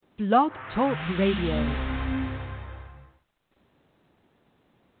Blog Talk Radio.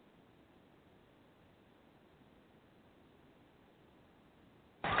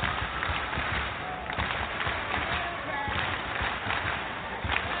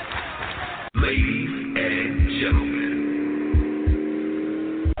 Ladies and gentlemen,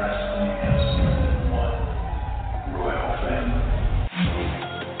 Royal Family.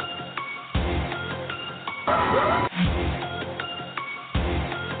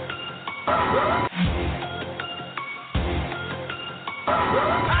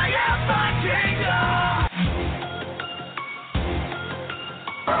 I am my kingdom.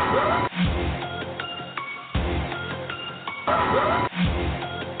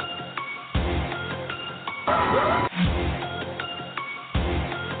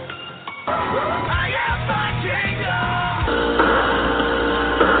 I am my kingdom.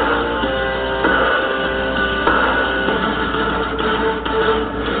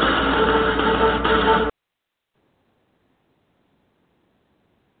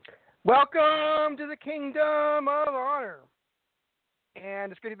 Welcome to the Kingdom of Honor.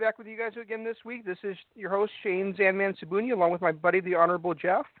 And it's good to be back with you guys again this week. This is your host, Shane Zanman Sabuni, along with my buddy, the Honorable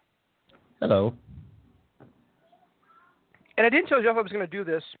Jeff. Hello. And I didn't tell Jeff I was going to do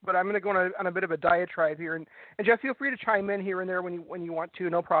this, but I'm going to go on a bit of a diatribe here. And Jeff, feel free to chime in here and there when you want to,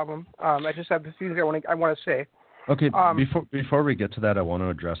 no problem. I just have a few things I want to say. Okay, before we get to that, I want to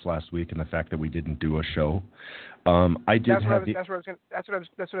address last week and the fact that we didn't do a show. That's what I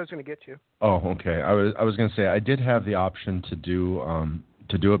was going to get to. Oh, okay. I was going to say I did have the option to do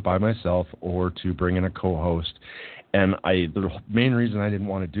it by myself or to bring in a co-host, and the main reason I didn't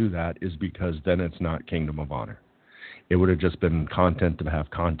want to do that is because then it's not Kingdom of Honor. It would have just been content to have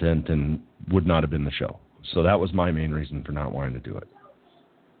content and would not have been the show. So that was my main reason for not wanting to do it.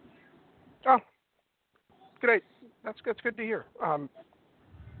 Oh, good. That's good to hear. I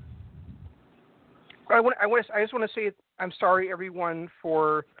just want to say I'm sorry, everyone,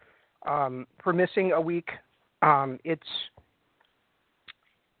 for missing a week.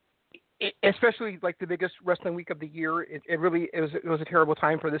 Especially like the biggest wrestling week of the year. It was a terrible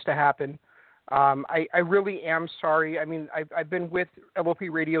time for this to happen. I really am sorry. I mean, I've been with LOP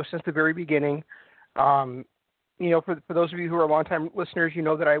Radio since the very beginning. For those of you who are longtime listeners, you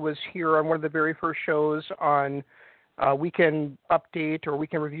know that I was here on one of the very first shows on Weekend Update or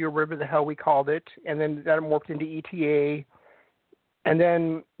Weekend Review or whatever the hell we called it, and then that morphed into ETA. And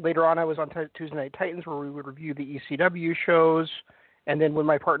then later on, I was on Tuesday Night Titans, where we would review the ECW shows. And then when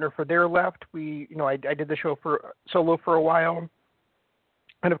my partner for there left, I did the show solo for a while.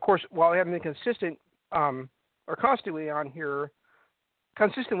 And of course, while I haven't been consistent or consistently on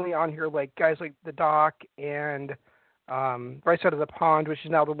here, like guys like the Doc and Right Side of the Pond, which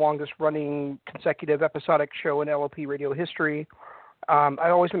is now the longest running consecutive episodic show in LOP radio history. I've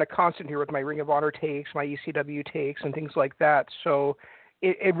always been a constant here with my Ring of Honor takes, my ECW takes, and things like that. So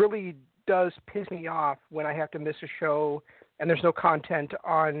it really does piss me off when I have to miss a show and there's no content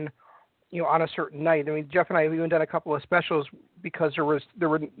on a certain night. I mean, Jeff and I have even done a couple of specials because there were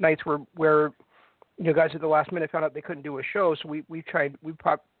nights where guys at the last minute found out they couldn't do a show. So we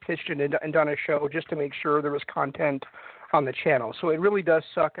pitched in and done a show just to make sure there was content on the channel. So it really does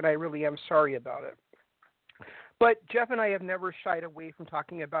suck, and I really am sorry about it. But Jeff and I have never shied away from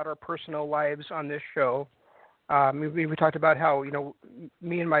talking about our personal lives on this show. We talked about how,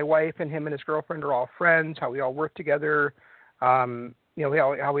 me and my wife and him and his girlfriend are all friends, how we all work together, how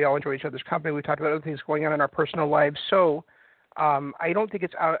we all enjoy each other's company. We talked about other things going on in our personal lives. So I don't think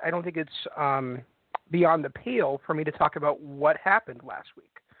it's beyond the pale for me to talk about what happened last week.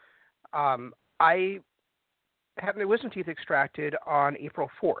 I had my wisdom teeth extracted on April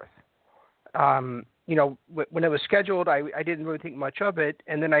 4th. When it was scheduled, I didn't really think much of it,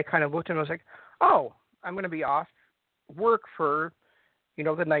 and then I kind of looked and I was like, oh, I'm going to be off work for,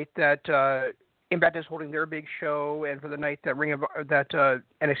 the night that Impact is holding their big show, and for the night that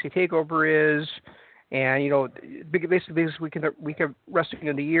NXT Takeover is, and basically this week of wrestling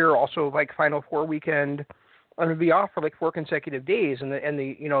in the year, also like Final Four weekend, I'm going to be off for like 4 consecutive days, and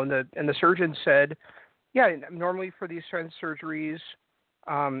the surgeon said, yeah, normally for these kinds of surgeries,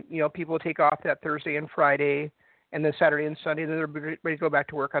 people take off that Thursday and Friday, and then Saturday and Sunday, and then they're ready to go back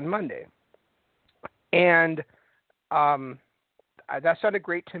to work on Monday. And that sounded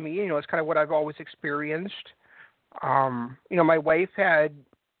great to me. It's kind of what I've always experienced. My wife had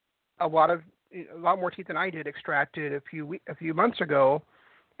a lot more teeth than I did extracted a few months ago,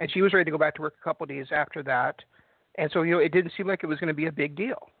 and she was ready to go back to work a couple of days after that. And so, it didn't seem like it was going to be a big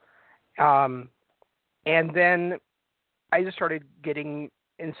deal. And then I just started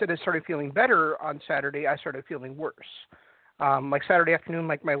instead of feeling better on Saturday, I started feeling worse. Like Saturday afternoon,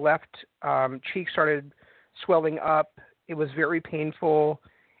 like my left cheek started swelling up. It was very painful.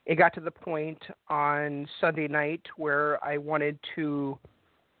 It got to the point on Sunday night where I wanted to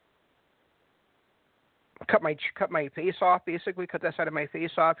cut my face off, basically cut that side of my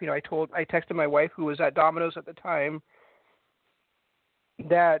face off. You know, I texted my wife, who was at Domino's at the time,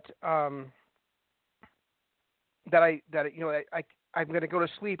 that I'm going to go to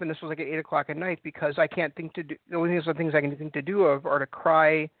sleep, and this was like at 8:00 at night, because I can't think to do. The only things I can think to do of are to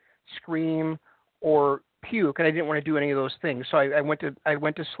cry, scream, or puke, and I didn't want to do any of those things. So I went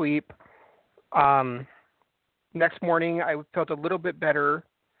to sleep. Next morning, I felt a little bit better,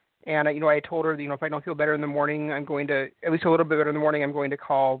 and I told her, if I don't feel better in the morning, I'm going to, at least a little bit better in the morning, I'm going to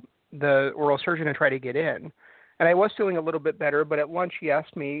call the oral surgeon and try to get in. And I was feeling a little bit better, but at lunch she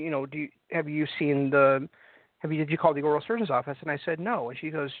asked me, did you call the oral surgeon's office? And I said no. And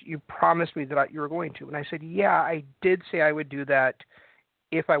she goes, you promised me that you were going to. And I said, yeah, I did say I would do that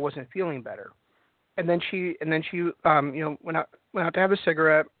if I wasn't feeling better. And then she went out to have a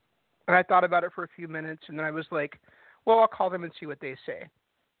cigarette, and I thought about it for a few minutes, and then I was like, well, I'll call them and see what they say.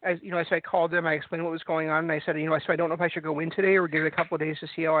 So I called them, I explained what was going on, and I said, so I don't know if I should go in today or give it a couple of days to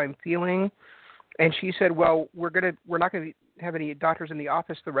see how I'm feeling. And she said, well, we're not going to have any doctors in the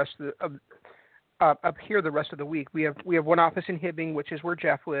office the rest of up here the rest of the week. We have one office in Hibbing, which is where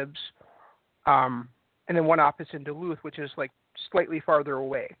Jeff lives, and then one office in Duluth, which is like slightly farther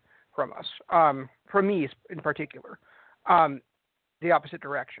away from us, from me in particular, the opposite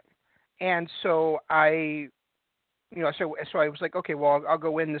direction. And so I was like, okay, well, I'll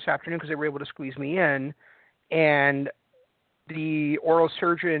go in this afternoon, because they were able to squeeze me in. And the oral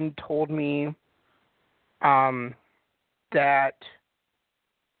surgeon told me that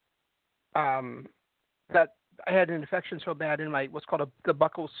I had an infection so bad in my what's called the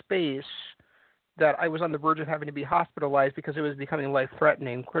buccal space that I was on the verge of having to be hospitalized, because it was becoming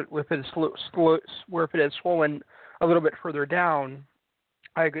life-threatening. Where if it had swollen a little bit further down,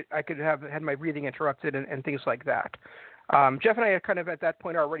 I could have had my breathing interrupted and things like that. Jeff and I had kind of at that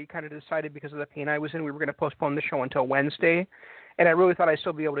point already kind of decided, because of the pain I was in, we were going to postpone the show until Wednesday. And I really thought I'd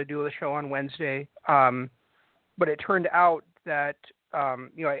still be able to do the show on Wednesday. But it turned out that, I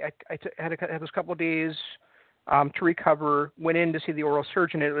had those couple of days to recover, went in to see the oral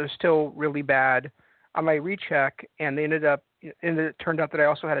surgeon. It was still really bad on my recheck, and it turned out that I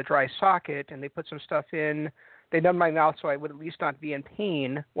also had a dry socket, and they put some stuff in. They numbed my mouth so I would at least not be in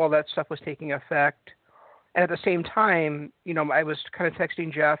pain while that stuff was taking effect. And at the same time, I was kind of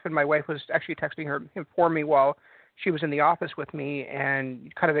texting Jeff, and my wife was actually texting him for me while she was in the office with me,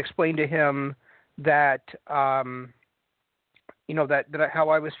 and kind of explained to him that, that how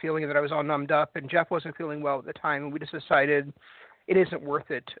I was feeling, and that I was all numbed up, and Jeff wasn't feeling well at the time, and we just decided it isn't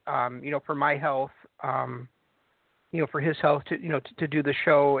worth it, for my health, for his health to do the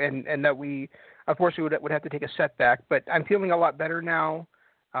show, and that we, of course, we would have to take a setback. But I'm feeling a lot better now.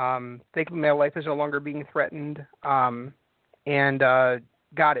 Thinking my life is no longer being threatened, and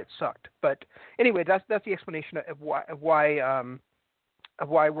God, it sucked. But anyway, that's the explanation of why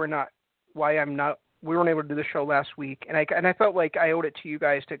we weren't able to do the show last week, and I felt like I owed it to you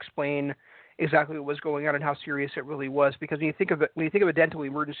guys to explain exactly what was going on and how serious it really was. Because when you think of a dental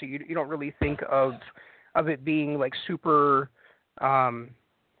emergency, you don't really think of it being like super. I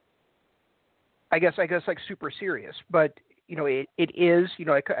guess like super serious, but it is.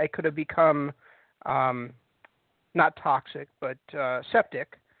 I could have become not toxic, but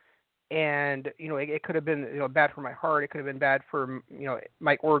septic, and it could have been bad for my heart. It could have been bad for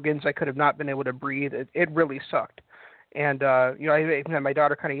my organs. I could have not been able to breathe. It really sucked, and I even had my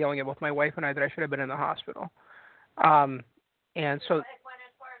daughter kind of yelling at both my wife and I that I should have been in the hospital, and so. It went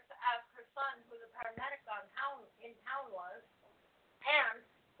as far as to ask her son, who the paramedic in town was, and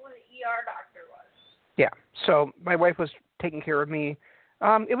who the ER doctor was. Yeah, so my wife was taking care of me.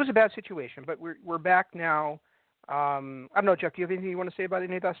 It was a bad situation, but we're back now. I don't know, Jeff, do you have anything you want to say about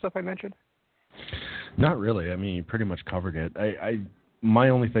any of that stuff I mentioned? Not really. I mean, you pretty much covered it. My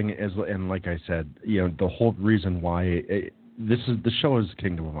only thing is, and like I said, the whole reason why the show is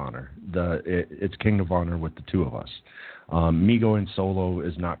Kingdom of Honor. It's Kingdom of Honor with the two of us. Me going solo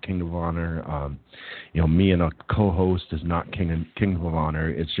is not Kingdom of Honor. Me and a co-host is not Kingdom of Honor.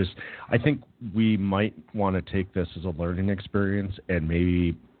 It's just, I think we might want to take this as a learning experience and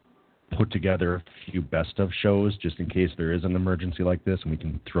maybe put together a few best of shows just in case there is an emergency like this, and we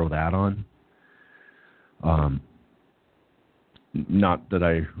can throw that on. Not that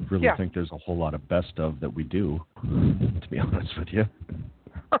I really think there's a whole lot of best of that we do, to be honest with you.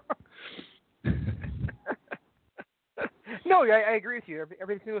 No, I agree with you.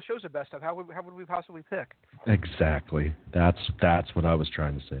 Every single show's the best of. How would we possibly pick? Exactly. That's what I was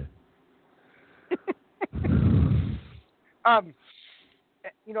trying to say.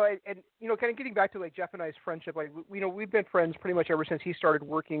 Kind of getting back to like Jeff and I's friendship, like we've been friends pretty much ever since he started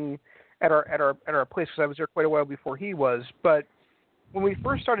working at our place, because I was there quite a while before he was. But when we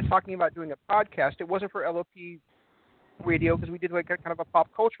first started talking about doing a podcast, it wasn't for LOP Radio, because we did like a kind of a pop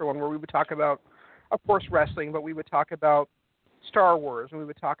culture one where we would talk about, of course, wrestling, but we would talk about Star Wars, and we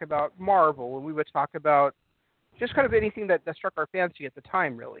would talk about Marvel, and we would talk about just kind of anything that struck our fancy at the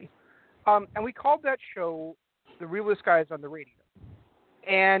time, really. And we called that show The Realest Guys on the Radio.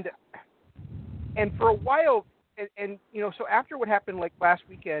 And for a while, and so after what happened like last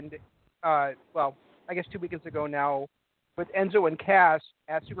weekend, I guess 2 weekends ago now, with Enzo and Cass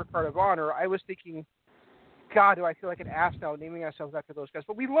at Supercard of Honor, I was thinking, God, do I feel like an ass now naming ourselves after those guys?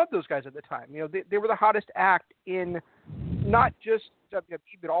 But we loved those guys at the time. They were the hottest act in not just WWE,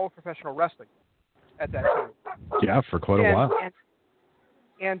 but all of professional wrestling at that time. Yeah, for quite a while.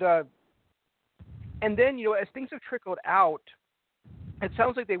 And then, as things have trickled out, it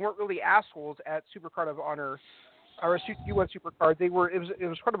sounds like they weren't really assholes at Supercard of Honor or U1 Supercard. It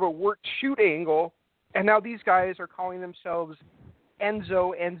was part of a work shoot angle, and now these guys are calling themselves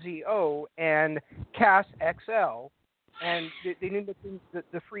Enzo NZO and Cass XL, and they named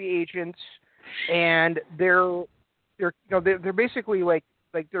the free agents, and they're basically like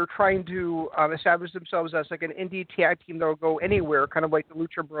they're trying to establish themselves as like an indie tag team that'll go anywhere, kind of like the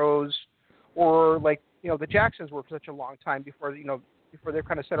Lucha Bros, or like the Jacksons were for such a long time before they're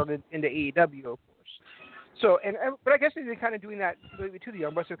kind of settled into AEW, of course. So but I guess they're kind of doing that to the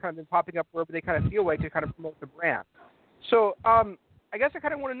Young Bucks. Have kind of been popping up wherever they kind of feel like to kind of promote the brand. So I guess I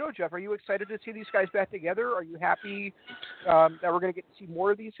kind of want to know, Jeff, are you excited to see these guys back together? Are you happy that we're going to get to see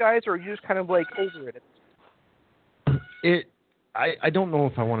more of these guys, or are you just kind of like over it? I don't know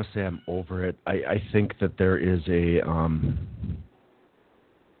if I want to say I'm over it. I think that there is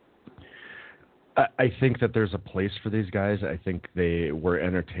I think that there's a place for these guys. I think they were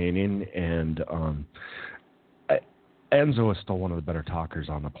entertaining, and Enzo is still one of the better talkers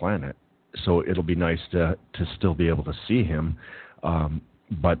on the planet. So it'll be nice to still be able to see him.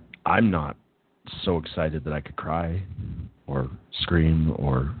 But I'm not so excited that I could cry or scream,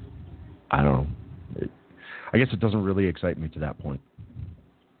 or I don't know. I guess it doesn't really excite me to that point.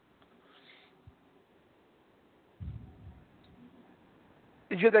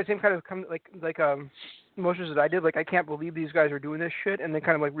 Did you have that same kind of emotions that I did? Like, I can't believe these guys are doing this shit, and then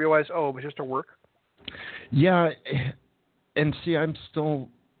kind of like realize, oh, it was just a work? Yeah, and see, I'm still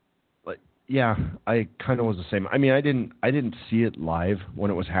like, yeah, I kind of was the same. I mean, I didn't see it live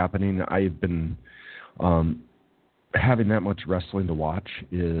when it was happening. I've been having that much wrestling to watch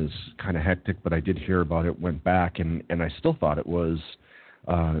is kind of hectic, but I did hear about it, went back, and I still thought it was.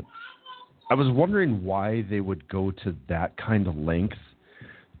 I was wondering why they would go to that kind of length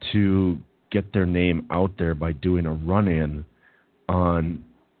to get their name out there by doing a run-in on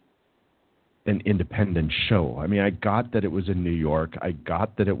an independent show. I mean, I got that it was in New York. I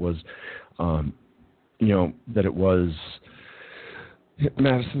got that it was, that it was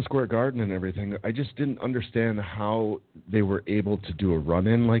Madison Square Garden and everything. I just didn't understand how they were able to do a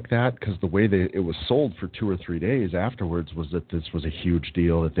run-in like that, because the way it was sold for 2 or 3 days afterwards was that this was a huge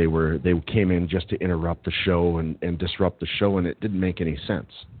deal, that they came in just to interrupt the show and disrupt the show, and it didn't make any sense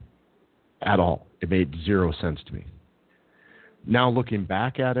at all. It made zero sense to me. Now looking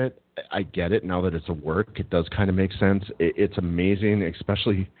back at it, I get it. Now that it's a work, it does kind of make sense. It's amazing,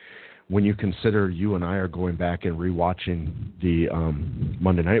 especially when you consider you and I are going back and rewatching the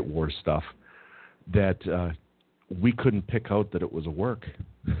Monday Night Wars stuff, that we couldn't pick out that it was a work.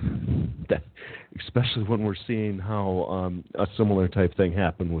 That, especially when we're seeing how a similar type thing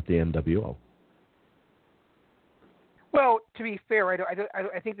happened with the NWO. Well, to be fair,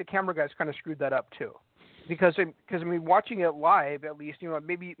 I think the camera guys kind of screwed that up too, because I mean, watching it live, at least,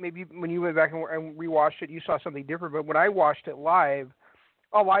 maybe when you went back and rewatched it, you saw something different. But when I watched it live,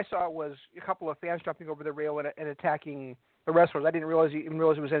 all I saw was a couple of fans jumping over the rail and attacking the wrestlers. I didn't realize it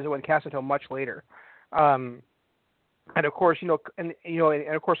was Enzo and Cass until much later. And of course, and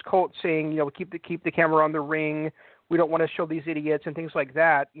of course, Colt saying, keep the camera on the ring. We don't want to show these idiots and things like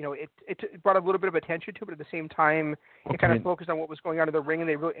that. It brought a little bit of attention to it, but at the same time, it kind of focused on what was going on in the ring,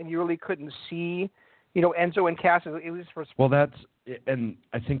 and you really couldn't see, Enzo and Cass. It was for. Well, and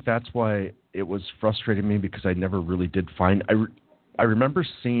I think that's why it was frustrating me, because I never really did find. I remember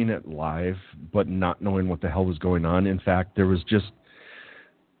seeing it live, but not knowing what the hell was going on. In fact, there was just,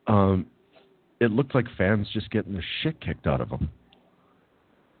 it looked like fans just getting the shit kicked out of them.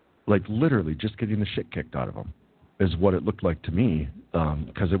 Like, literally just getting the shit kicked out of them. is what it looked like to me,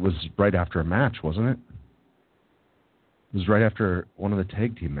 because it was right after a match, wasn't it? It was right after one of the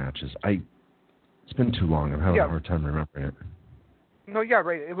tag team matches. It's been too long. I'm having a hard time remembering it. No, yeah,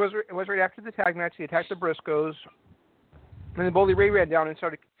 right. It was right after the tag match. He attacked the Briscoes, and then Bully Ray ran down and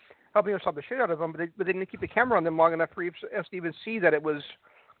started helping us stop the shit out of them. But they didn't keep the camera on them long enough for us to even see that it was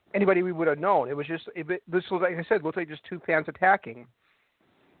anybody we would have known. It was just this was, like I said, looked like just two fans attacking.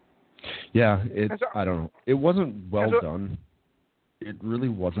 Yeah, I don't know. It wasn't well done. It really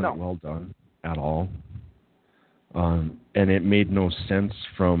wasn't well done at all. And it made no sense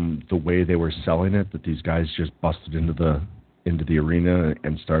from the way they were selling it, that these guys just busted into the arena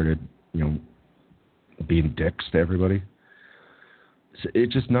and started, being dicks to everybody. So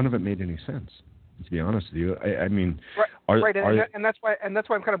none of it made any sense, to be honest with you. I mean, and that's why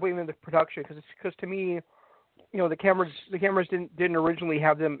I'm kind of blaming the production, because to me, the cameras didn't originally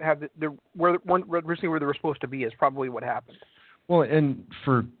weren't originally where they were supposed to be. Is probably what happened. Well, and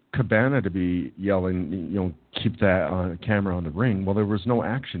for Cabana to be yelling, keep that camera on the ring. Well, there was no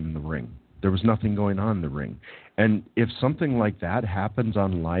action in the ring. There was nothing going on in the ring. And if something like that happens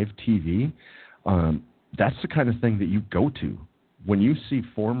on live TV, that's the kind of thing that you go to. When you see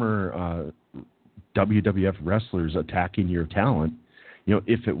former WWF wrestlers attacking your talent,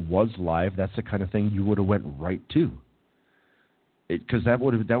 if it was live, that's the kind of thing you would have went right to. Because that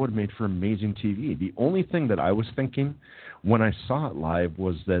would have made for amazing TV. The only thing that I was thinking when I saw it live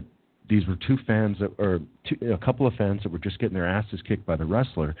was that these were a couple of fans that were just getting their asses kicked by the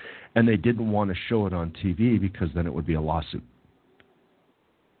wrestler, and they didn't want to show it on TV because then it would be a lawsuit.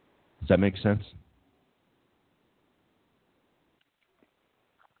 Does that make sense?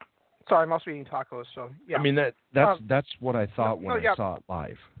 Sorry, I'm also eating tacos, so yeah. I mean that's what I thought when I saw it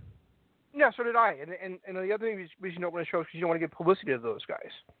live. Yeah, so did I. And the other thing is you don't want to show because you don't want to give publicity to those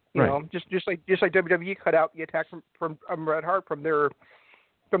guys. You know, just like WWE cut out the attack from Bret Hart from the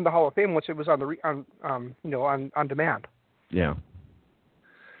Hall of Fame once it was on demand. Yeah.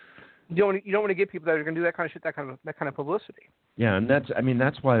 You don't want to get people that are going to do that kind of shit, that kind of publicity. Yeah, and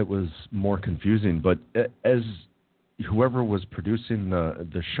that's why it was more confusing. But as whoever was producing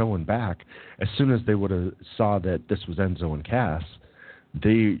the show and back, as soon as they would have saw that this was Enzo and Cass,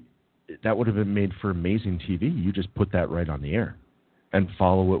 that would have been made for amazing TV. You just put that right on the air and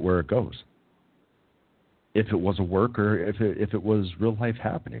follow it where it goes. If it was a work or if it was real life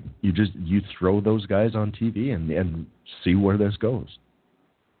happening, you throw those guys on TV and see where this goes.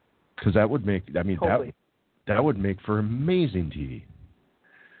 Because that would make, totally. that would make for amazing TV.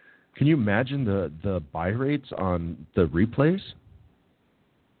 Can you imagine the buy rates on the replays?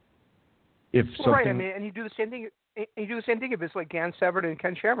 Right, and you do the same thing. You do the same thing if it's like Gan Severn and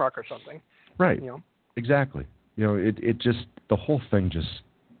Ken Shamrock or something. Right. Exactly. It just, the whole thing just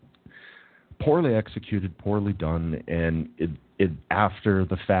poorly executed, poorly done, and it after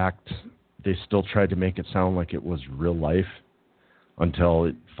the fact, they still tried to make it sound like it was real life until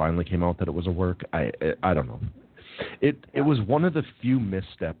it finally came out that it was a work. I don't know. It was one of the few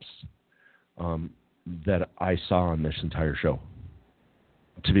missteps that I saw on this entire show,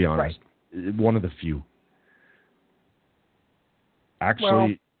 to be honest. Right. One of the few.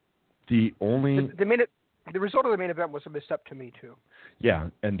 Actually, the result of the main event was a misstep to me too. Yeah,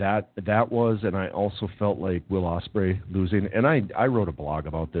 and that was, and I also felt like Will Ospreay losing, and I wrote a blog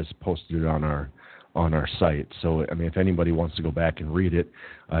about this, posted it on our site. So if anybody wants to go back and read it,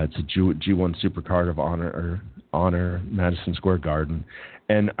 it's a G1 Supercard of Honor, Madison Square Garden,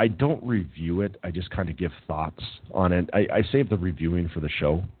 and I don't review it. I just kind of give thoughts on it. I save the reviewing for the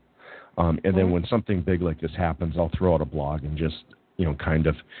show, and then when something big like this happens, I'll throw out a blog and just kind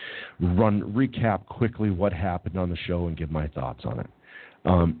of recap quickly what happened on the show and give my thoughts on it.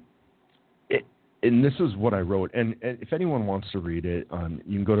 And this is what I wrote. And if anyone wants to read it,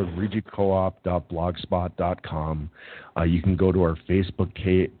 you can go to regicoop.blogspot.com. You can go to our Facebook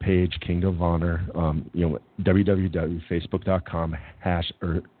page, Kingdom of Honor, www.facebook.com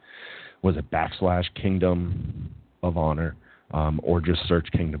 /Kingdom of Honor. Or just search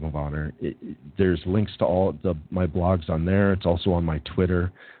Kingdom of Honor. There's links to all my blogs on there. It's also on my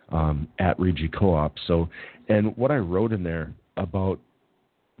Twitter, at RegiCoop. So, and what I wrote in there about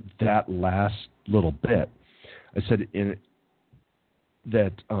that last little bit, I said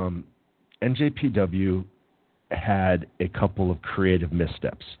that NJPW had a couple of creative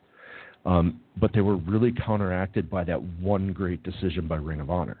missteps, but they were really counteracted by that one great decision by Ring of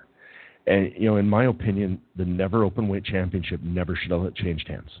Honor. And, in my opinion, the Never Openweight Championship never should have changed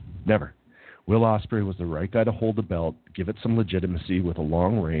hands. Never. Will Ospreay was the right guy to hold the belt, give it some legitimacy with a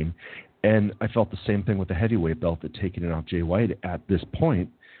long reign. And I felt the same thing with the heavyweight belt, that taking it off Jay White at this point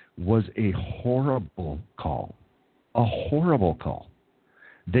was a horrible call. A horrible call.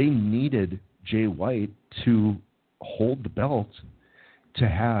 They needed Jay White to hold the belt to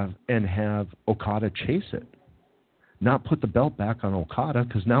have Okada chase it. Not put the belt back on Okada,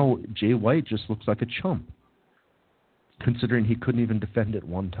 because now Jay White just looks like a chump, considering he couldn't even defend it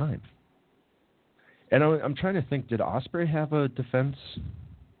one time. And I'm trying to think, did Ospreay have a defense?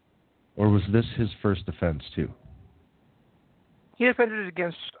 Or was this his first defense, too? He defended it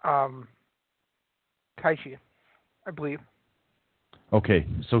against Taichi, I believe. Okay,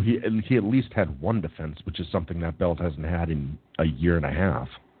 so he at least had one defense, which is something that belt hasn't had in a year and a half.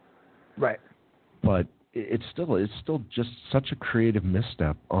 Right. But it's still just such a creative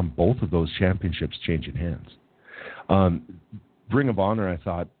misstep on both of those championships changing hands. Ring of Honor, I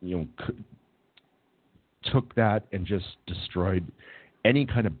thought, took that and just destroyed any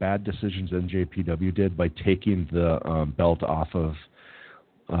kind of bad decisions NJPW did by taking the belt off of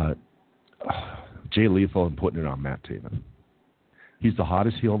Jay Lethal and putting it on Matt Taven. He's the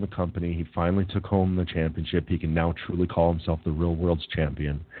hottest heel in the company. He finally took home the championship. He can now truly call himself the real world's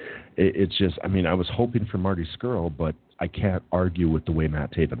champion. It's just, I mean, I was hoping for Marty Scurll, but I can't argue with the way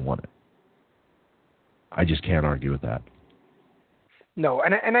Matt Taven won it. I just can't argue with that. No,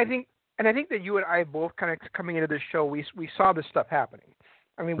 and I think that you and I both kind of coming into this show, we saw this stuff happening.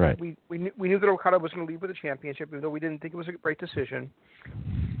 I mean, right. we knew that Okada was going to leave with a championship, even though we didn't think it was a great decision.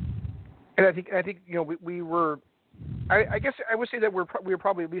 And I think we were. I guess I would say that we were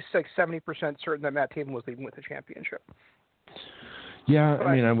probably at least like 70% certain that Matt Taven was leaving with the championship. Yeah, but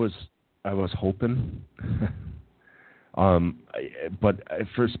I mean, I was hoping, but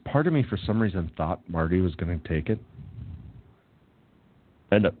first part of me for some reason thought Marty was going to take it,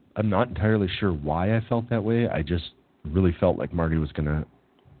 and I'm not entirely sure why I felt that way. I just really felt like Marty was going to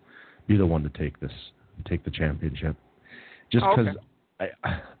be the one to take the championship, just because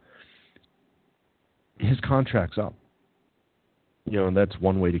his contract's up. And that's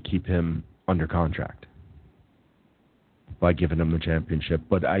one way to keep him under contract, by giving him the championship.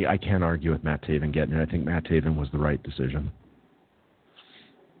 But I can't argue with Matt Taven getting it. I think Matt Taven was the right decision.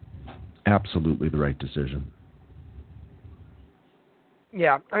 Absolutely the right decision.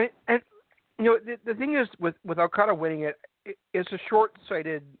 Yeah, the thing is with Okada winning it, it's a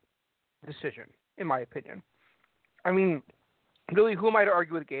short-sighted decision, in my opinion. I mean, really, who am I to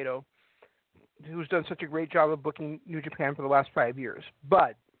argue with Gato, who's done such a great job of booking New Japan for the last 5 years?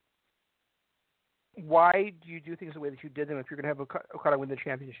 But why do you do things the way that you did them if you're going to have Okada win the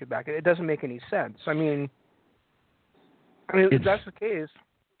championship back? It doesn't make any sense. I mean, if that's the case,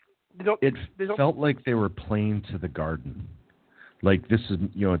 it felt like they were playing to the Garden. Like this is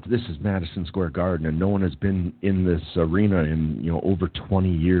Madison Square Garden, and no one has been in this arena in over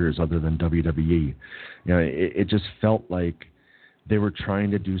 20 years other than WWE. It just felt like they were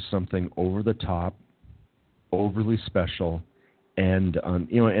trying to do something over the top, overly special, and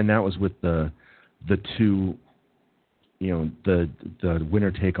and that was with the two, the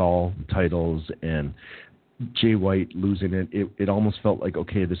winner take all titles and Jay White losing it. It almost felt like,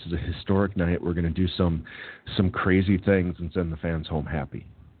 okay, this is a historic night. We're going to do some crazy things and send the fans home happy.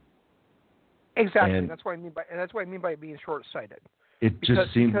 Exactly. And that's what I mean by being short-sighted.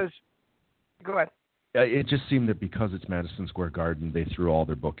 Go ahead. It just seemed that because it's Madison Square Garden, they threw all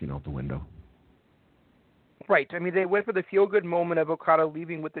their booking out the window. Right. I mean, they went for the feel-good moment of Okada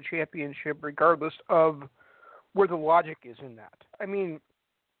leaving with the championship, regardless of where the logic is in that. I mean,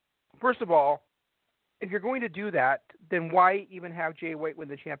 first of all, if you're going to do that, then why even have Jay White win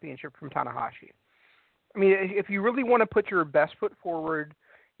the championship from Tanahashi? I mean, if you really want to put your best foot forward,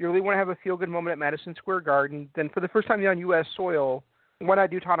 you really want to have a feel-good moment at Madison Square Garden, then for the first time on U.S. soil, why not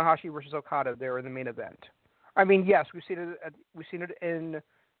do Tanahashi versus Okada there in the main event? I mean, yes, we've seen it in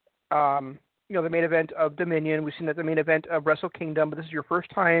the main event of Dominion. We've seen it at the main event of Wrestle Kingdom, but this is your first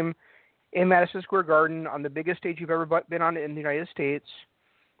time in Madison Square Garden on the biggest stage you've ever been on in the United States.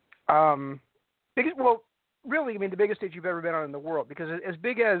 The biggest stage you've ever been on in the world, because as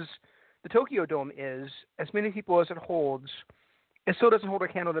big as the Tokyo Dome is, as many people as it holds, it still doesn't hold a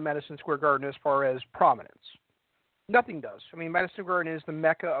candle to Madison Square Garden as far as prominence. Nothing does. I mean, Madison Square Garden is the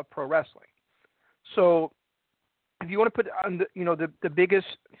mecca of pro wrestling. So if you want to put on the biggest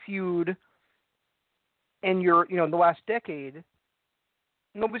feud in the last decade,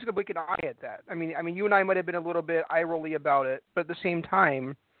 nobody's going to blink an eye at that. I mean, you and I might have been a little bit eye-rolly about it, but at the same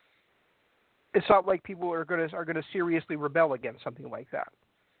time, it's not like people are going to seriously rebel against something like that.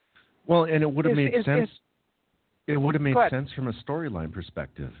 Well, and it would have made sense. It would have made sense from a storyline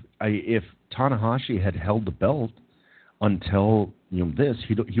perspective. If Tanahashi had held the belt until this,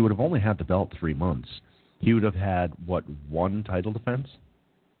 he would have only had the belt 3 months. He would have had one title defense?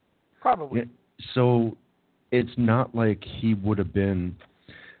 Probably. Yeah, so it's not like he would have been,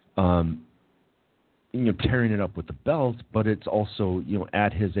 tearing it up with the belt, but it's also,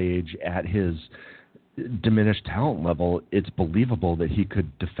 at his age, at his diminished talent level, it's believable that he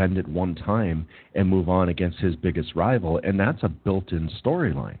could defend it one time and move on against his biggest rival, and that's a built-in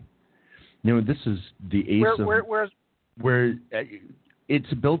storyline. This is the ace where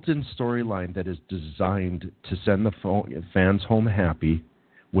it's a built-in storyline that is designed to send the fans home happy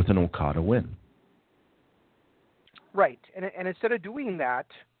with an Okada win. Right, and instead of doing that,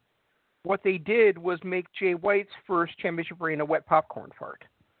 what they did was make Jay White's first championship reign a wet popcorn fart.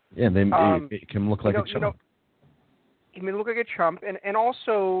 Yeah, they make him look like a chump. He made him look like a chump, and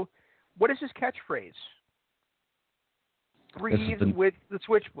also, what is his catchphrase? Breathe with the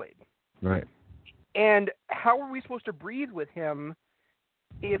switchblade. Right. And how are we supposed to breathe with him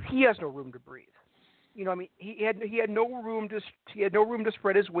if he has no room to breathe? He had no room to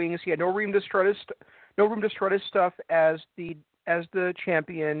spread his wings. He had no room to strut his stuff as the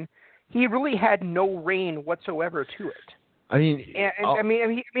champion. He really had no reign whatsoever to it. He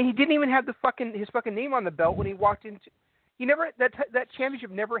didn't even have his fucking name on the belt when he walked into. He never that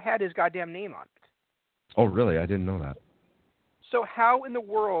championship never had his goddamn name on it. Oh, really? I didn't know that. So how in the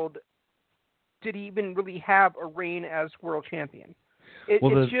world did he even really have a reign as world champion?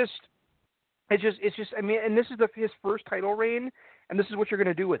 It's just. I mean, and this is his first title reign, and this is what you're going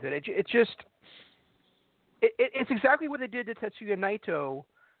to do with it. It's exactly what they did to Tetsuya Naito.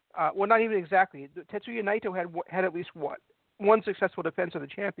 Well, not even exactly. Tetsuya Naito had at least one successful defense of the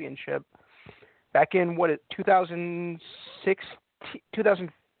championship back in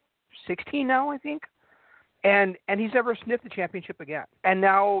 2016 now, I think. And he's never sniffed the championship again. And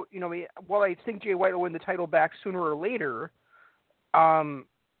now, while I think Jay White will win the title back sooner or later,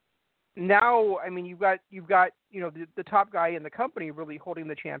 now, I mean, you've got the top guy in the company really holding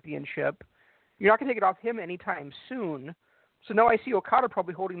the championship. You're not going to take it off him anytime soon. So now I see Okada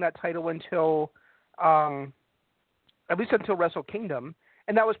probably holding that title until, at least until Wrestle Kingdom.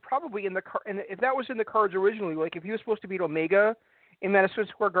 And that was probably and if that was in the cards originally, like if he was supposed to beat Omega in Madison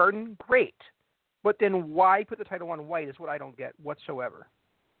Square Garden, great. But then why put the title on White is what I don't get whatsoever.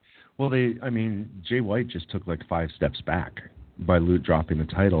 Well, Jay White just took like 5 steps back by Lute dropping the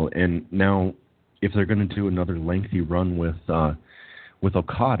title, and now if they're going to do another lengthy run with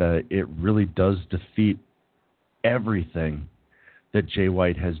Okada, it really does defeat everything that Jay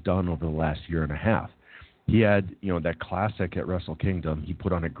White has done over the last year and a half. He had, that classic at Wrestle Kingdom. He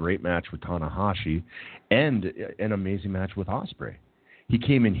put on a great match with Tanahashi and an amazing match with Ospreay. He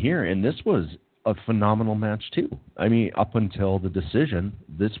came in here, and this was a phenomenal match too. I mean, up until the decision,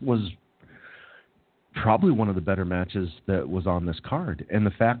 this was probably one of the better matches that was on this card. And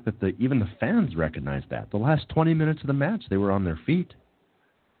the fact that even the fans recognized that. The last 20 minutes of the match, they were on their feet.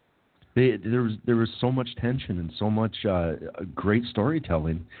 There was so much tension and so much great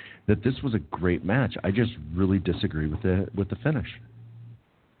storytelling that this was a great match. I just really disagree with the finish.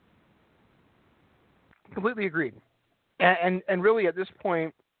 Completely agreed. And really at this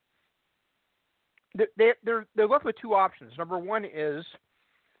point, they're left with 2 options. Number one is,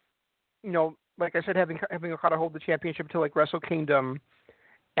 like I said, having Okada hold the championship until like Wrestle Kingdom,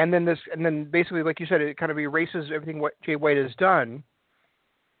 and then basically, like you said, it kind of erases everything what Jay White has done.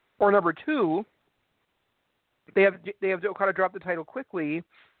 Or number 2, they have Okada drop the title quickly,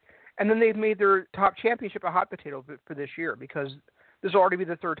 and then they've made their top championship a hot potato for this year because this will already be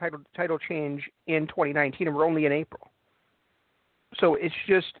the 3rd title change in 2019, and we're only in April. So it's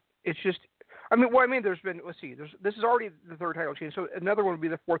just. There's been. Let's see. This is already the 3rd title change, so another one would be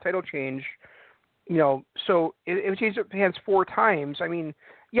the 4th title change. So it changed hands 4 times. I mean,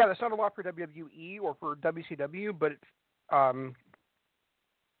 yeah, that's not a lot for WWE or for WCW,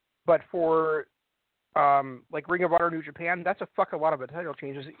 but for like Ring of Honor, New Japan, that's a lot of title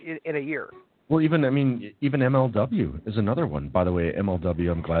changes in a year. Well, even MLW is another one. By the way,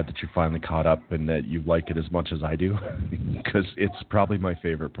 MLW, I'm glad that you finally caught up and that you like it as much as I do, because it's probably my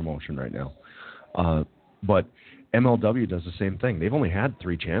favorite promotion right now. But MLW does the same thing. They've only had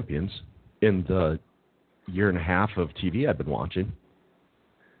 3 champions in the year and a half of TV I've been watching.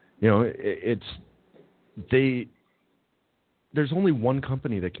 There's only one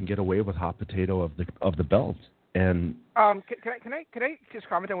company that can get away with hot potato of the belt. And can I just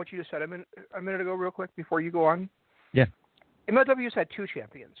comment on what you just said a minute ago, real quick, before you go on? Yeah. MLW's had 2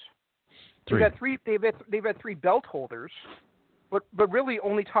 champions. 3. They've had 3 belt holders, but really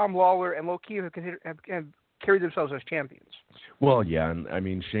only Tom Lawler and Low Ki have carried themselves as champions. Well, yeah, and I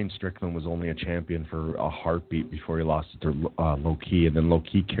mean Shane Strickland was only a champion for a heartbeat before he lost it to Low Ki, and then Low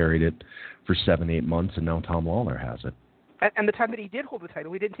Ki carried it for 7-8 months, and now Tom Lawler has it. And the time that he did hold the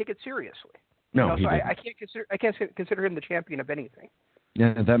title, he didn't take it seriously. No, so I can't consider him the champion of anything.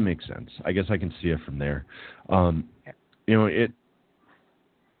 Yeah, that makes sense. I guess I can see it from there. I'm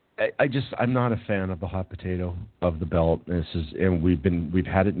not a fan of the hot potato of the belt. We've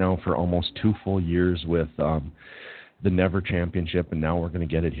had it now for almost 2 full years with the Never Championship, and now we're going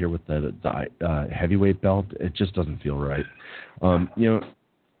to get it here with the heavyweight belt. It just doesn't feel right.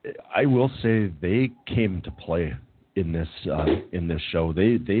 I will say they came to play in this show.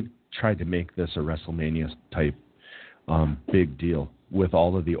 They tried to make this a WrestleMania type big deal with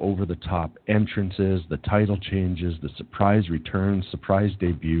all of the over-the-top entrances, the title changes, the surprise returns, surprise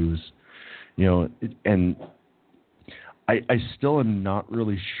debuts, and I still am not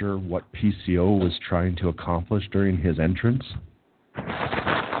really sure what PCO was trying to accomplish during his entrance,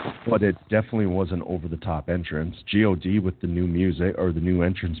 but it definitely was an over-the-top entrance. GOD with the new music or the new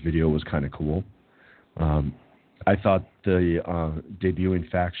entrance video was kind of cool. I thought the debuting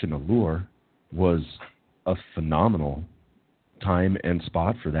faction Allure was a phenomenal time and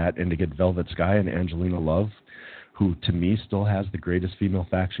spot for that, and to get Velvet Sky and Angelina Love, who to me still has the greatest female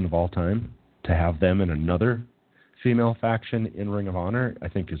faction of all time, to have them in another female faction in Ring of Honor, I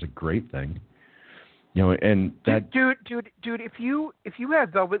think is a great thing. And that dude, if you have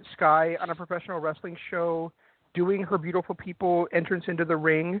Velvet Sky on a professional wrestling show doing her beautiful people entrance into the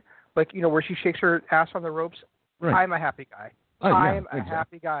ring, like where she shakes her ass on the ropes, right. I'm a happy guy. I'm a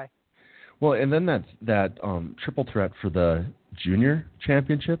happy guy. Well, and then that triple threat for the junior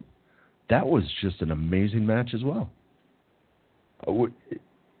championship, that was just an amazing match as well.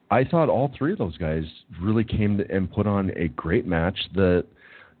 I thought all 3 of those guys really came and put on a great match. The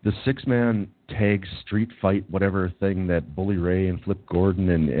 6-man tag street fight, whatever thing that Bully Ray and Flip Gordon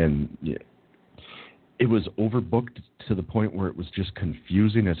and it was overbooked to the point where it was just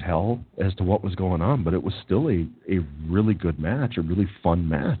confusing as hell as to what was going on, but it was still a really good match, a really fun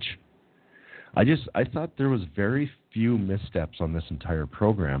match. I thought there was very few missteps on this entire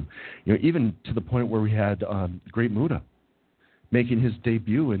program, even to the point where we had Great Muta making his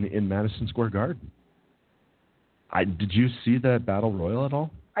debut in Madison Square Garden. Did you see that Battle Royal at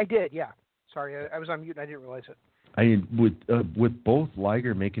all? I did, yeah. Sorry, I was on mute and I didn't realize it. With both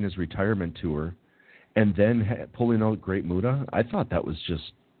Liger making his retirement tour and then pulling out Great Muta, I thought that was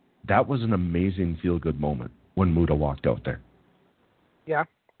an amazing feel-good moment when Muta walked out there. Yeah.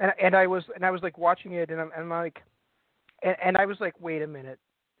 And I was like watching it, and I'm like, and I was like, wait a minute,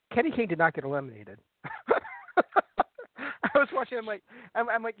 Kenny King did not get eliminated. I was watching. I'm like,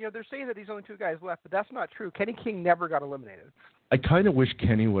 they're saying that there's only 2 guys left, but that's not true. Kenny King never got eliminated. I kind of wish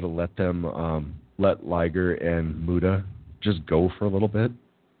Kenny would have let them let Liger and Muta just go for a little bit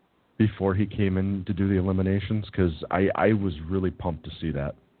before he came in to do the eliminations, because I was really pumped to see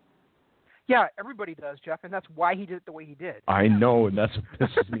that. Yeah, everybody does, Jeff, and that's why he did it the way he did. I know, and that's what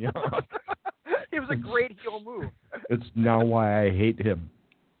pisses me off. It was a great heel move. It's now why I hate him.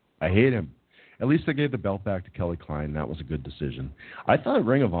 I hate him. At least they gave the belt back to Kelly Klein. That was a good decision. I thought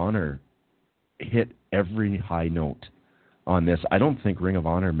Ring of Honor hit every high note on this. I don't think Ring of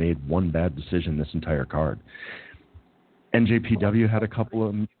Honor made one bad decision this entire card. NJPW had a couple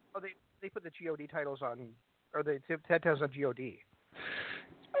of... Oh, they put the GOD titles on, or the titles on GOD.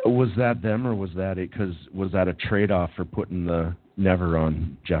 Was that them, or was that it? Because was that a trade-off for putting the Never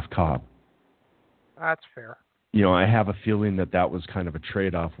on Jeff Cobb? That's fair. I have a feeling that was kind of a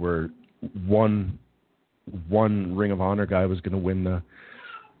trade-off where one Ring of Honor guy was going to win the,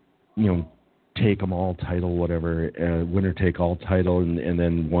 take them all title, whatever, winner take all title, and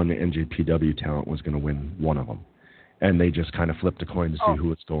then one NJPW talent was going to win one of them, and they just kind of flipped a coin to see who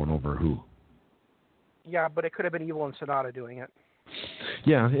was going over who. Yeah, but it could have been Evil and Sonata doing it.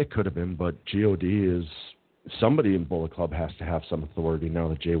 Yeah, it could have been, but GOD is somebody in Bullet Club has to have some authority now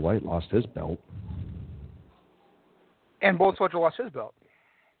that Jay White lost his belt. And Bullet Soldier lost his belt.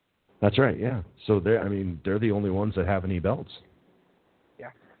 That's right, yeah. So they're the only ones that have any belts. Yeah,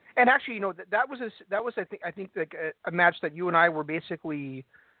 and actually, that was I think like a match that you and I were basically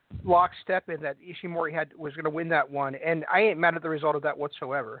lockstep in, that Ishimori was going to win that one, and I ain't mad at the result of that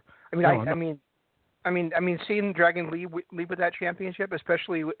whatsoever. I mean, seeing Dragon Lee leave with that championship,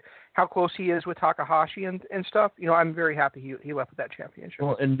 especially how close he is with Takahashi and stuff, I'm very happy he left with that championship.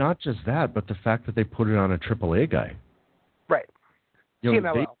 Well, and not just that, but the fact that they put it on a AAA guy. Right.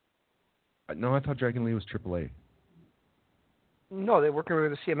 CMLL. No, I thought Dragon Lee was AAA. No, they're working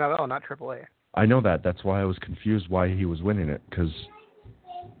with the CMLL, not AAA. I know that. That's why I was confused why he was winning it, because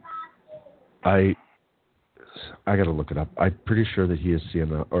I got to look it up. I'm pretty sure that he is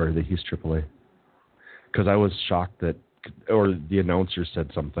CMLL, or that he's AAA. Because I was shocked that, or the announcer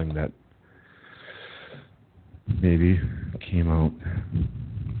said something that maybe came out.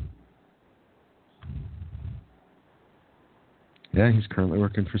 Yeah, he's currently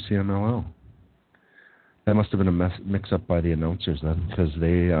working for CMLL. That must have been a mix-up by the announcers then, because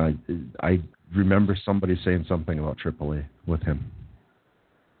I remember somebody saying something about AAA with him.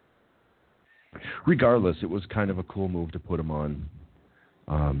 Regardless, it was kind of a cool move to put him on,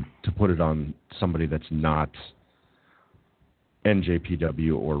 to put it on somebody that's not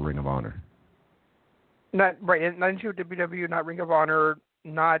NJPW or Ring of Honor. Not NJPW, not Ring of Honor,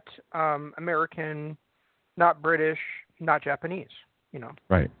 not American, not British, not Japanese.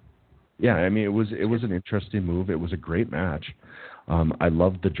 Right. Yeah, I mean, it was an interesting move. It was a great match. I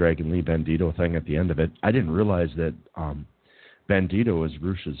loved the Dragon Lee Bandito thing at the end of it. I didn't realize that Bandito was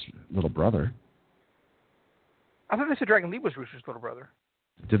Rush's little brother. I thought they said Dragon Lee was Rush's little brother.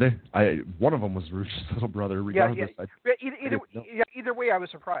 Did they? One of them was Rush's little brother. Regardless, either way, I was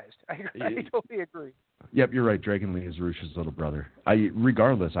surprised. I totally agree. Yep, you're right. Dragon Lee is Rush's little brother.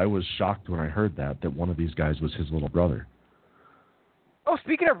 Regardless, I was shocked when I heard that one of these guys was his little brother. Oh,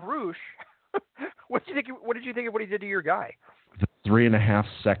 speaking of Rush, what did you think of what he did to your guy? The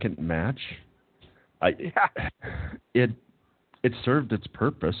 3.5-second match. It served its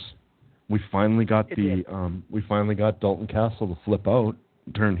purpose. We finally got Dalton Castle to flip out,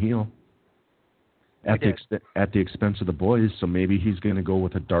 turn heel at the expense of the boys. So maybe he's going to go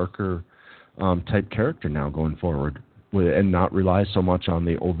with a darker type character now going forward, and not rely so much on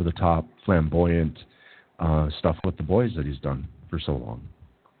the over-the-top, flamboyant stuff with the boys that he's done for so long.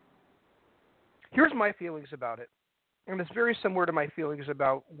 Here's my feelings about it, and it's very similar to my feelings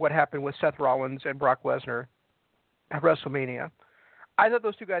about what happened with Seth Rollins and Brock Lesnar at WrestleMania. I thought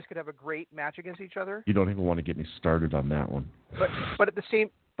those two guys could have a great match against each other. You don't even want to get me started on that one. But at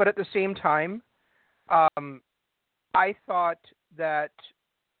the same time, I thought that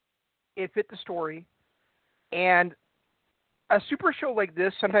it fit the story, and a super show like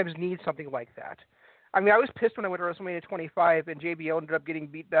this sometimes needs something like that. I mean, I was pissed when I went to WrestleMania 25 and JBL ended up getting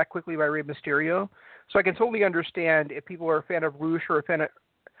beat back quickly by Rey Mysterio. So I can totally understand if people are a fan of Rush or a fan of,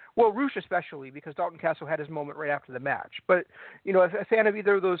 well, Rush especially, because Dalton Castle had his moment right after the match. But, if a fan of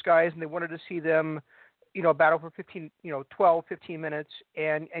either of those guys and they wanted to see them, battle for 12, 15 minutes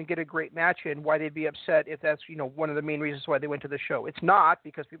and get a great match in, why they'd be upset if that's, one of the main reasons why they went to the show. It's not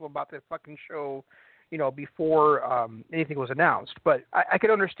because people bought the fucking show, before anything was announced. But I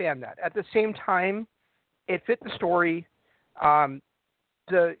could understand that. At the same time, it fit the story. The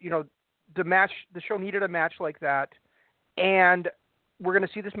match, the show needed a match like that, and we're going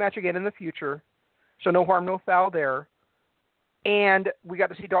to see this match again in the future. So no harm, no foul there. And we got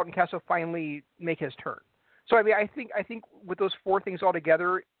to see Dalton Castle finally make his turn. So I mean, I think with those four things all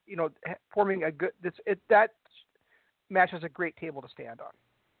together, forming a good that match has a great table to stand on.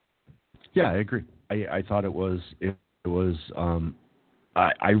 Yeah, I agree. I thought it was.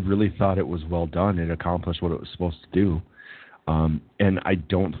 I really thought it was well done. It accomplished what it was supposed to do. And I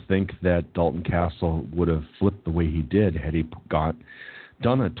don't think that Dalton Castle would have flipped the way he did had he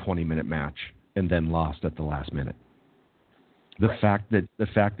done a 20-minute match and then lost at the last minute. The fact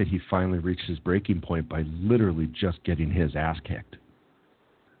that he finally reached his breaking point by literally just getting his ass kicked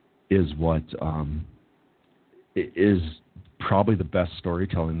is what is probably the best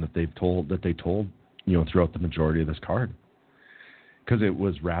storytelling that they told throughout the majority of this card. Because it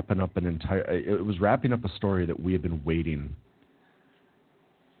was wrapping up a story that we had been waiting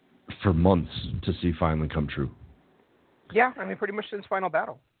for months to see finally come true. Yeah, I mean, pretty much since Final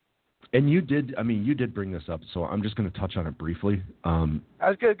Battle. And you did bring this up, so I'm just going to touch on it briefly. I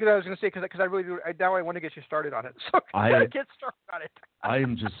was going to say because I really do. Now I want to get you started on it. So I get started on it.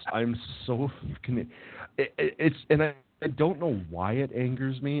 I'm so. It's and I don't know why it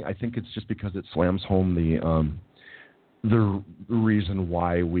angers me. I think it's just because it slams home the reason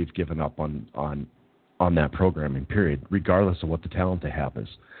why we've given up on that programming period, regardless of what the talent they have is,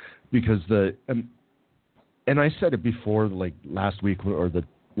 because and I said it before, like last week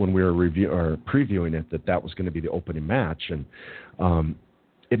when we were previewing it, that was going to be the opening match, and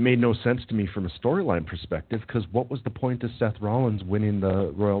it made no sense to me from a storyline perspective, because what was the point of Seth Rollins winning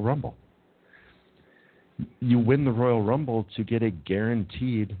the Royal Rumble? You win the Royal Rumble to get a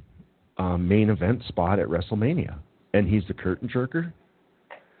guaranteed main event spot at WrestleMania. And he's the curtain jerker.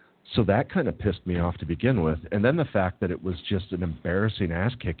 So that kind of pissed me off to begin with. And then the fact that it was just an embarrassing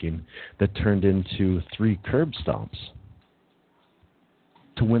ass kicking that turned into 3 curb stomps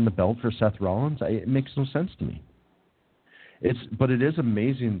to win the belt for Seth Rollins, it makes no sense to me. But it is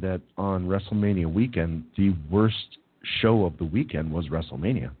amazing that on WrestleMania weekend, the worst show of the weekend was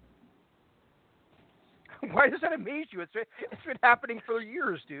WrestleMania. Why does that amaze you? It's been happening for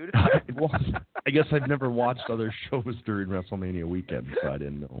years, dude. Well, I guess I've never watched other shows during WrestleMania weekend, so I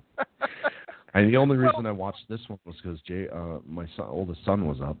didn't know. And the only reason I watched this one was because my oldest son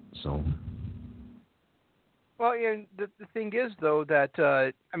was up. So. Well, and the thing is, though, that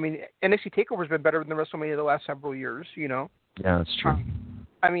NXT TakeOver's been better than WrestleMania the last several years. You know. Yeah, that's true.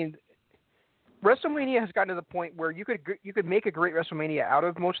 WrestleMania has gotten to the point where you could make a great WrestleMania out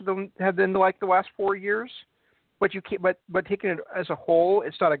of. Most of them have been like the last 4 years, but you can't. But taking it as a whole,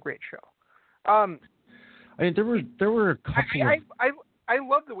 it's not a great show. There were a couple. I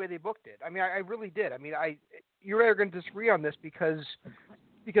love the way they booked it. I really did. You and I are going to disagree on this because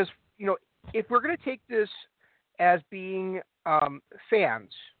if we're going to take this as being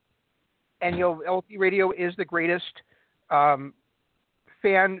fans, and LP Radio is the greatest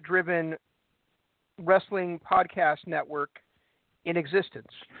fan-driven wrestling podcast network in existence.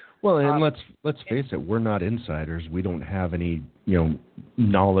 Well, and let's face it, we're not insiders. We don't have any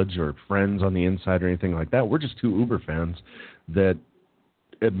knowledge or friends on the inside or anything like that. We're just two Uber fans that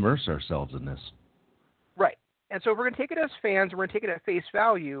immerse ourselves in this. Right. And so if we're going to take it as fans, we're going to take it at face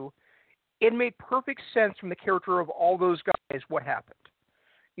value. It made perfect sense from the character of all those guys what happened.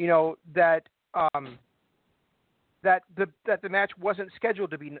 That the match wasn't scheduled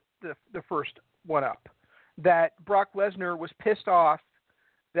to be the first one up. That Brock Lesnar was pissed off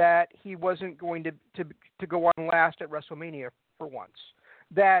that he wasn't going to go on last at WrestleMania for once.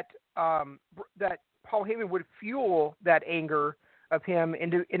 That Paul Heyman would fuel that anger of him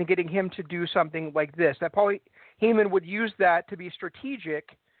into getting him to do something like this. That Paul Heyman would use that to be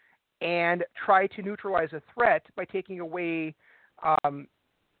strategic and try to neutralize a threat by taking away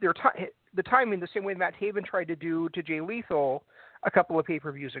the timing the same way Matt Taven tried to do to Jay Lethal a couple of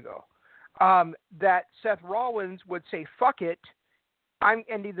pay-per-views ago. That Seth Rollins would say, fuck it, I'm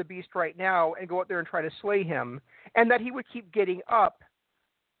ending the beast right now, and go out there and try to slay him. And that he would keep getting up,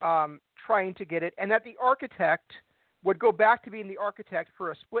 trying to get it. And that the Architect would go back to being the Architect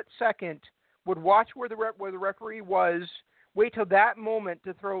for a split second, would watch where the referee was, wait till that moment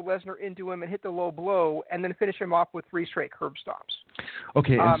to throw Lesnar into him and hit the low blow, and then finish him off with 3 straight curb stomps.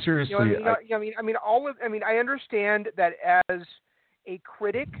 Okay, and seriously, I understand that as a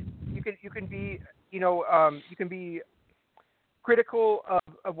critic, you can be critical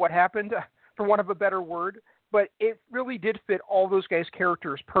of what happened, for want of a better word, but it really did fit all those guys'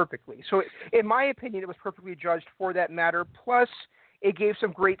 characters perfectly. So, in my opinion, it was perfectly judged for that matter. Plus, it gave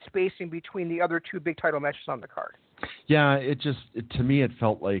some great spacing between the other 2 big title matches on the card. Yeah, to me it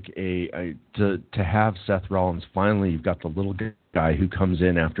felt like to have Seth Rollins finally. You've got the little guy who comes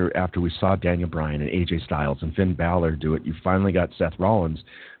in after we saw Daniel Bryan and AJ Styles and Finn Balor do it. You finally got Seth Rollins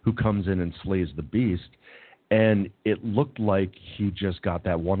who comes in and slays the Beast, and it looked like he just got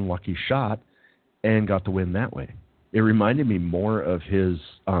that one lucky shot and got the win that way. It reminded me more of his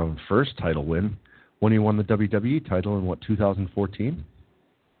first title win when he won the WWE title in 2014,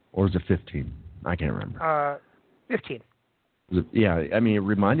 or was it 15? I can't remember. 15. Yeah, it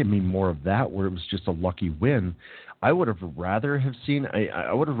reminded me more of that, where it was just a lucky win. I would have rather have seen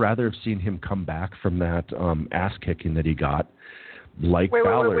him come back from that ass kicking that he got, like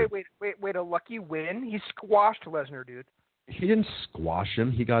Balor. Wait! A lucky win? He squashed Lesnar, dude. He didn't squash him.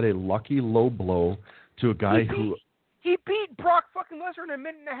 He got a lucky low blow to a guy he beat Brock fucking Lesnar in a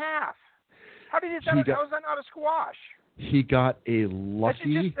minute and a half. How was that not a squash? He got a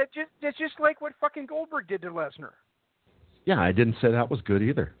lucky... That's just like what fucking Goldberg did to Lesnar. Yeah, I didn't say that was good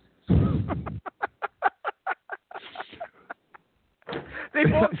either. They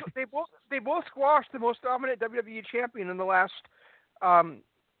both squashed the most dominant WWE champion in the last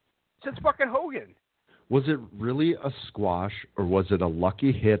since fucking Hogan. Was it really a squash, or was it a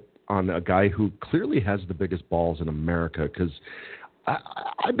lucky hit on a guy who clearly has the biggest balls in America? Because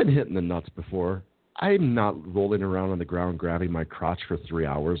I've been hitting the nuts before. I'm not rolling around on the ground grabbing my crotch for 3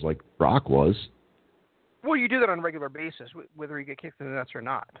 hours like Brock was. Well, you do that on a regular basis, whether you get kicked in the nuts or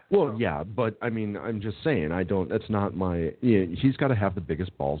not. Well, yeah, but I'm just saying, that's not my... he's got to have the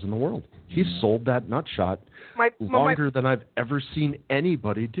biggest balls in the world. He sold that nut shot longer than I've ever seen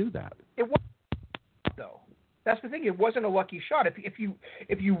anybody do that. It wasn't, though. That's the thing. It wasn't a lucky shot. If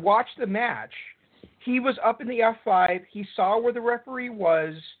you watch the match, he was up in the F5. He saw where the referee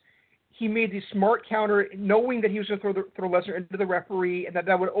was. He made the smart counter, knowing that he was going to throw Lesnar into the referee, and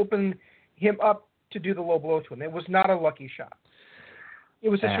that would open him up to do the low blow to him. It was not a lucky shot. It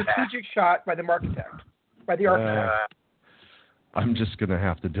was a strategic shot by the architect. I'm just going to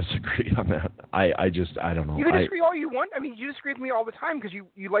have to disagree on that. I don't know. You can disagree all you want. You disagree with me all the time because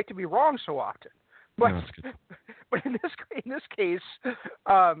you like to be wrong so often. But but in this case,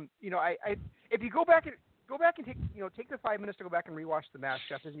 if you go back go back and take the 5 minutes to go back and rewatch the match,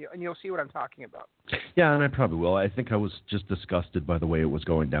 Jeff, and you'll see what I'm talking about. Yeah, and I probably will. I think I was just disgusted by the way it was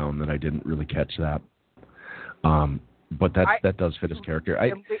going down that I didn't really catch that. But that does fit his character.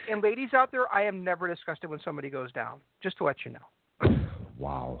 And ladies out there, I am never disgusted when somebody goes down. Just to let you know.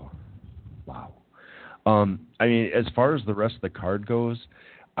 Wow. I mean, as far as the rest of the card goes,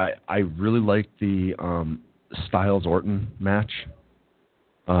 I really like the Styles Orton match.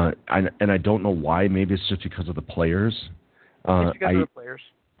 And I don't know why. Maybe it's just because of the players. It's because of the players.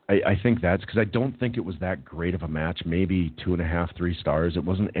 I think that's because I don't think it was that great of a match. Maybe 2.5, 3 stars. It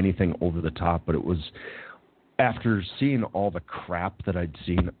wasn't anything over the top, but it was. After seeing all the crap that I'd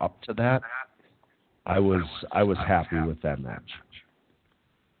seen up to that, I was happy with that match.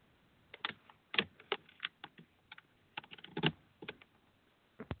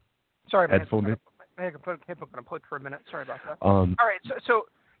 Sorry, my headphone. I had to put headphone on plug for a minute. Sorry about that. All right, so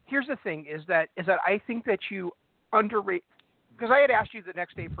here's the thing: is that I think that you underrate. Because I had asked you the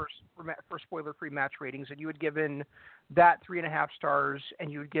next day for spoiler-free match ratings, and you had given that 3.5 stars,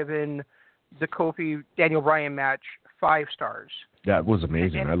 and you had given the Kofi Daniel Bryan match 5 stars. That was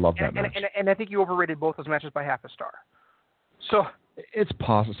amazing. I love that match. And I think you overrated both those matches by 0.5 star. So it's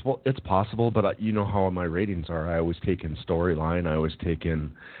possible, but you know how my ratings are. I always take in storyline. I always take in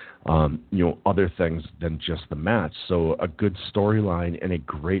other things than just the match. So a good storyline and a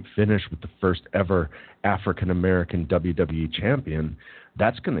great finish with the first ever African American WWE champion,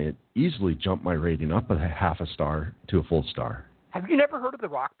 that's going to easily jump my rating up 0.5 star to a full star. Have you never heard of The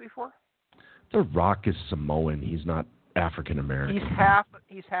Rock before? The Rock is Samoan. He's not African American.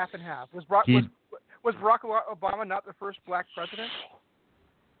 He's half and half. Was Barack Obama not the first black president?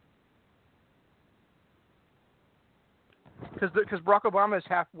 Because Barack Obama is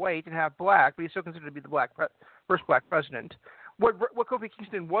half white and half black, but he's still considered to be the first black president. What Kofi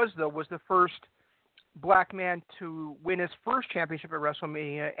Kingston was, though, was the first black man to win his first championship at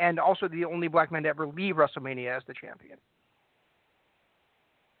WrestleMania, and also the only black man to ever leave WrestleMania as the champion.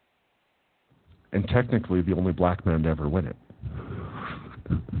 And technically the only black man to ever win it.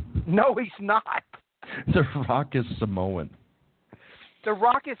 No, he's not. The Rock is Samoan. The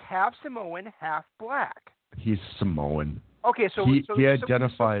Rock is half Samoan, half black. He's Samoan. Okay, so he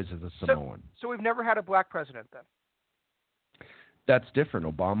identifies as a Samoan. So we've never had a black president then. That's different.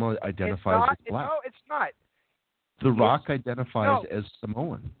 Obama identifies as black. No, it's not. The Rock identifies as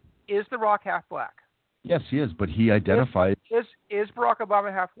Samoan. Is The Rock half black? Yes, he is, but he identifies. Is Barack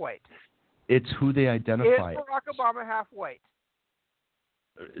Obama half white? It's who they identify. Is Barack Obama half white?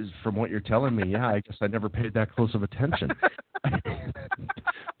 From what you're telling me, yeah, I guess I never paid that close of attention.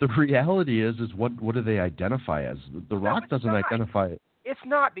 The reality is what do they identify as? The Rock doesn't identify it. It's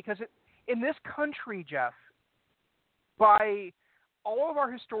not, because in this country, Jeff, by all of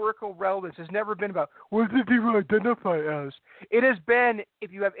our historical relevance has never been about what do people identify as. It has been,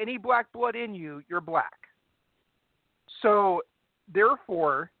 if you have any black blood in you, you're black. So,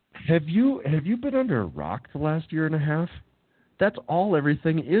 therefore... Have you been under a rock the last year and a half? That's all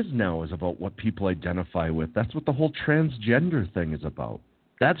everything is now, is about what people identify with. That's what the whole transgender thing is about.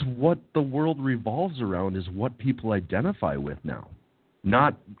 That's what the world revolves around, is what people identify with now.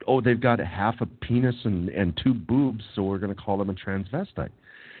 Not, they've got half a penis and 2 boobs, so we're going to call them a transvestite.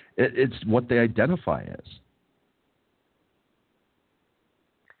 It's what they identify as.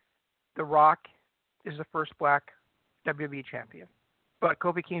 The Rock is the first black WWE champion. But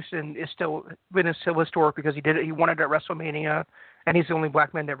Kofi Kingston is still historic because he won it at WrestleMania, and he's the only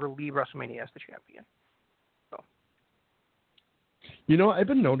black man to ever leave WrestleMania as the champion. So, I've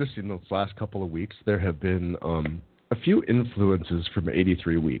been noticing those last couple of weeks there have been a few influences from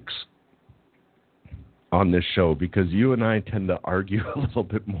 83 Weeks on this show, because you and I tend to argue a little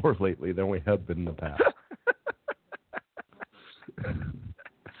bit more lately than we have been in the past.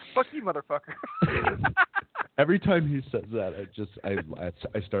 Fuck you, motherfucker. Every time he says that,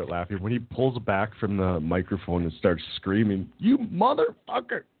 I start laughing. When he pulls back from the microphone and starts screaming, "You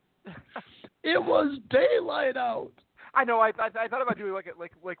motherfucker! It was daylight out." I know. I thought about doing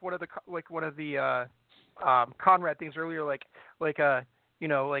like one of the Conrad things earlier, like we're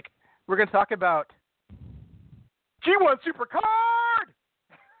gonna talk about G1 Supercard.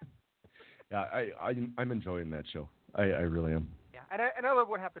 Yeah, I'm enjoying that show. I really am. Yeah, and I love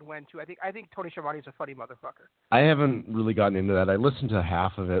What Happened When too. I think Tony Schiavone's a funny motherfucker. I haven't really gotten into that. I listened to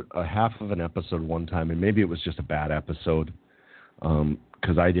half of an episode one time, and maybe it was just a bad episode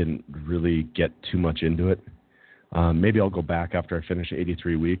because I didn't really get too much into it. Maybe I'll go back after I finish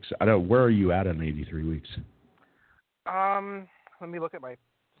 83 Weeks. I don't. Where are you at on 83 Weeks? Let me look at my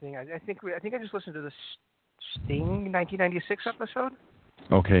thing. I think I just listened to the Sting 1996 episode.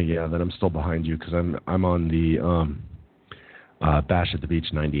 Okay, yeah, then I'm still behind you because I'm on the Bash at the Beach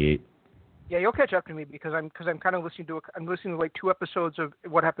 '98. Yeah, you'll catch up to me because I'm kind of listening to like 2 episodes of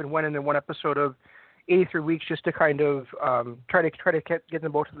What Happened When and then 1 episode of 83 Weeks just to kind of try to get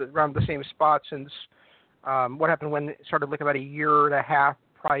them both around the same spot since What Happened When started like about a year and a half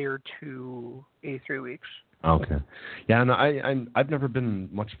prior to 83 Weeks. Okay. Yeah, and I've never been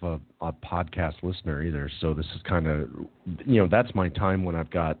much of a podcast listener either, so this is kind of, that's my time when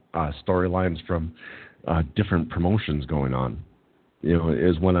I've got storylines from different promotions going on,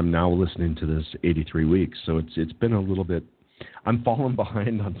 is when I'm now listening to this 83 Weeks. So it's been a little bit, I'm falling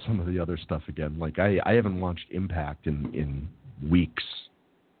behind on some of the other stuff again. Like I haven't watched Impact in weeks.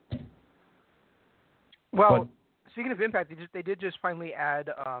 Well, speaking of Impact, they did just finally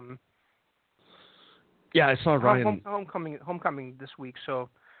add... yeah, I saw Ryan. Homecoming this week, so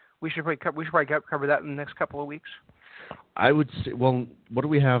we should probably cover that in the next couple of weeks. I would say. Well, what do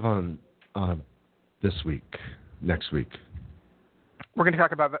we have on this week? Next week? We're going to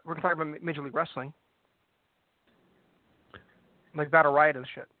talk about Major League Wrestling, like Battle Riot and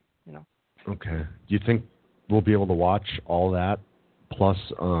shit. Okay. Do you think we'll be able to watch all that plus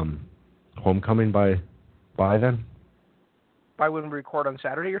Homecoming by then? By when we record on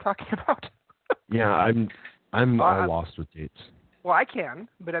Saturday, you're talking about? Yeah, I'm all lost with dates. Well, I can,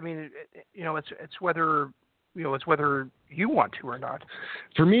 but I mean, it's whether you want to or not.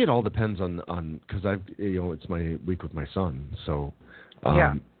 For me, it all depends on because it's my week with my son, so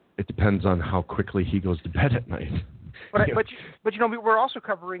it depends on how quickly he goes to bed at night. But we're also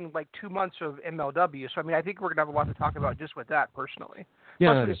covering like 2 months of MLW, so I mean, I think we're gonna have a lot to talk about just with that personally.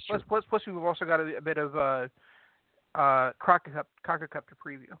 Yeah, plus we've also got a bit of Crockett Cup to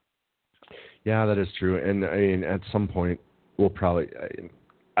preview. Yeah, that is true. And I mean, at some point, we'll probably.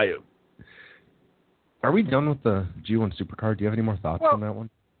 Are we done with the G1 Supercard? Do you have any more thoughts on that one?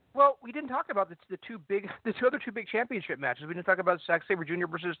 Well, we didn't talk about the two other big championship matches. We didn't talk about Zack Sabre Jr.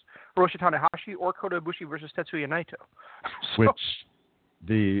 versus Hiroshi Tanahashi or Kota Ibushi versus Tetsuya Naito. Which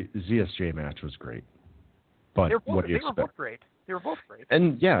the ZSJ match was great. But what do you expect? They were both great.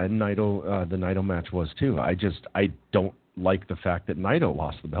 And Naito, the Naito match was too. I don't like the fact that Naito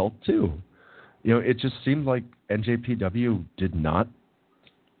lost the belt too. It just seemed like NJPW did not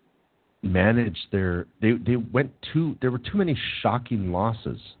manage there were too many shocking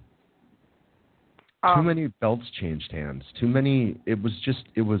losses. Too many belts changed hands. It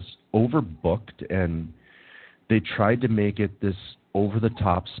was overbooked, and they tried to make it this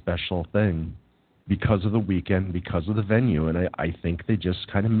over-the-top special thing because of the weekend, because of the venue, and I think they just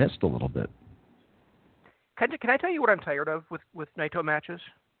kind of missed a little bit. Can I tell you what I'm tired of with Naito matches?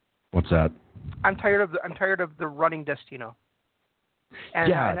 What's that? I'm tired of the running Destino.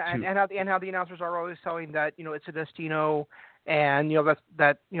 And how the announcers are always telling that it's a Destino, and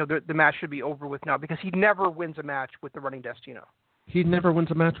the match should be over with now because he never wins a match with the running Destino. He never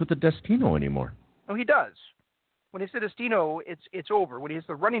wins a match with the Destino anymore. No, he does. When it's the Destino, it's over. When he's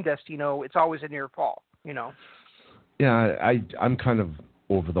the running Destino, it's always a near fall. Yeah, I'm kind of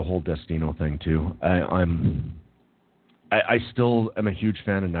over the whole Destino thing too. I still am a huge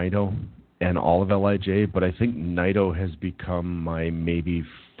fan of Naito and all of LIJ, but I think Naito has become my maybe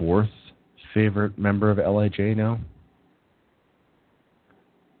 4th favorite member of LIJ now.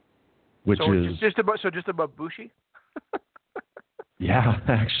 Just above Bushi? Yeah,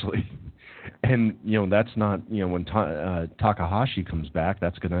 actually. And, that's not, when Takahashi comes back,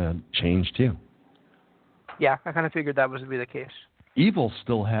 that's going to change too. Yeah, I kind of figured that was to be the case. Evil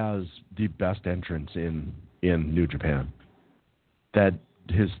still has the best entrance in New Japan. That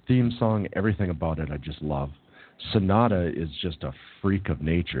his theme song, everything about it, I just love. Sonata is just a freak of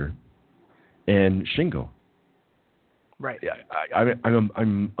nature, and Shingo. Right.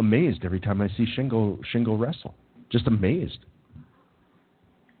 I'm amazed every time I see Shingo wrestle. Just amazed.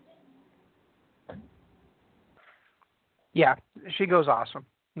 Yeah, Shingo's awesome,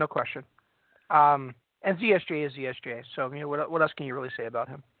 no question. And ZSJ is ZSJ. So what else can you really say about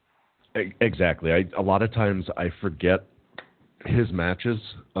him? Exactly. A lot of times I forget his matches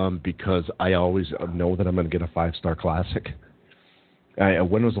because I always know that I'm going to get a 5-star classic.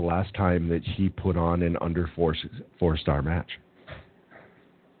 When was the last time that he put on an under 4-star match?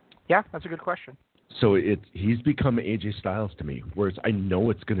 Yeah, that's a good question. So he's become AJ Styles to me, whereas I know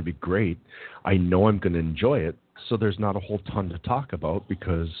it's going to be great. I know I'm going to enjoy it, so there's not a whole ton to talk about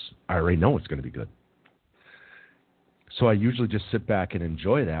because I already know it's going to be good. So I usually just sit back and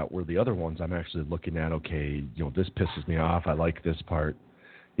enjoy that, where the other ones I'm actually looking at, okay, this pisses me off. I like this part.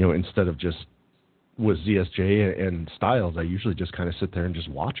 Instead of just with ZSJ and Styles, I usually just kind of sit there and just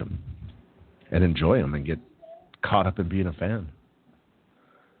watch them and enjoy them and get caught up in being a fan.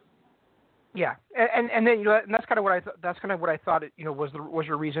 Yeah, and then and that's kind of what I thought it was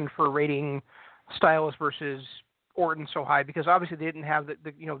your reason for rating Styles versus Orton so high, because obviously they didn't have they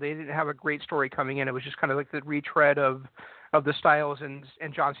didn't have a great story coming in. It was just kind of like the retread of the Styles and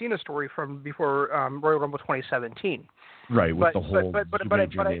John Cena story from before Royal Rumble 2017. Right, with the whole but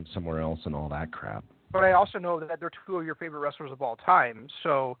name somewhere else and all that crap. But I also know that they're two of your favorite wrestlers of all time,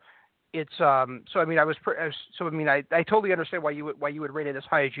 so. It's I totally understand why you would rate it as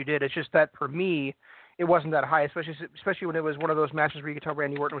high as you did. It's just that for me, it wasn't that high, especially when it was one of those matches where you could tell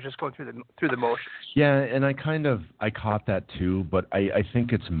Randy Orton was just going through the motions. Yeah, and I caught that too, but I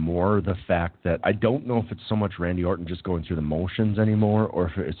think it's more the fact that I don't know if it's so much Randy Orton just going through the motions anymore, or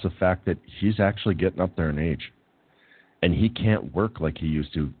if it's the fact that he's actually getting up there in age, and he can't work like he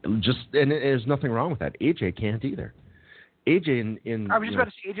used to. And there's nothing wrong with that. AJ can't either. AJ I was just about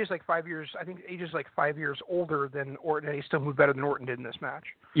to say AJ's like 5 years. I think AJ's like 5 years older than Orton, and he still moved better than Orton did in this match.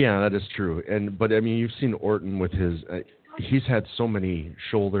 Yeah, that is true. But I mean, you've seen Orton with his. He's had so many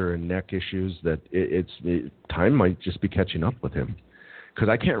shoulder and neck issues that time might just be catching up with him. Because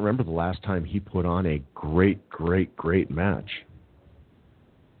I can't remember the last time he put on a great match.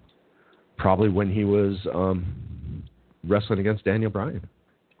 Probably when he was wrestling against Daniel Bryan.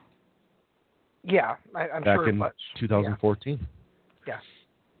 Yeah, I'm back sure it in was. 2014. Yeah.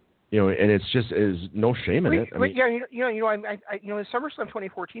 And it's just is no shame in it. In the SummerSlam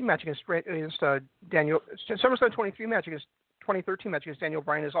 2014 match against Daniel, SummerSlam 23 match against 2013 match against Daniel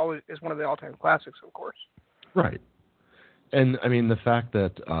Bryan is one of the all-time classics, of course. Right. And I mean the fact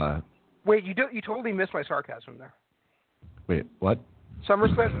that. Wait, you totally missed my sarcasm there. Wait, what?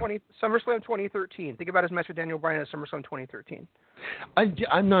 SummerSlam 2013. Think about his match with Daniel Bryan at SummerSlam 2013.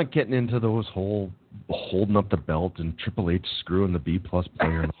 I'm not getting into those whole holding up the belt and Triple H screwing the B+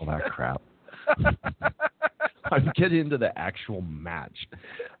 player and all that crap. I'm getting into the actual match.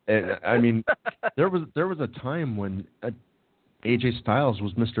 And I mean, there was a time when AJ Styles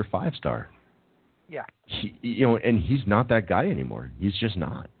was Mr. 5-star. Yeah. And he's not that guy anymore. He's just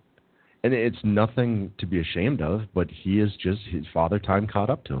not. And it's nothing to be ashamed of, but he is just, his father time caught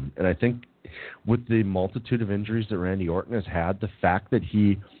up to him. And I think with the multitude of injuries that Randy Orton has had, the fact that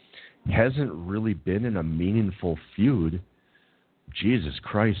he hasn't really been in a meaningful feud, Jesus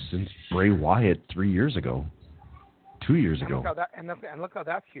Christ, since Bray Wyatt 3 years ago, 2 years ago. Look how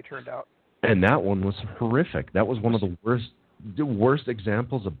that feud turned out. And that one was horrific. That was one of the worst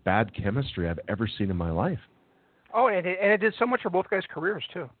examples of bad chemistry I've ever seen in my life. Oh, and it did so much for both guys' careers,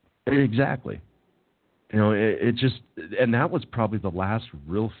 too. Exactly. It just, and that was probably the last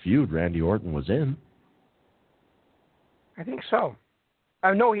real feud Randy Orton was in. I think so.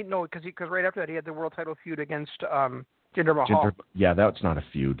 Because right after that he had the world title feud against Jinder Mahal. Yeah, that's not a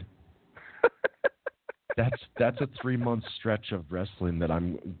feud. That's a 3-month stretch of wrestling that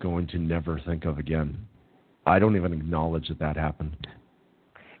I'm going to never think of again. I don't even acknowledge that happened.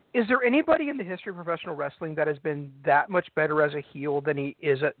 Is there anybody in the history of professional wrestling that has been that much better as a heel than he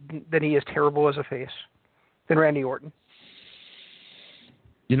is terrible as a face than Randy Orton?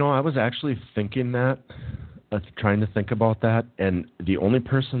 I was actually thinking that, trying to think about that, and the only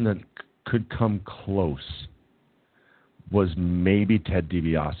person that could come close was maybe Ted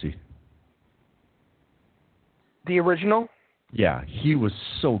DiBiase. The original? Yeah, he was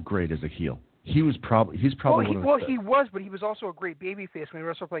so great as a heel. He's probably he was, but he was also a great babyface when he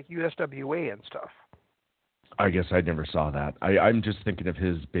wrestled like USWA and stuff. I guess I never saw that. I'm just thinking of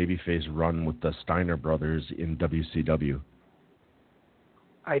his babyface run with the Steiner brothers in WCW.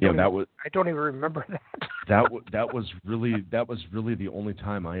 I don't even remember that. that was really the only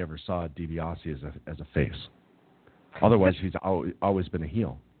time I ever saw DiBiase as a face. Otherwise, he's always been a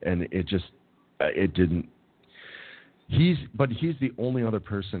heel, and it didn't. He's the only other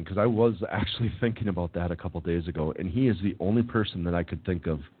person, because I was actually thinking about that a couple of days ago, and he is the only person that I could think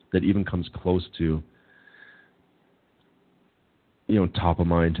of that even comes close to, top of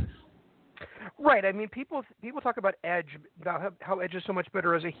mind. Right. I mean, people talk about Edge, about how Edge is so much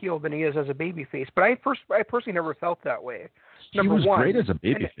better as a heel than he is as a babyface, but I personally never felt that way. Number he was one, great as a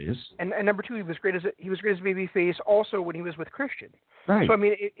babyface, and number two, he was great as a babyface also when he was with Christian. Right. So I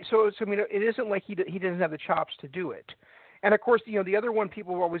mean, it isn't like he doesn't have the chops to do it. And of course, the other one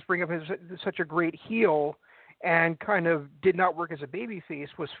people always bring up as such a great heel and kind of did not work as a babyface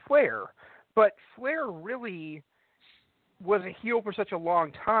was Flair. But Flair really was a heel for such a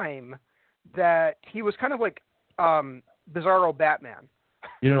long time that he was kind of like Bizarro Batman.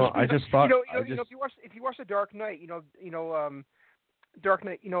 I just thought. If you watch The Dark Knight, Dark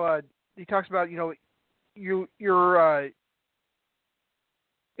Knight, he talks about you're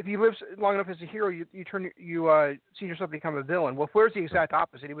if you live long enough as a hero, you see yourself become a villain. Well, Flair's the exact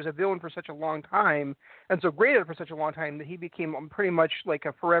opposite. He was a villain for such a long time, and so great at it for such a long time that he became pretty much like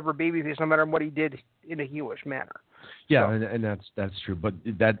a forever babyface, no matter what he did in a heelish manner. Yeah, so. and that's true. But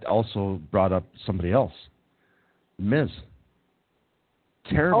that also brought up somebody else, Miz.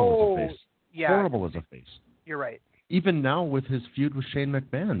 Terrible as a face. Yeah. Horrible as a face. You're right. Even now with his feud with Shane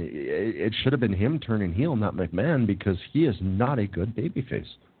McMahon, it should have been him turning heel, not McMahon, because he is not a good babyface.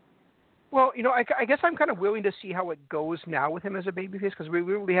 Well, I guess I'm kind of willing to see how it goes now with him as a babyface, because we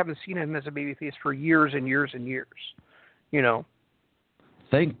really haven't seen him as a babyface for years and years and years.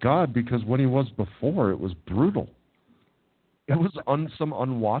 Thank God, because when he was before, it was brutal. It was some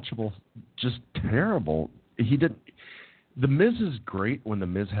unwatchable, just terrible. The Miz is great when the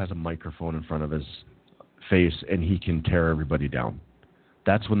Miz has a microphone in front of his face and he can tear everybody down.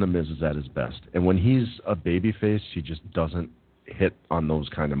 That's when the Miz is at his best. And when he's a babyface, he just doesn't hit on those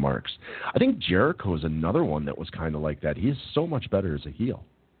kind of marks. I think Jericho is another one that was kind of like that. He's so much better as a heel.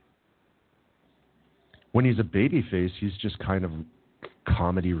 When he's a babyface, he's just kind of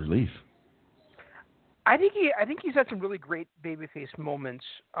comedy relief. I think he's had some really great babyface moments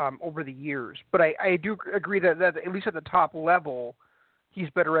over the years, but I do agree that at least at the top level, he's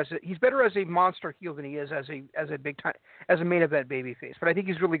better as a monster heel than he is as a big time as a main event babyface. But I think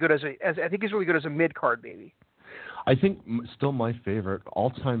he's really good as a mid card baby. I think still my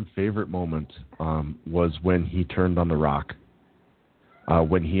all-time favorite moment was when he turned on The Rock.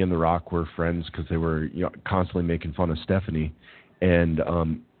 When he and The Rock were friends because they were constantly making fun of Stephanie, and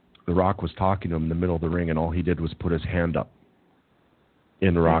The Rock was talking to him in the middle of the ring, and all he did was put his hand up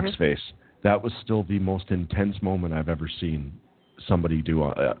in The Rock's face. That was still the most intense moment I've ever seen somebody do,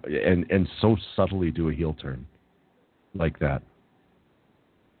 and so subtly do a heel turn like that.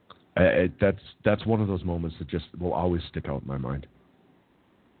 That's one of those moments that just will always stick out in my mind.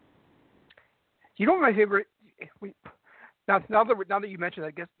 You know what my favorite? Now that you mentioned that,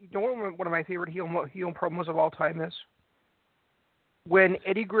 I guess you know what one of my favorite heel promos of all time is? When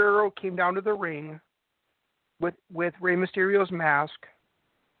Eddie Guerrero came down to the ring with Rey Mysterio's mask,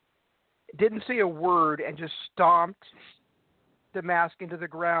 didn't say a word, and just stomped the mask into the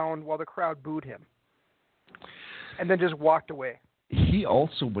ground while the crowd booed him, and then just walked away. He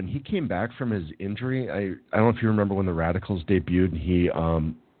also, when he came back from his injury, I don't know if you remember when the Radicals debuted, he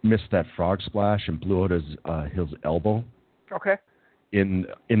missed that frog splash and blew out his elbow. Okay. In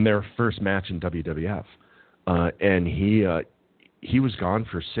their first match in WWF, and he was gone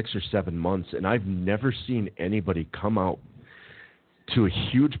for 6 or 7 months, and I've never seen anybody come out to a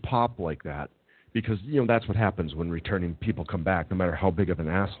huge pop like that, because that's what happens when returning people come back. No matter how big of an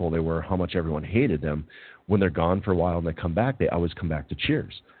asshole they were, how much everyone hated them, when they're gone for a while and they come back, they always come back to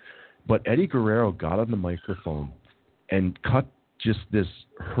cheers. But Eddie Guerrero got on the microphone and cut just this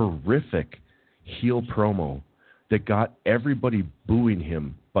horrific heel promo that got everybody booing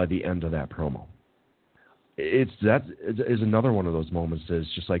him by the end of that promo. That is another one of those moments that is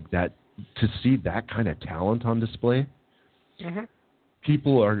just like that, to see that kind of talent on display. Mm-hmm.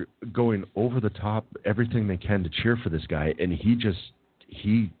 People are going over the top, everything they can to cheer for this guy, and he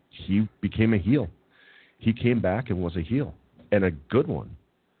became a heel. He came back and was a heel, and a good one.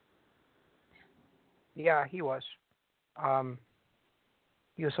 Yeah, he was.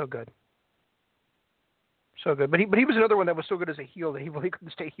 He was so good. So good. But he was another one that was so good as a heel that he really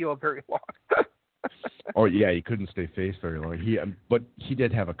couldn't stay heel very long. Oh, yeah, he couldn't stay face very long. But he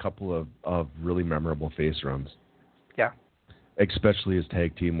did have a couple of really memorable face runs. Yeah. Especially his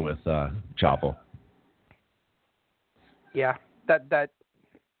tag team with Chavo. Yeah, that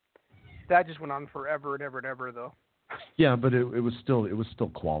just went on forever and ever and ever, though. Yeah, but it was still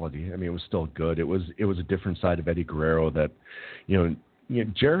quality. I mean, it was still good. It was a different side of Eddie Guerrero that,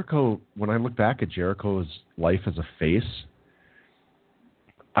 Jericho. When I look back at Jericho's life as a face,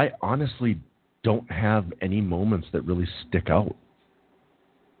 I honestly don't have any moments that really stick out.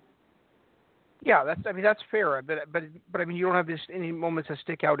 Yeah, that's fair. But I mean, you don't have any moments that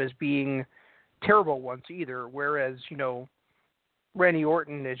stick out as being terrible ones either. Whereas Randy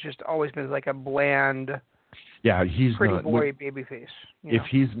Orton has just always been like a bland, he's pretty not, boy babyface. If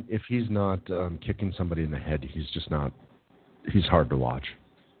he's not kicking somebody in the head, he's just not. He's hard to watch.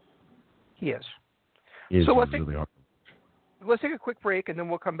 He is. So really hard. Let's take a quick break, and then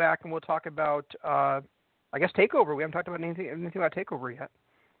we'll come back and we'll talk about, I guess, TakeOver. We haven't talked about anything about TakeOver yet.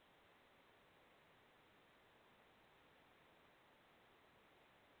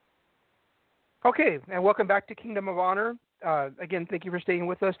 Okay, and welcome back to Kingdom of Honor. Again, thank you for staying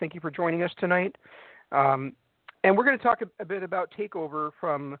with us. Thank you for joining us tonight. And we're going to talk a bit about TakeOver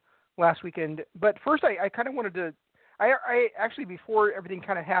from last weekend. But first, I kind of wanted to I actually, before everything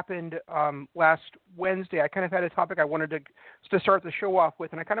kind of happened last Wednesday, I kind of had a topic I wanted to start the show off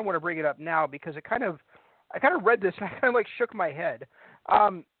with, and I kind of want to bring it up now because I kind of read this and I kind of like shook my head.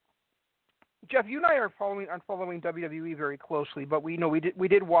 Jeff, you and I are following WWE very closely, but we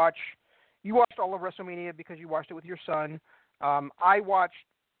did watch. You watched all of WrestleMania because you watched it with your son. I watched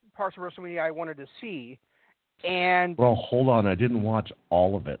parts of WrestleMania I wanted to see. And well, hold on, I didn't watch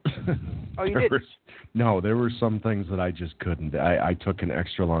all of it. Oh, you didn't? No, there were some things that I just couldn't. I took an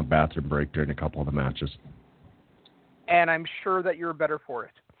extra long bathroom break during a couple of the matches. And I'm sure that you're better for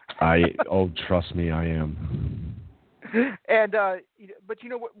it. Trust me, I am. And but you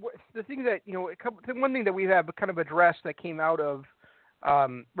know what the thing that one thing that we have kind of addressed that came out of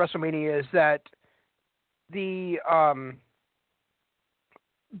WrestleMania is that the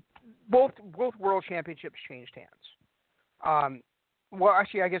both world championships changed hands. Well,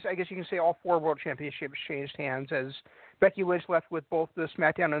 actually, I guess you can say all 4 world championships changed hands as Becky Lynch left with both the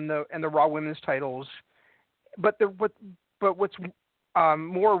SmackDown and the Raw Women's titles. But what's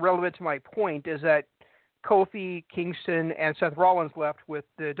more relevant to my point is that Kofi, Kingston, and Seth Rollins left with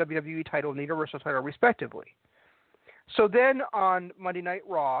the WWE title and the Universal title, respectively. So then on Monday Night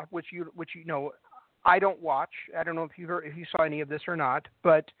Raw, which I don't watch. I don't know if you saw any of this or not,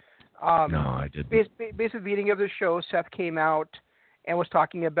 but no, I didn't. Basically, the beginning of the show, Seth came out and was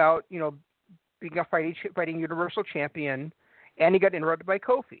talking about being a fighting Universal Champion, and he got interrupted by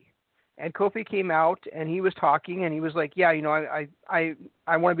Kofi. And Kofi came out and he was talking and he was like, yeah, I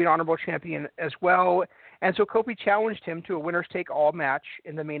want to be an honorable champion as well. And so Kofi challenged him to a winners take all match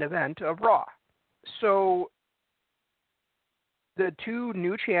in the main event of Raw. So the 2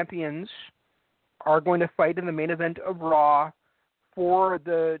 new champions are going to fight in the main event of Raw for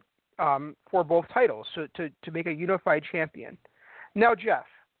both titles, so to make a unified champion. Now, Jeff,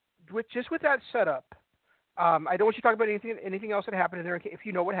 with that setup, I don't want you to talk about anything else that happened in there if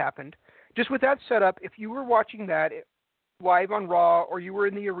you know what happened. Just with that setup, if you were watching that live on Raw or you were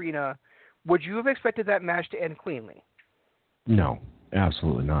in the arena, would you have expected that match to end cleanly? No,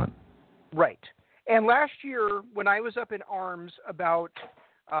 absolutely not. Right. And last year, when I was up in arms about,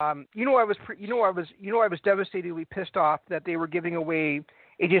 I was devastatedly pissed off that they were giving away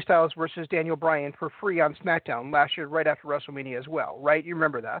AJ Styles versus Daniel Bryan for free on SmackDown last year, right after WrestleMania as well, right? You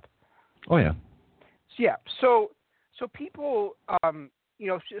remember that? Oh yeah. Yeah. So people,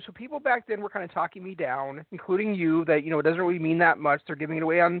 so people back then were kind of talking me down, including you, that it doesn't really mean that much. They're giving it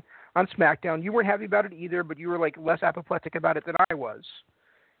away on SmackDown. You weren't happy about it either, but you were like less apoplectic about it than I was.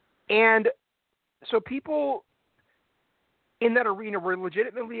 And so people in that arena were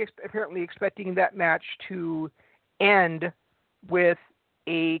legitimately apparently expecting that match to end with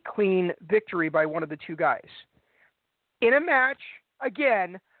a clean victory by one of the 2 guys. In a match,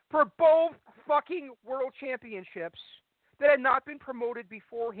 again, for both fucking world championships that had not been promoted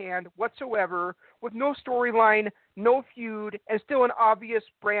beforehand whatsoever, with no storyline, no feud, and still an obvious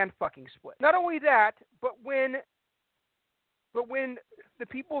brand fucking split. Not only that, but when the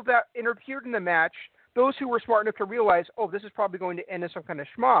people that interfered in the match, those who were smart enough to realize, this is probably going to end in some kind of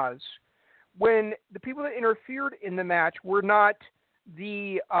schmoz, when the people that interfered in the match were not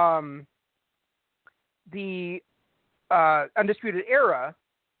the Undisputed Era,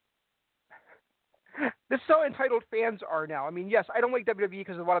 this is how entitled fans are now. I mean, yes, I don't like WWE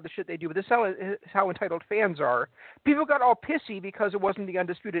because of a lot of the shit they do, but this is how entitled fans are. People got all pissy because it wasn't the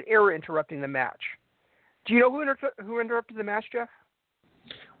Undisputed Era interrupting the match. Do you know who interrupted the match, Jeff?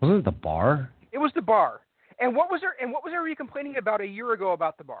 Wasn't it the Bar? It was the Bar. And what was everybody complaining about a year ago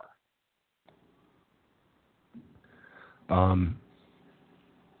about the Bar?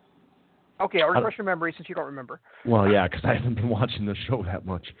 Okay, I'll refresh your memory since you don't remember. Well, yeah, because I haven't been watching the show that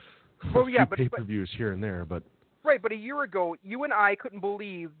much. Well, yeah, but pay-per-views here and there, but right. But a year ago, you and I couldn't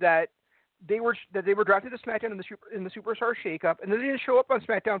believe that they were drafted to SmackDown in the Superstar Shakeup, and they didn't show up on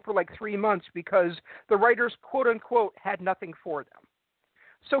SmackDown for like 3 months because the writers, quote unquote, had nothing for them.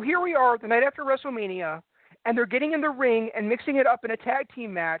 So here we are, the night after WrestleMania, and they're getting in the ring and mixing it up in a tag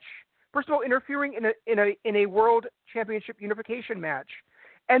team match. First of all, interfering in a World Championship unification match,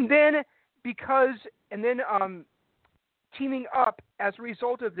 and then teaming up as a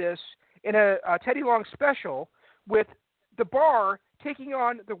result of this in a Teddy Long special with the Bar taking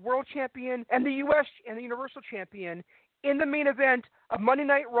on the World Champion and the U.S. and the Universal Champion in the main event of Monday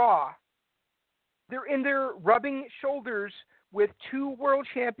Night Raw. They're in there rubbing shoulders with 2 World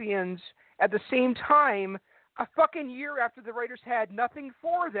Champions at the same time, a fucking year after the writers had nothing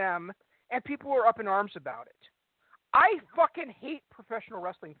for them, and people are up in arms about it. I fucking hate professional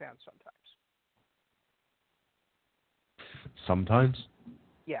wrestling fans sometimes. Sometimes?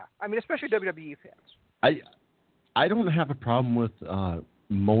 Yeah, I mean, especially WWE fans. I don't have a problem with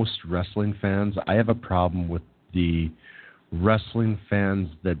most wrestling fans. I have a problem with the wrestling fans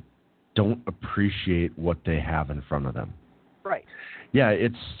that don't appreciate what they have in front of them. Right. Yeah,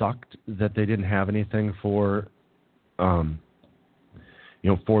 it sucked that they didn't have anything for, for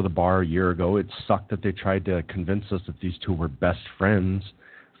the bar a year ago. It sucked that they tried to convince us that these two were best friends,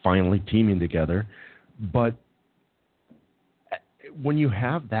 finally teaming together. But when you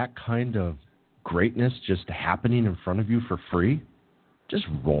have that kind of greatness just happening in front of you for free, just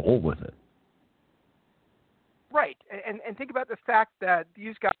roll with it. Right. And think about the fact that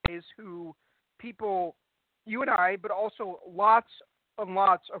these guys who people, you and I, but also lots and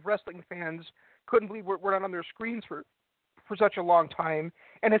lots of wrestling fans couldn't believe were not on their screens for such a long time.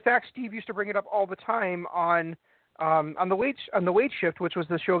 And in fact, Steve used to bring it up all the time on the late shift, which was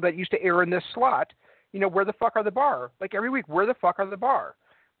the show that used to air in this slot. Where the fuck are the bar? Like every week, where the fuck are the bar?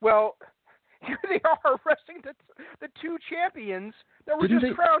 Well, here they are wrestling the two champions that were just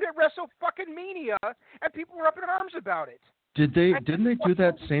crowned at WrestleMania, and people were up in arms about it. Didn't they do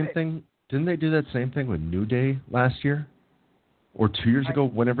that same thing? Didn't they do that same thing with New Day last year? Or 2 years ago,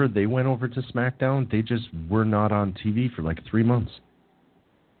 whenever they went over to SmackDown, they just were not on TV for like 3 months.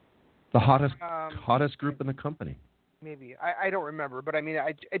 The hottest group in the company. Maybe I don't remember, but I mean,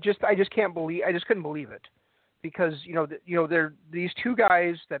 I just couldn't believe it, because they're these two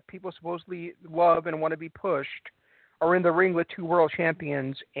guys that people supposedly love and want to be pushed are in the ring with two world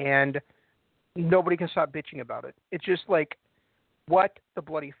champions, and nobody can stop bitching about it. It's just like, what the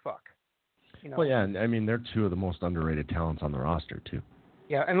bloody fuck. Well, yeah, I mean, they're two of the most underrated talents on the roster, too.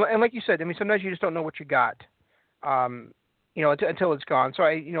 Yeah, and like you said, I mean, sometimes you just don't know what you got, until it's gone. So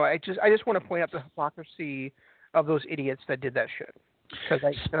I just want to point out the hypocrisy of those idiots that did that shit, because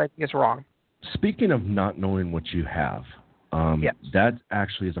I think it's wrong. Speaking of not knowing what you have, yes. That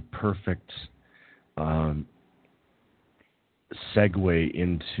actually is a perfect segue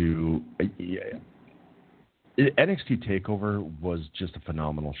into NXT TakeOver was just a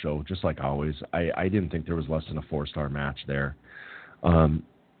phenomenal show, just like always. I didn't think there was less than a 4-star match there. But,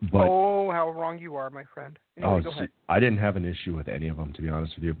 how wrong you are, my friend. Anyway, go ahead. I didn't have an issue with any of them, to be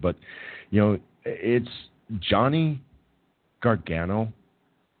honest with you. But, it's Johnny Gargano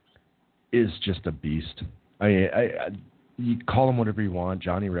is just a beast. You call him whatever you want,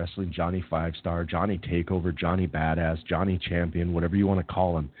 Johnny Wrestling, Johnny 5-Star, Johnny TakeOver, Johnny Badass, Johnny Champion, whatever you want to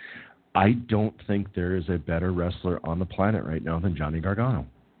call him. I don't think there is a better wrestler on the planet right now than Johnny Gargano.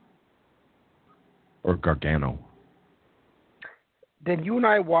 Or Gargano. Then you and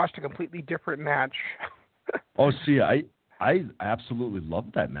I watched a completely different match. Oh, see, I absolutely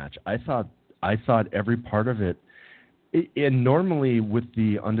loved that match. I thought every part of it, and normally with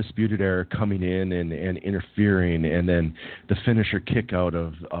the Undisputed Era coming in and interfering, and then the finisher kick out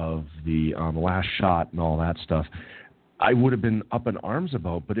of the last shot and all that stuff, I would have been up in arms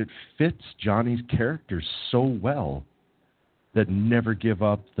about, but it fits Johnny's character so well that never give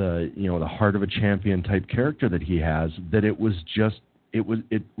up the heart of a champion type character that he has, that it was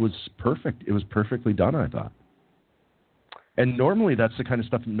perfect. It was perfectly done, I thought. And normally that's the kind of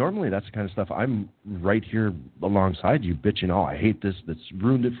stuff I'm right here alongside you bitching, oh, I hate this, that's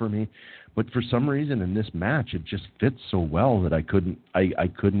ruined it for me. But for some reason in this match it just fits so well that I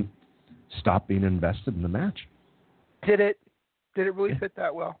couldn't stop being invested in the match. Did it really fit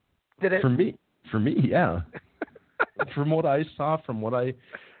that well? Did it? For me, yeah. From what I saw, from what I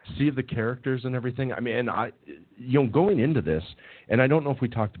see of the characters and everything, I mean, and going into this, and I don't know if we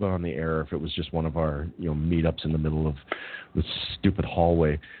talked about on the air, if it was just one of our, meetups in the middle of the stupid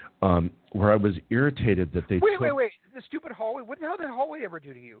hallway, where I was irritated that they Wait, the stupid hallway? What the hell did the hallway ever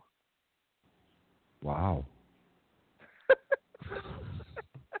do to you? Wow.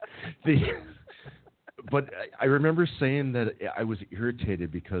 But I remember saying that I was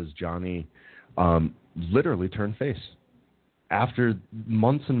irritated because Johnny literally turned face. After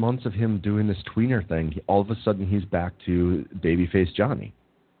months and months of him doing this tweener thing, all of a sudden he's back to babyface Johnny.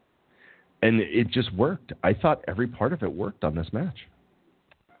 And it just worked. I thought every part of it worked on this match.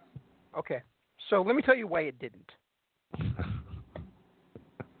 Okay. So let me tell you why it didn't.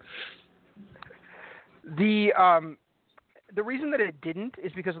 The reason that it didn't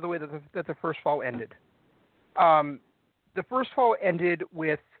is because of the way that the first fall ended. The first fall ended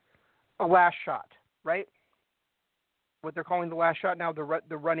with a last shot, right? What they're calling the last shot now, the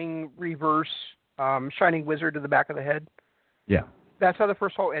running reverse Shining Wizard to the back of the head. Yeah. That's how the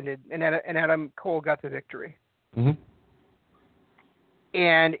first fall ended, and Adam Cole got the victory. Mm-hmm.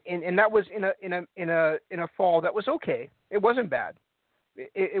 And that was in a fall that was okay. It wasn't bad.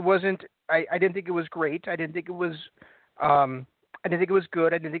 It wasn't. I didn't think it was great. I didn't think it was. I didn't think it was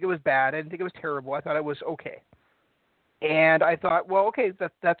good. I didn't think it was bad. I didn't think it was terrible. I thought it was okay. And I thought, well, okay,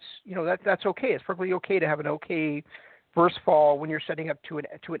 that's okay. It's perfectly okay to have an okay first fall when you're setting up to an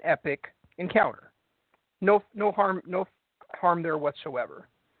epic encounter. No harm there whatsoever.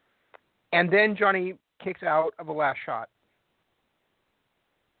 And then Johnny kicks out of a last shot.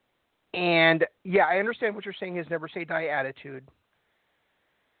 And yeah, I understand what you're saying is never say die attitude.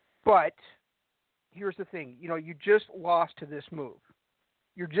 But here's the thing, you just lost to this move.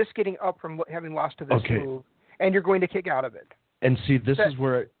 You're just getting up from having lost to this move, and you're going to kick out of it. And see, this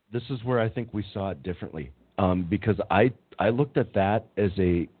is where I think we saw it differently, because I looked at that as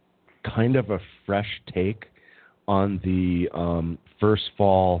a kind of a fresh take on the first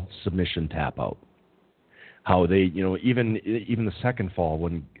fall submission tap out. How they, even the second fall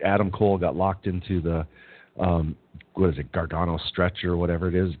when Adam Cole got locked into the Gargano stretch or whatever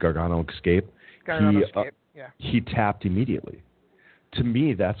it is, Gargano escape. He tapped immediately. To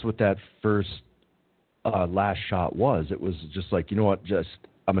me, that's what that first last shot was. It was just like, you know what,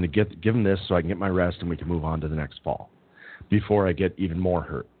 I'm going to give him this so I can get my rest and we can move on to the next fall before I get even more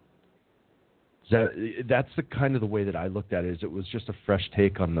hurt. That's the kind of the way that I looked at it. Is it was just a fresh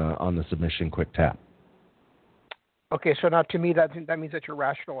take on the submission quick tap. Okay, so now to me that means that you're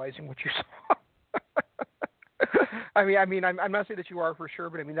rationalizing what you saw. I mean, I'm not saying that you are for sure,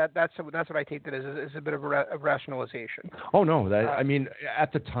 but I mean that's what I take that as a bit of a rationalization. Oh no, I mean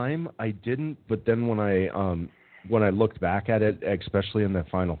at the time I didn't, but then when I looked back at it, especially in the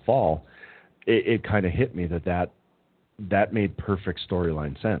final fall, it kind of hit me that made perfect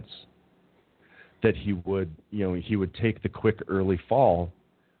storyline sense. That he would take the quick early fall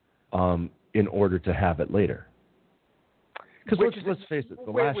in order to have it later. Because let's face it,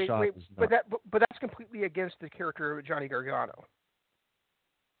 the last shot is not. But that's completely against the character of Johnny Gargano.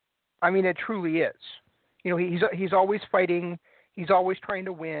 I mean, it truly is. He's always fighting. He's always trying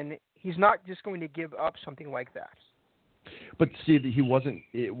to win. He's not just going to give up something like that. But see, he wasn't.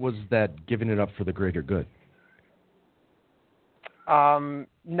 It was that giving it up for the greater good. No,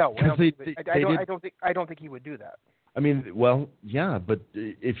 I don't think he would do that. I mean, well, yeah, but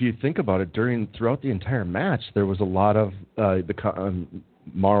if you think about it, throughout the entire match, there was a lot of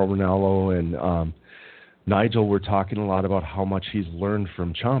Mauro Ranallo and Nigel were talking a lot about how much he's learned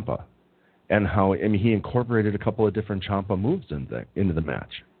from Ciampa, and how he incorporated a couple of different Ciampa moves into the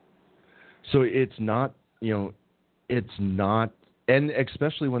match. So it's not, and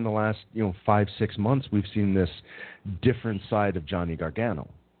especially when the last 5-6 months we've seen this different side of Johnny Gargano,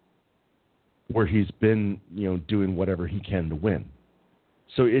 where he's been, doing whatever he can to win.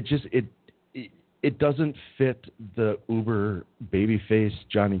 So it doesn't fit the uber babyface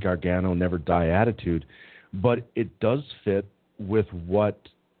Johnny Gargano never die attitude, but it does fit with what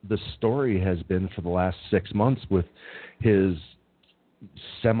the story has been for the last 6 months with his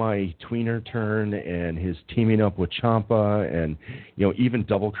semi-tweener turn and his teaming up with Ciampa and, even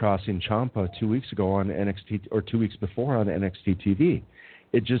double-crossing Ciampa 2 weeks ago on NXT, or 2 weeks before on NXT TV.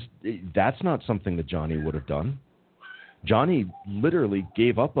 That's not something that Johnny would have done. Johnny literally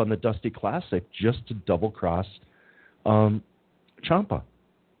gave up on the Dusty Classic just to double-cross Ciampa.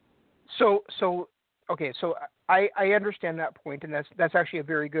 So I understand that point, and that's actually a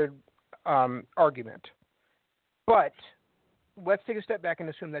very good argument. But let's take a step back and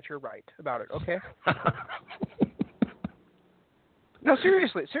assume that you're right about it, okay? No,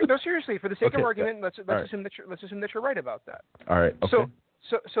 seriously. For the sake of argument, let's assume that you're right about that. All right. Okay.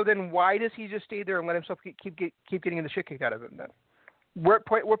 So then, why does he just stay there and let himself keep getting the shit kicked out of him? Then, what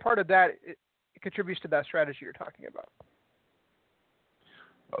part of that contributes to that strategy you're talking about?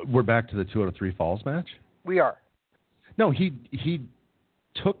 We're back to the 2 out of 3 falls match. We are. No, he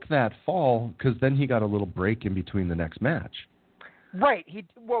took that fall because then he got a little break in between the next match. Right. He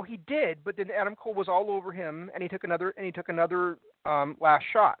did, but then Adam Cole was all over him, and he took another last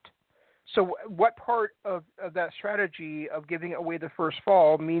shot. So what part of that strategy of giving away the first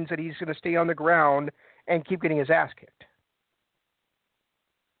fall means that he's going to stay on the ground and keep getting his ass kicked?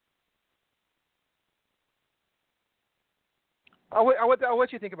 I'll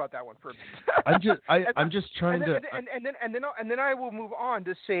let you think about that one first. I'm just trying to. And then I will move on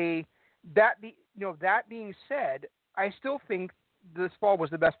to say that that being said, I still think this fall was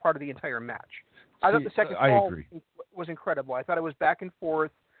the best part of the entire match. I thought the second fall was incredible. I thought it was back and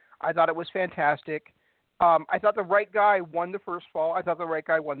forth. I thought it was fantastic. I thought the right guy won the first fall. I thought the right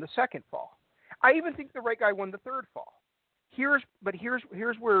guy won the second fall. I even think the right guy won the third fall. Here's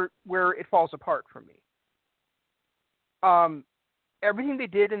where it falls apart for me. Everything they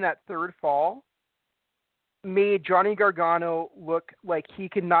did in that third fall made Johnny Gargano look like he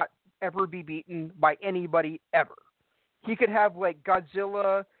could not ever be beaten by anybody ever. He could have like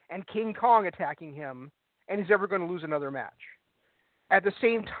Godzilla and King Kong attacking him, and he's ever going to lose another match. At the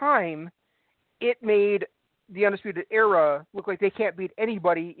same time, it made the Undisputed Era look like they can't beat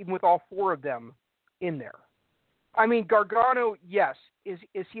anybody, even with all 4 of them in there. I mean, Gargano, yes. Is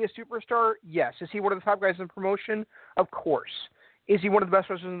he a superstar? Yes. Is he one of the top guys in the promotion? Of course. Is he one of the best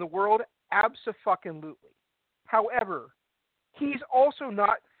wrestlers in the world? Abso-fucking-lutely. However, he's also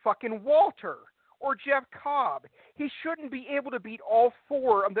not fucking Walter or Jeff Cobb. He shouldn't be able to beat all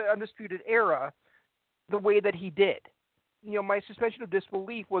 4 of the Undisputed Era the way that he did. You know, my suspension of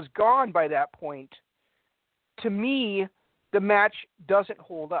disbelief was gone by that point. To me, the match doesn't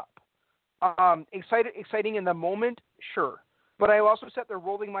hold up. Exciting in the moment, sure. But I also sat there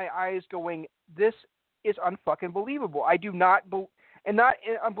rolling my eyes going, this is unfucking believable. I do not, and not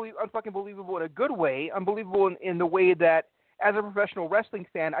unfucking believable in a good way, unbelievable in the way that, as a professional wrestling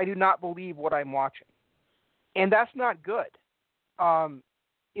fan, I do not believe what I'm watching. And that's not good.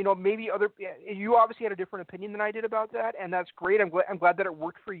 You know, maybe you obviously had a different opinion than I did about that, and that's great. I'm glad that it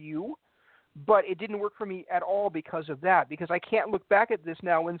worked for you, but it didn't work for me at all because of that, because I can't look back at this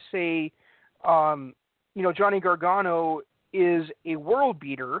now and say, you know, Johnny Gargano is a world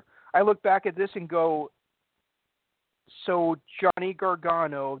beater. I look back at this and go, so Johnny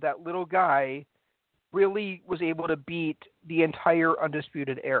Gargano, that little guy, really was able to beat the entire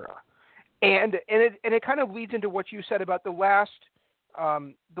Undisputed Era. And it kind of leads into what you said about the last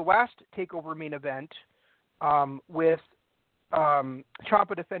TakeOver main event with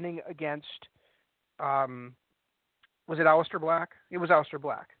Ciampa defending against was it Aleister Black? It was Aleister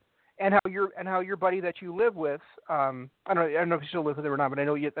Black. And how your buddy that you live with, I don't know if you still live with him or not, but I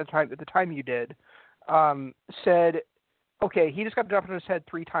know you, at the time you did, said, okay, he just got dropped on his head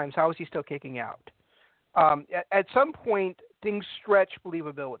 3 times. How is he still kicking out? At some point, things stretch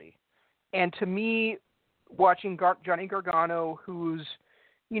believability. And to me, watching Johnny Gargano, who's,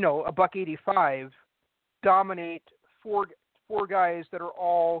 you know, a $185, dominate four guys that are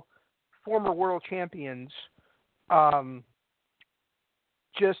all former world champions,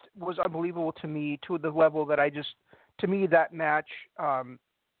 just was unbelievable to me, to the level that to me, that match,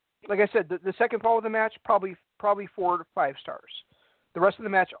 like I said, the second fall of the match, probably 4 to 5 stars. The rest of the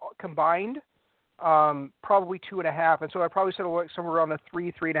match combined, probably 2.5. And so I probably said like somewhere around a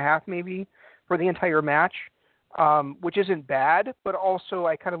 3.5 maybe for the entire match, which isn't bad, but also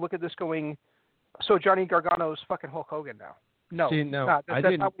I kind of look at this going, so Johnny Gargano's fucking Hulk Hogan now. No, see, no,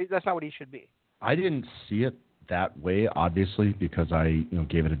 that's not what he should be. I didn't see it that way, obviously, because I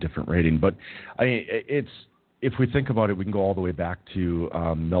gave it a different rating. But I mean, if we think about it, we can go all the way back to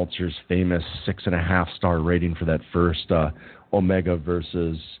Meltzer's famous 6.5 star rating for that first Omega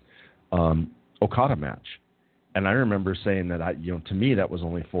versus Okada match. And I remember saying that to me that was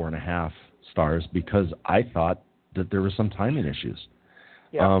only 4.5 stars because I thought that there were some timing issues.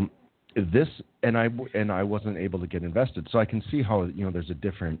 Yeah. I wasn't able to get invested, so I can see how there's a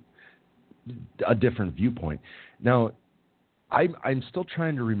different viewpoint. Now, I'm still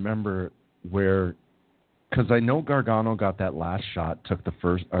trying to remember where, because I know Gargano got that last shot, took the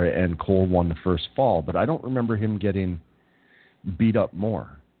first, and Cole won the first fall, but I don't remember him getting beat up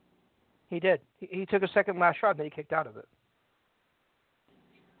more. He did. He took a second last shot, and then he kicked out of it.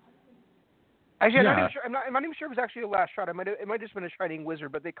 Actually, yeah. I'm not even sure. I'm not even sure it was actually a last shot. It might have just been a Shining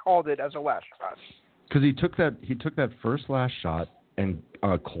Wizard, but they called it as a last shot. Because he took that first last shot, and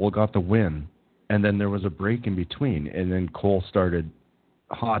Cole got the win, and then there was a break in between, and then Cole started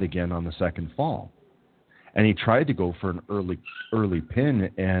hot again on the second fall, and he tried to go for an early pin,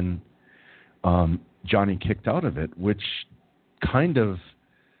 and Johnny kicked out of it, which kind of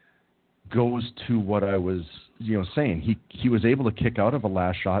goes to what I was saying. He was able to kick out of a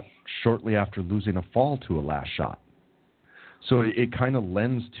last shot shortly after losing a fall to a last shot. So it kind of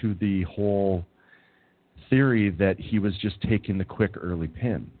lends to the whole theory that he was just taking the quick early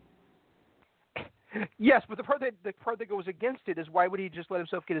pin. Yes, but the part that goes against it is, why would he just let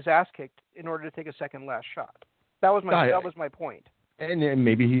himself get his ass kicked in order to take a second last shot? That was my point. And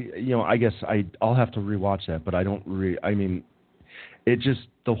maybe he, I guess I'll have to rewatch that, but I don't I mean, it just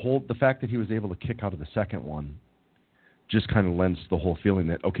the fact that he was able to kick out of the second one just kind of lends to the whole feeling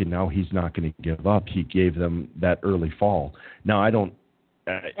that, okay, now he's not going to give up. He gave them that early fall. Now I don't.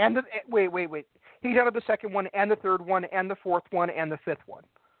 Wait. He got out of the second one, and the third one, and the fourth one, and the fifth one.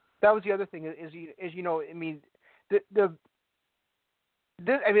 That was the other thing.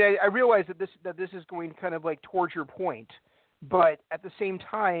 I realize that this is going kind of like towards your point, but at the same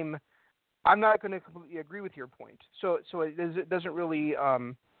time, I'm not going to completely agree with your point. So it doesn't really.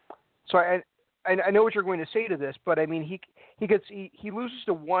 So I know what you're going to say to this, but I mean he loses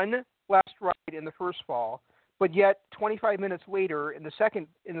to one last ride in the first fall, but yet 25 minutes later in the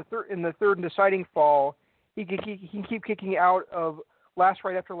third and deciding fall, he can keep kicking out of last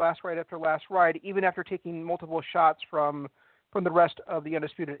ride after last ride after last ride, even after taking multiple shots from the rest of the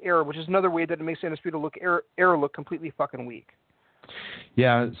Undisputed Era, which is another way that it makes the Undisputed Era look completely fucking weak.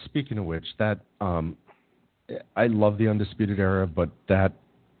 Yeah, speaking of which, that I love the Undisputed Era, but that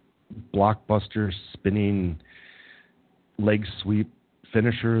blockbuster spinning leg sweep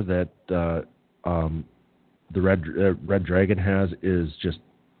finisher that the Red Dragon has is just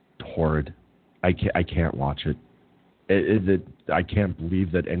horrid. I can't watch it. I can't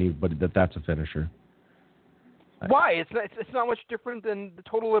believe that anybody that's a finisher. Why? It's not much different than the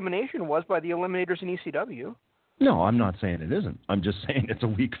total elimination was by the Eliminators in ECW. No, I'm not saying it isn't. I'm just saying it's a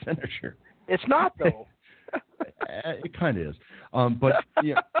weak finisher. It's not, though. It kind of is. But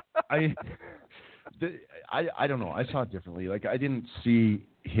yeah, I don't know. I saw it differently. Like, I didn't see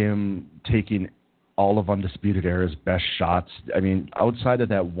him taking all of Undisputed Era's best shots. I mean, outside of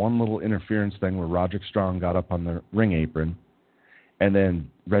that one little interference thing where Roderick Strong got up on the ring apron and then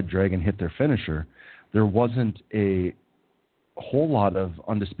Red Dragon hit their finisher, there wasn't a whole lot of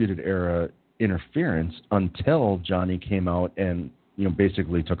Undisputed Era interference until Johnny came out and,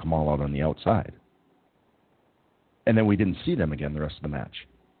 basically took them all out on the outside. And then we didn't see them again the rest of the match.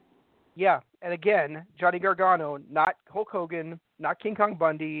 Yeah, and again, Johnny Gargano, not Hulk Hogan, not King Kong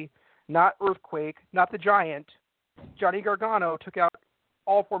Bundy, not Earthquake, not the Giant. Johnny Gargano took out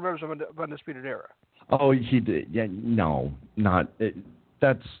all 4 members of Undisputed Era. Oh, he did. Yeah, no, not.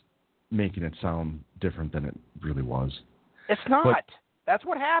 That's making it sound different than it really was. It's not. But that's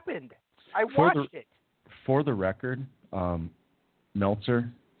what happened. I watched it. For the record,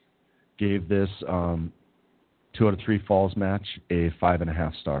 Meltzer gave this 2 out of 3 falls match a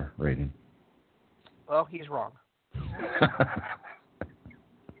 5.5 star rating. Well, he's wrong.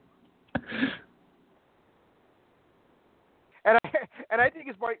 And I think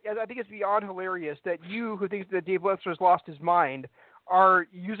it's beyond hilarious that you, who thinks that Dave Meltzer has lost his mind, are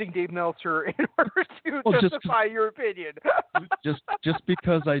using Dave Meltzer in order to justify your opinion. just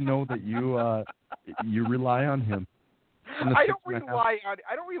because I know that you rely on him. I don't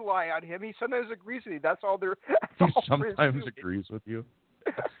rely on him. He sometimes agrees with me. That's all there. He sometimes agrees with you.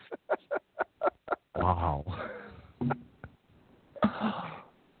 Wow.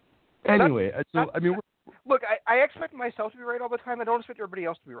 Anyway, look, I expect myself to be right all the time. I don't expect everybody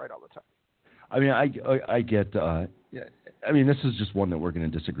else to be right all the time. I mean, I get. I mean, this is just one that we're going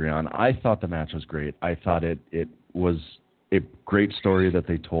to disagree on. I thought the match was great. I thought it was a great story that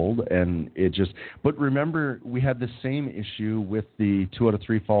they told, and it just. But remember, we had the same issue with the 2 out of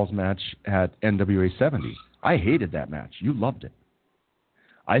 3 falls match at NWA 70. I hated that match. You loved it.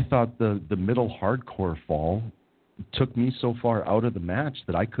 I thought the middle hardcore fall took me so far out of the match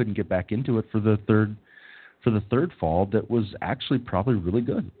that I couldn't get back into it for the third fall. That was actually probably really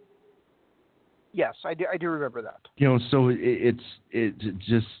good. Yes, I do remember that. So it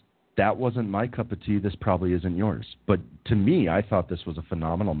just that wasn't my cup of tea. This probably isn't yours. But to me, I thought this was a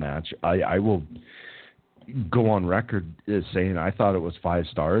phenomenal match. I will go on record as saying I thought it was 5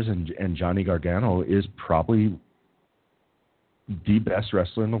 stars, and Johnny Gargano is probably the best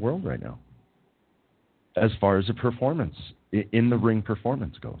wrestler in the world right now, as far as a performance, in the ring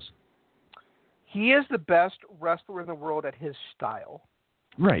performance goes. He is the best wrestler in the world at his style.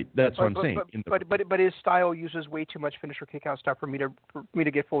 Right, that's what I'm saying. But his style uses way too much finisher kick-out stuff for me to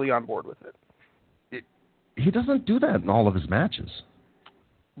get fully on board with it. He doesn't do that in all of his matches.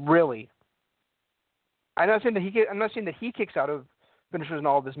 Really? I'm not saying that he kicks out of finishers in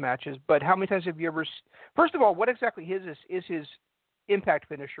all of his matches, but how many times have you ever? First of all, what exactly is his impact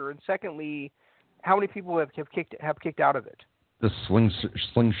finisher, and secondly, how many people have kicked out of it? The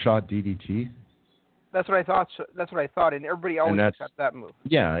slingshot DDT. That's what I thought. That's what I thought, and everybody always accepts that move.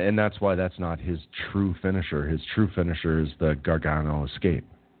 Yeah, and that's why that's not his true finisher. His true finisher is the Gargano escape,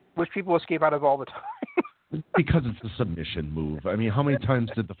 which people escape out of all the time. Because it's a submission move. I mean, how many times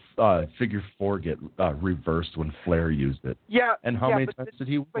did the figure 4 get reversed when Flair used it? Yeah. And how many times did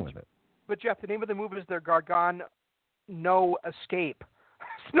he win with it? But Jeff, the name of the move is the Gargano escape.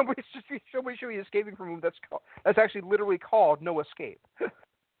 Nobody show me escaping from a move that's actually literally called no escape.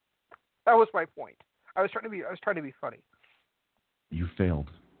 That was my point. I was trying to be funny. You failed.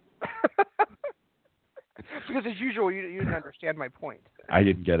 Because as usual, you didn't understand my point. I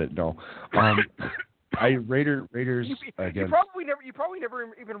didn't get it. No. Raiders again. You probably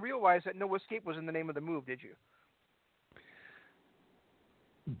never even realized that no escape was in the name of the move, did you?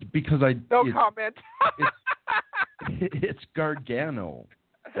 Because comment. It's Gargano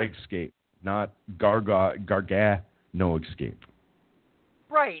escape, not Gargano escape.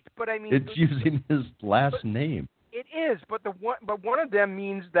 Right, but I mean, it's using his last name. It is, but one of them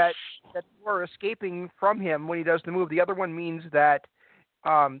means that you are escaping from him when he does the move. The other one means that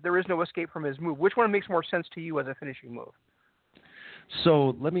there is no escape from his move. Which one makes more sense to you as a finishing move?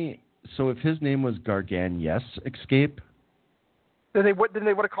 So if his name was Gargan, yes, escape. Then they would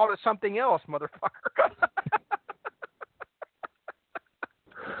have called it something else, motherfucker.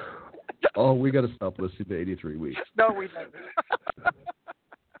 Oh, we got to stop listening to 83 Weeks. No, we don't.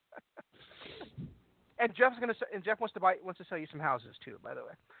 And Jeff wants to sell you some houses too, by the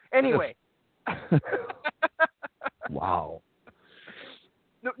way. Anyway. Wow.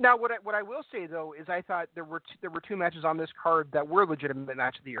 Now, what I will say though is I thought there were two matches on this card that were legitimate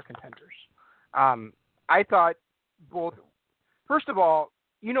match of the year contenders. I thought both. First of all,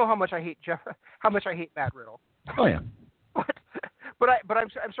 you know how much I hate Matt Riddle. Oh yeah. But I'm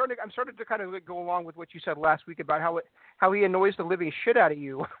starting to kind of go along with what you said last week about how he annoys the living shit out of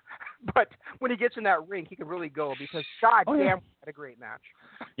you. But when he gets in that ring, he can really go because God damn, what a great match.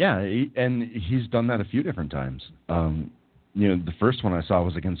 Yeah, and he's done that a few different times. The first one I saw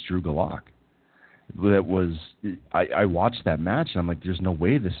was against Drew Gulak. That was I watched that match and I'm like, there's no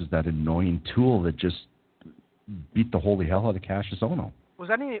way this is that annoying tool that just beat the holy hell out of Cassius Ohno. Was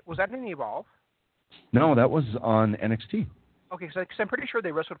that in Evolve? No, that was on NXT. Okay, because I'm pretty sure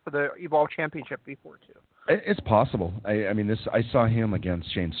they wrestled for the Evolve Championship before too. It's possible. I saw him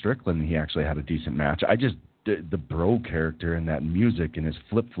against Shane Strickland. And he actually had a decent match. The bro character and that music and his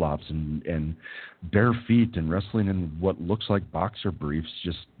flip flops and bare feet and wrestling in what looks like boxer briefs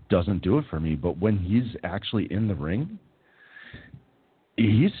just doesn't do it for me. But when he's actually in the ring,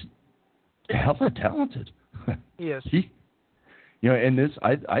 he's hella talented. He is. And this,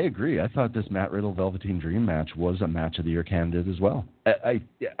 I agree. I thought this Matt Riddle Velveteen Dream match was a match of the year candidate as well. I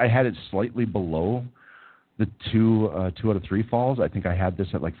had it slightly below the 2 out of 3 falls. I think I had this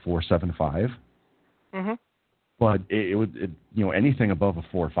at like 4.75. Mm-hmm. But it would anything above a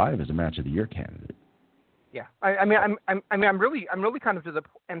 4 or 5 is a match of the year candidate. Yeah, I'm really kind of to the.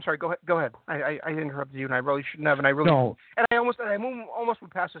 I'm sorry. Go ahead. I interrupted you, and I really shouldn't have. And I really no. And I almost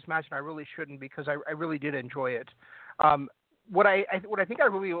went past this match, and I really shouldn't because I really did enjoy it. What I think I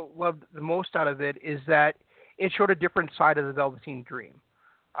really loved the most out of it is that it showed a different side of the Velveteen Dream.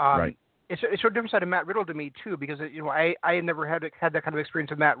 Right. It showed a different side of Matt Riddle to me too, because I had never had that kind of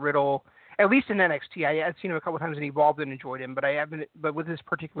experience with Matt Riddle, at least in NXT. I had seen him a couple of times and Evolved and enjoyed him, but I haven't. But with this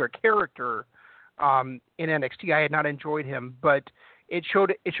particular character in NXT, I had not enjoyed him. But it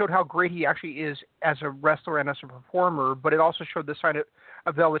showed how great he actually is as a wrestler and as a performer. But it also showed the side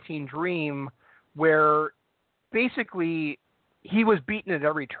of Velveteen Dream where basically he was beaten at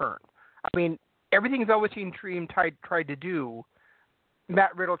every turn. I mean, everything Velveteen Dream tried to do,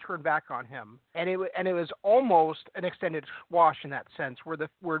 Matt Riddle turned back on him, and it was almost an extended squash in that sense, where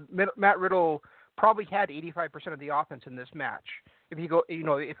Matt Riddle probably had 85% of the offense in this match.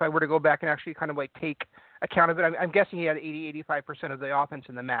 If I were to go back and actually kind of like take account of it, I'm guessing he had 85% of the offense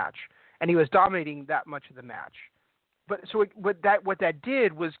in the match, and he was dominating that much of the match. But so what that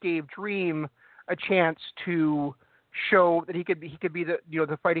did was gave Dream a chance to show that he could be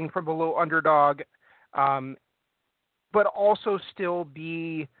the fighting from below underdog, but also still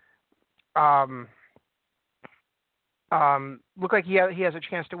be look like he has a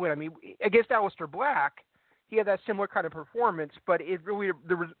chance to win. I mean, against Aleister Black, he had that similar kind of performance, but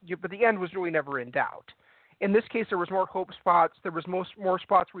but the end was really never in doubt. In this case, there was more hope spots. There was more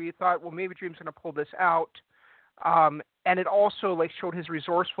spots where you thought, well, maybe Dream's going to pull this out, and it also like showed his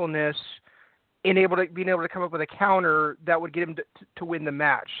resourcefulness in being able to come up with a counter that would get him to win the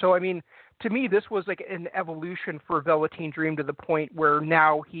match. So, I mean, to me, this was like an evolution for Velveteen Dream to the point where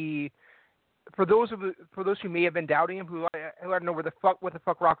now for those who may have been doubting him, who I don't know what the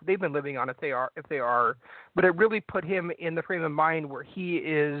fuck rock they've been living on if they are, but it really put him in the frame of mind where he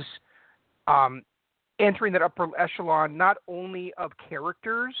is entering that upper echelon not only of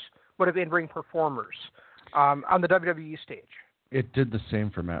characters but of in-ring performers on the WWE stage. It did the same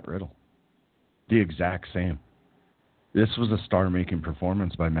for Matt Riddle. The exact same. This was a star-making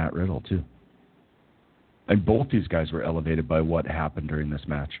performance by Matt Riddle, too. And both these guys were elevated by what happened during this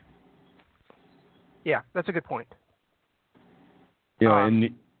match. Yeah, that's a good point.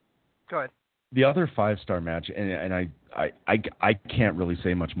 And go ahead. The other 5-star match, and I can't really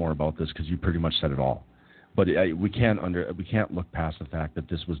say much more about this because you pretty much said it all. But we can't look past the fact that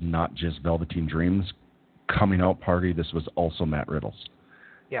this was not just Velveteen Dream's coming out party. This was also Matt Riddle's.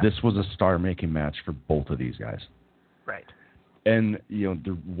 Yeah. This was a star-making match for both of these guys. Right. And,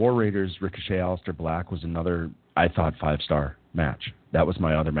 the War Raiders, Ricochet, Aleister Black was another, I thought, 5-star match. That was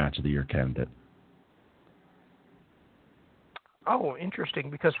my other match of the year candidate. Oh, interesting.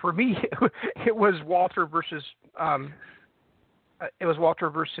 Because for me, it was Walter versus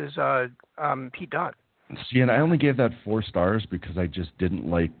Pete Dunne. See, and I only gave that 4 stars because I just didn't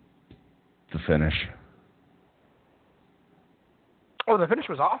like the finish. Oh, the finish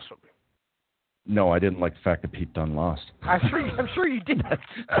was awesome. No, I didn't like the fact that Pete Dunne lost. I'm sure you did.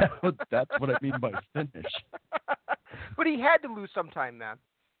 That's what I mean by finish. But he had to lose sometime, man.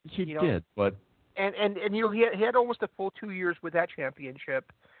 He did, but and he had almost a full 2 years with that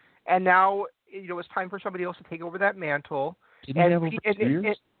championship, and now it's time for somebody else to take over that mantle. Didn't he have over 2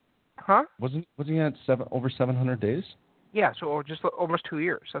 years? Huh? Wasn't he at over 700 days? Yeah, so just almost 2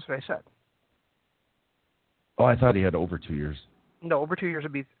 years. That's what I said. Oh, I thought he had over 2 years. No, over 2 years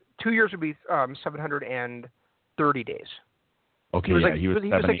would be 2 years would be 730 days. Okay, he was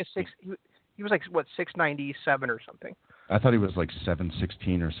like what 697 or something. I thought he was like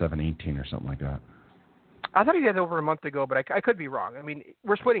 716 or 718 or something like that. I thought he had over a month ago, but I could be wrong. I mean,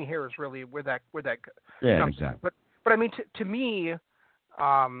 we're splitting hairs really where that yeah, exactly. But I mean, to me,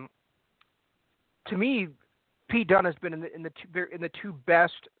 Pete Dunne has been in the two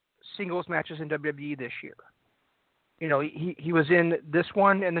best singles matches in WWE this year. He was in this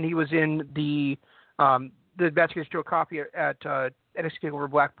one, and then he was in the match against Joe Coffey at NXT TakeOver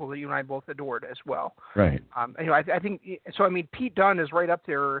Blackpool that you and I both adored as well. Right. I think so. I mean, Pete Dunne is right up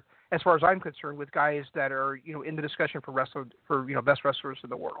there as far as I'm concerned with guys that are in the discussion for best wrestlers in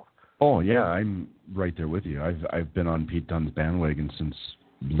the world. Oh yeah, I'm right there with you. I've been on Pete Dunne's bandwagon since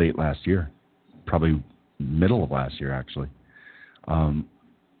late last year, probably middle of last year actually.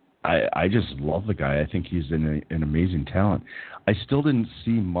 I just love the guy. I think he's an amazing talent. I still didn't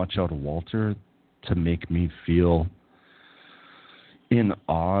see much out of Walter to make me feel in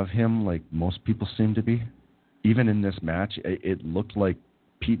awe of him like most people seem to be. Even in this match, it looked like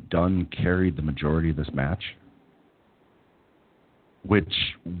Pete Dunne carried the majority of this match. Which,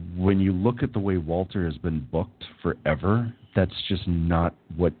 when you look at the way Walter has been booked forever, that's just not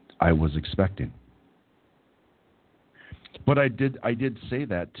what I was expecting. But I did say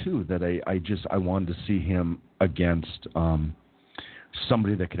that too, that I wanted to see him against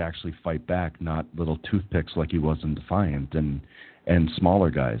somebody that could actually fight back, not little toothpicks like he was in Defiant and smaller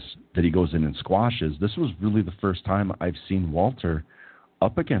guys that he goes in and squashes. This was really the first time I've seen Walter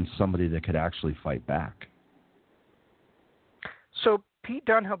up against somebody that could actually fight back. So Pete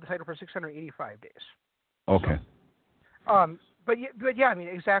Dunne held the title for 685 days. Okay. But yeah, I mean,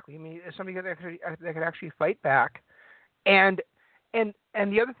 exactly. I mean, somebody that could actually fight back. And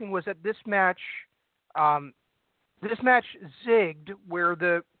the other thing was that this match zigged where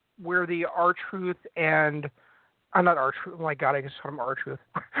the R-Truth and not R-Truth. Oh my God, I just called him R-Truth.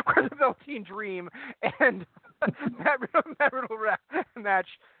 Where the Velveteen Dream and Matt Riddle match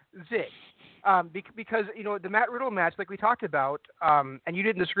zigged. Because the Matt Riddle match, like we talked about, and you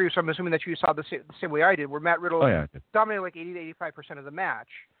didn't disagree, so I'm assuming that you saw the same way I did, where Matt Riddle dominated like 80 to 85% of the match.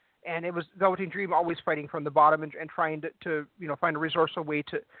 And it was Velveteen Dream always fighting from the bottom and trying to find a resourceful way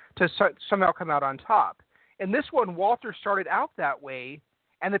to somehow come out on top. And this one, Walter started out that way,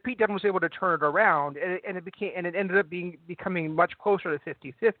 and the Pete Dunne was able to turn it around, and it ended up becoming much closer to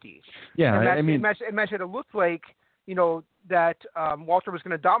 50-50. Yeah, and it match that it looked like that Walter was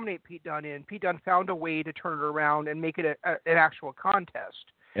going to dominate Pete Dunne, and Pete Dunne found a way to turn it around and make it an actual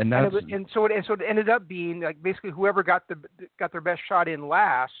contest. So it ended up being like basically whoever got their best shot in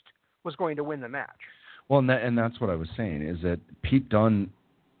last was going to win the match. Well, and that's what I was saying is that Pete Dunne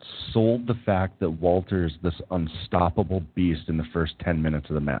sold the fact that Walter's this unstoppable beast in the first 10 minutes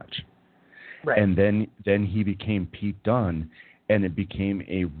of the match, right? And then he became Pete Dunne, and it became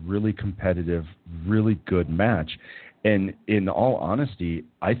a really competitive, really good match. And in all honesty,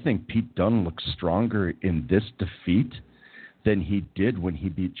 I think Pete Dunne looks stronger in this defeat than he did when he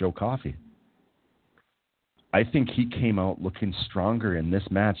beat Joe Coffey. I think he came out looking stronger in this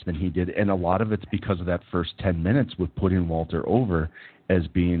match than he did, and a lot of it's because of that first 10 minutes with putting Walter over as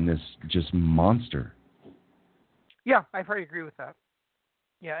being this just monster. Yeah, I probably agree with that.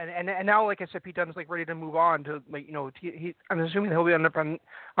 Yeah, and now, like I said, Pete Dunne's like ready to move on to I'm assuming he'll be on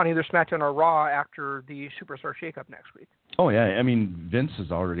either SmackDown or Raw after the Superstar Shakeup next week. Oh yeah, I mean Vince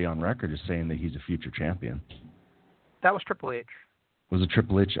is already on record as saying that he's a future champion. That was Triple H. Was it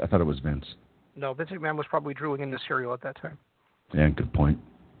Triple H? I thought it was Vince. No, Vince McMahon was probably drooling in the cereal at that time. Yeah, good point.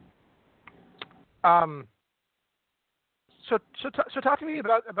 So talk to me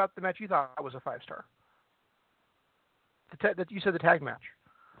about the match you thought was a 5-star. That you said the tag match.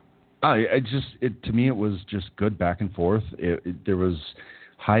 To me it was just good back and forth. There was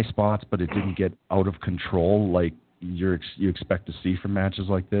high spots, but it didn't get out of control like you expect to see from matches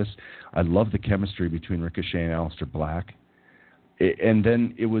like this. I love the chemistry between Ricochet and Aleister Black. and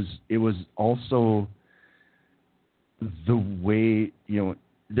then it was also the way,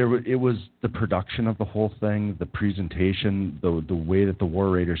 it was the production of the whole thing, the presentation, the way that the War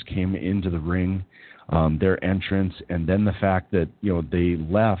Raiders came into the ring, their entrance, and then the fact that they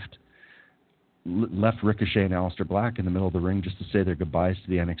left Ricochet and Aleister Black in the middle of the ring just to say their goodbyes to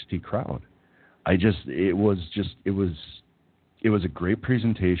the NXT crowd. It was a great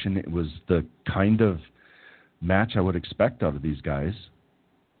presentation. It was the kind of match I would expect out of these guys,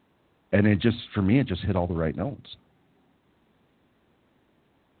 and for me, it just hit all the right notes.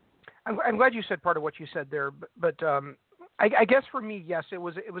 I'm glad you said part of what you said there, but I guess for me, yes, it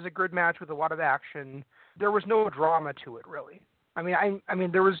was a good match with a lot of action. There was no drama to it, really. I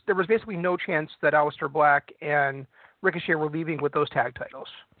mean, there was basically no chance that Aleister Black and Ricochet were leaving with those tag titles.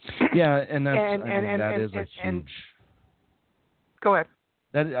 Yeah, and that is a huge. Go ahead.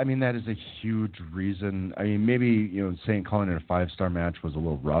 That is a huge reason. I mean, maybe calling it a 5-star match was a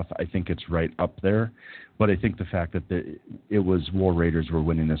little rough. I think it's right up there, but I think the fact that it was War Raiders were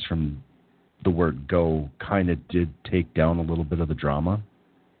winning this from the word go kind of did take down a little bit of the drama.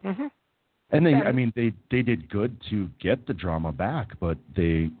 Mm-hmm. And they did good to get the drama back, but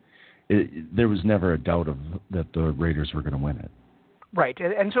there was never a doubt that the Raiders were going to win it. Right,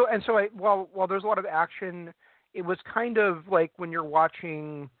 and so while there's a lot of action, it was kind of like when you're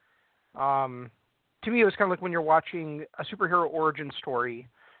watching. To me, it was kind of like when you're watching a superhero origin story,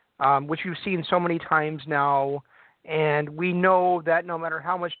 which you've seen so many times now, and we know that no matter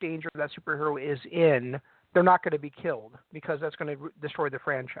how much danger that superhero is in, they're not going to be killed because that's going to destroy the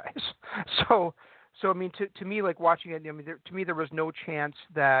franchise. So I mean, to me, like watching it, to me there was no chance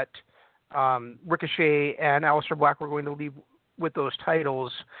that Ricochet and Aleister Black were going to leave with those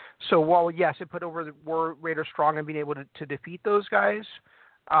titles. So while yes, it put over the War Raiders strong and being able to defeat those guys,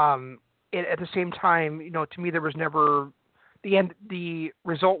 at the same time, to me there was never the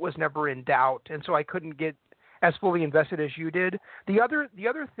result was never in doubt, and so I couldn't get as fully invested as you did. The other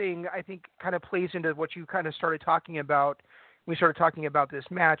thing I think kind of plays into what you kind of started talking about. We started talking about this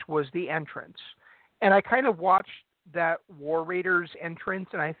match was the entrance, and I kind of watched that War Raiders entrance,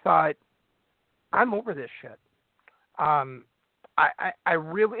 and I thought, I'm over this shit. I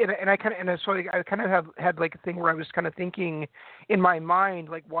really, I kind of had like a thing where I was kind of thinking in my mind,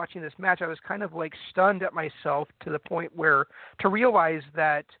 like watching this match, I was kind of like stunned at myself to the point where to realize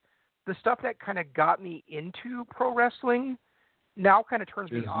that the stuff that kind of got me into pro wrestling now kind of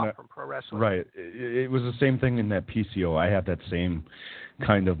turns me off from pro wrestling. Right. It was the same thing in that PCO. I had that same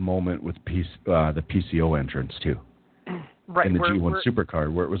kind of moment with the PCO entrance too. Right, in the G1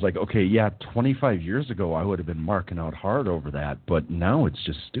 Supercard, where it was like, okay, yeah, 25 years ago I would have been marking out hard over that, but now it's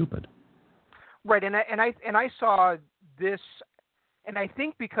just stupid. Right, and I saw this, and I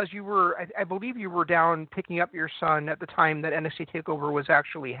think because I believe you were down picking up your son at the time that NXT TakeOver was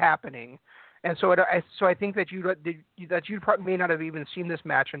actually happening, and so I think that you probably may not have even seen this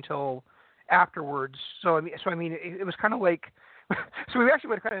match until afterwards. So I mean, it was kind of like. So we actually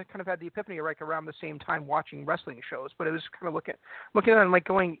would have kind of had the epiphany right around the same time watching wrestling shows, but it was kind of looking at it and like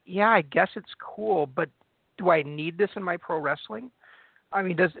going, yeah, I guess it's cool, but do I need this in my pro wrestling? I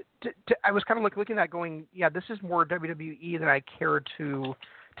mean, I was kind of looking at that going, yeah, this is more WWE than I care to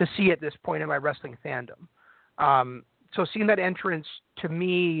see at this point in my wrestling fandom. So seeing that entrance to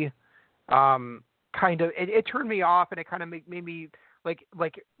me, kind of it turned me off, and it kind of made me. Like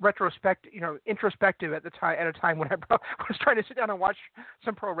introspective at a time when I was trying to sit down and watch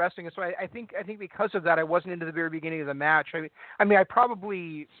some pro wrestling. And so I think because of that, I wasn't into the very beginning of the match. I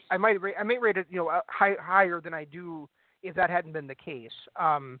might rate it higher than I do if that hadn't been the case.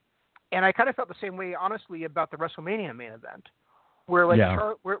 And I kind of felt the same way, honestly, about the WrestleMania main event, where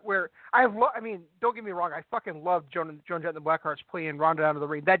where don't get me wrong, I fucking loved Joan Jett and the Blackhearts playing Ronda out of the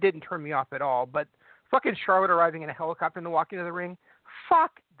ring. That didn't turn me off at all, but. Fucking Charlotte arriving in a helicopter and walking into the ring.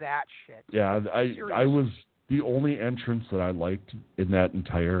 Fuck that shit. Yeah, I was the only entrance that I liked in that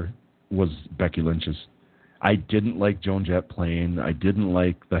entire was Becky Lynch's. I didn't like Joan Jett playing. I didn't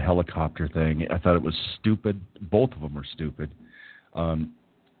like the helicopter thing. I thought it was stupid. Both of them were stupid. And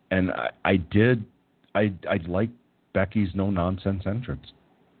I liked Becky's no nonsense entrance.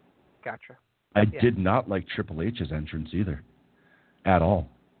 Gotcha. I did not like Triple H's entrance either, at all.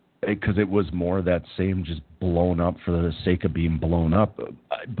 Because it was more that same just blown up for the sake of being blown up.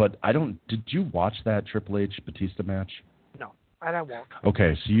 But did you watch that Triple H Batista match? No, and I won't.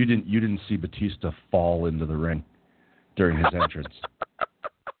 Okay, so you didn't see Batista fall into the ring during his entrance.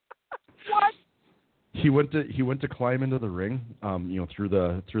 What? He went to climb into the ring, through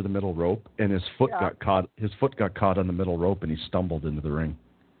the middle rope, and his foot got caught. His foot got caught on the middle rope, and he stumbled into the ring.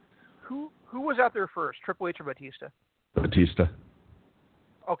 Who was out there first, Triple H or Batista? Batista.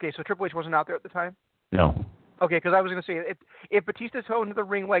 Okay, so Triple H wasn't out there at the time? No. Okay, because I was going to say, if Batista fell into the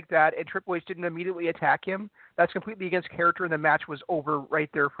ring like that and Triple H didn't immediately attack him, that's completely against character, and the match was over right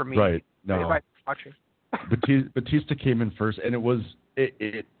there for me. Right. No. If I was watching. Batista came in first, and it was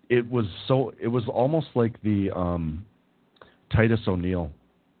almost like the Titus O'Neil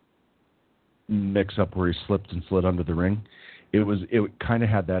mix-up where he slipped and slid under the ring. It kind of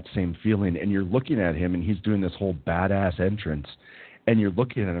had that same feeling, and you're looking at him, and he's doing this whole badass entrance, and you're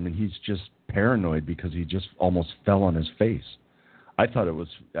looking at him, and he's just paranoid because he just almost fell on his face. I thought it was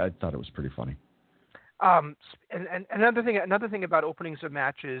pretty funny. And another thing about openings of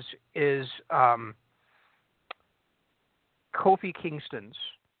matches is Kofi Kingston's.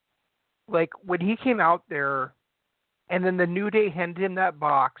 Like when he came out there, and then the New Day handed him that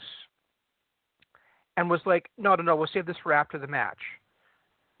box, and was like, no, we'll save this for after the match.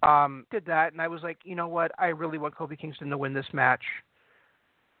 Did that, and I was like, you know what? I really want Kofi Kingston to win this match.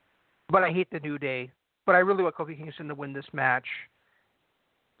 But I hate the New Day. But I really want Kofi Kingston to win this match.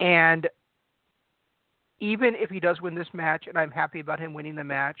 And even if he does win this match, and I'm happy about him winning the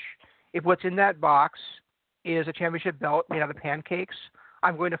match, if what's in that box is a championship belt made out of pancakes,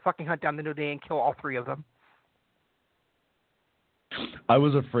 I'm going to fucking hunt down the New Day and kill all three of them. I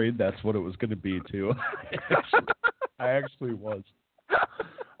was afraid that's what it was going to be, too. I actually was.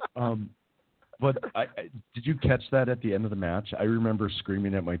 But did you catch that at the end of the match? I remember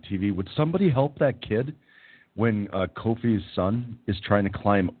screaming at my TV, would somebody help that kid when Kofi's son is trying to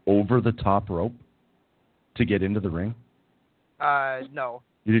climb over the top rope to get into the ring? No.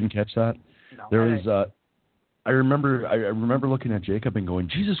 You didn't catch that? No. There was. I remember looking at Jacob and going,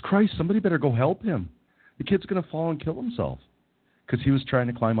 Jesus Christ, somebody better go help him. The kid's going to fall and kill himself because he was trying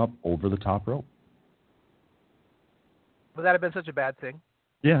to climb up over the top rope. Would that have been such a bad thing?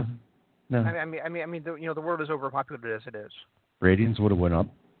 Yeah. No. I mean, the world is overpopulated as it is. Ratings would have went up.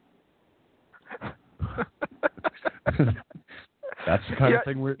 That's the kind of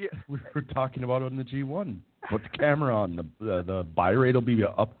thing we're talking about on the G1. Put the camera on, the buy rate will be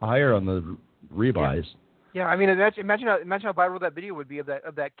up higher on the rebuys. Yeah, I mean, imagine how viral that video would be of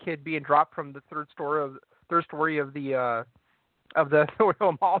that kid being dropped from the third story of the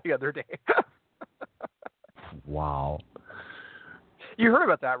Royal Mall the other day. Wow. You heard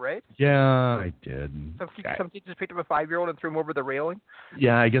about that, right? Yeah, I did. Some kid just picked up a 5-year-old and threw him over the railing?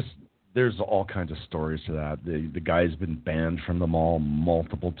 Yeah, I guess there's all kinds of stories to that. The guy's been banned from the mall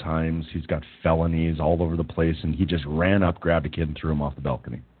multiple times. He's got felonies all over the place, and he just ran up, grabbed a kid, and threw him off the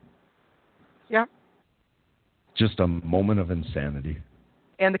balcony. Yeah. Just a moment of insanity.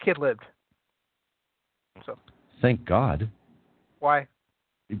 And the kid lived. So. Thank God. Why?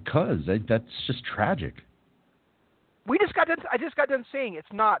 Because that's just tragic. I just got done saying it's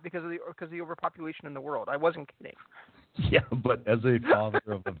not because of the overpopulation in the world. I wasn't kidding. Yeah, but as a father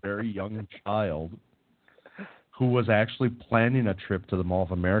of a very young child who was actually planning a trip to the Mall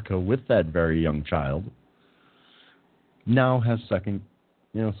of America with that very young child, now has second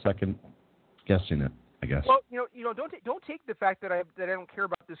guessing it, I guess. Well, don't take the fact that I don't care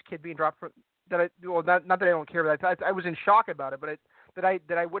about this kid being dropped from not that I don't care, but I was in shock about it, but that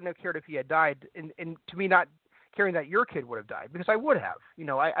I wouldn't have cared if he had died, and to me not caring that your kid would have died, because I would have.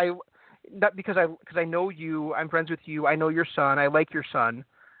 I not because I know you, I'm friends with you, I know your son, I like your son,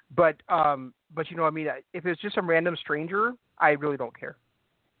 but if it's just some random stranger, I really don't care,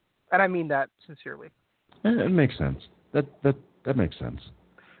 and I mean that sincerely. It makes sense. That makes sense.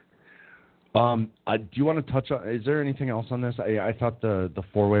 Do you want to touch on? Is there anything else on this? I thought the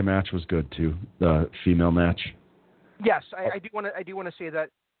 4-way match was good too. The female match. Yes, I do want to say that.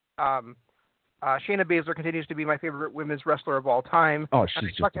 Shayna Baszler continues to be my favorite women's wrestler of all time. Oh,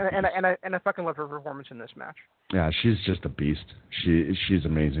 she's I fucking love her performance in this match. Yeah, she's just a beast. She's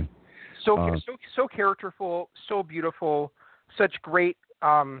amazing. So characterful, so beautiful, such great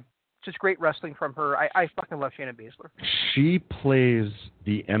wrestling from her. I fucking love Shayna Baszler. She plays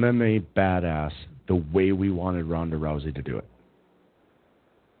the MMA badass the way we wanted Ronda Rousey to do it.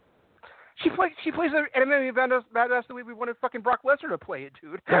 She plays the MMA badass the way we wanted fucking Brock Lesnar to play it,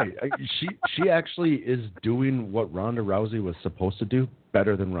 dude. Right. She actually is doing what Ronda Rousey was supposed to do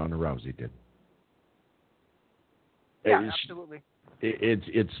better than Ronda Rousey did. Yeah, absolutely.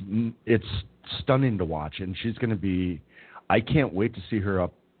 It's stunning to watch, and she's going to be. I can't wait to see her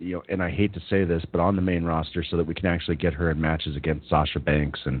up. And I hate to say this, but on the main roster, so that we can actually get her in matches against Sasha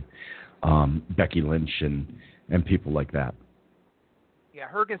Banks and Becky Lynch and people like that. Yeah,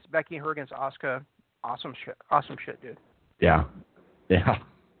 her against Becky, her against Asuka, awesome shit, dude. Yeah.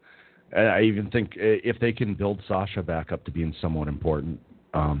 And I even think if they can build Sasha back up to being somewhat important,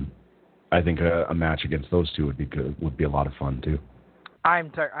 I think a match against those two would be good. Would be a lot of fun too. I'm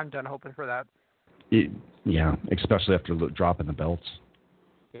done hoping for that. Yeah, especially after dropping the belts.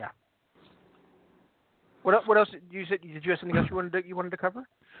 Yeah. What else? Did you have something else you wanted to cover?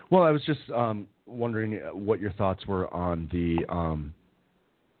 Well, I was just wondering what your thoughts were on the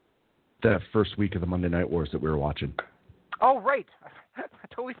first week of the Monday Night Wars that we were watching. Oh, right. I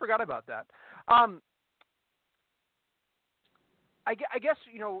totally forgot about that. I guess,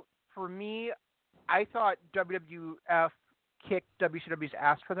 for me, I thought WWF kicked WCW's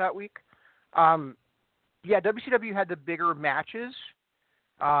ass for that week. WCW had the bigger matches,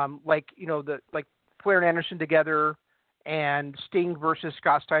 like Flair and Anderson together, and Sting versus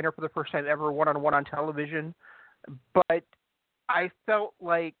Scott Steiner for the first time ever one-on-one on television. But I felt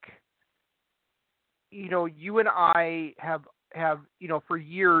like, you and I have for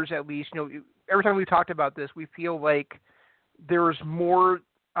years at least, every time we've talked about this, we feel like there's more,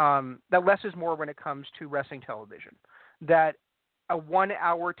 that less is more when it comes to wrestling television. That a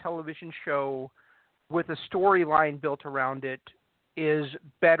 1-hour television show with a storyline built around it is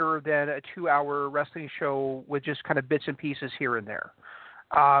better than a 2-hour wrestling show with just kind of bits and pieces here and there.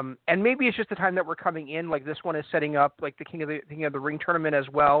 And maybe it's just the time that we're coming in. Like this one is setting up like the King of the Ring tournament as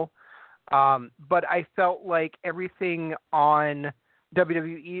well. But I felt like everything on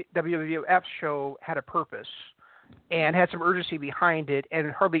WWF's show had a purpose and had some urgency behind it,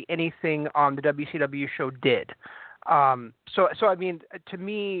 and hardly anything on the WCW show did. So I mean, to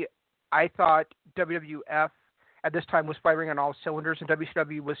me, I thought WWF at this time was firing on all cylinders, and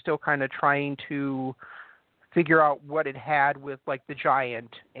WCW was still kind of trying to figure out what it had with like the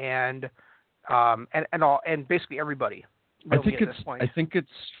Giant and basically everybody. Really I think it's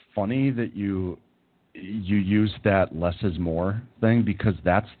funny that you use that less is more thing, because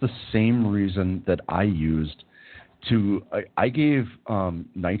that's the same reason that I used to. I gave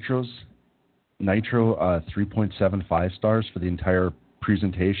Nitro 3.75 stars for the entire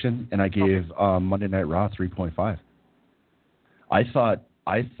presentation, and I gave Monday Night Raw 3.5. I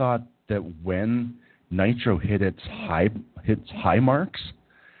thought that when Nitro hit its high marks,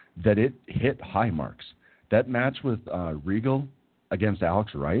 that it hit high marks. That match with Regal against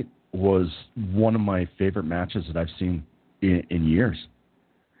Alex Wright was one of my favorite matches that I've seen in years.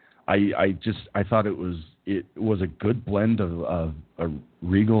 I thought it was a good blend of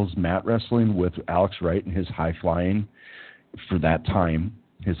Regal's mat wrestling with Alex Wright and his high flying for that time,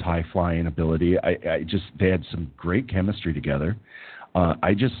 his high flying ability. They had some great chemistry together.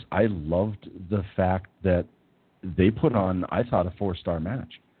 I loved the fact that they put on, I thought, a 4-star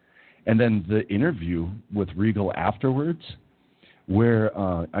match. And then the interview with Regal afterwards, where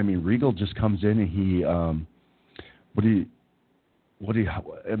Regal just comes in and he I'm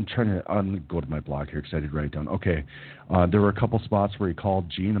gonna go to my blog here because I did write it down. Okay, there were a couple spots where he called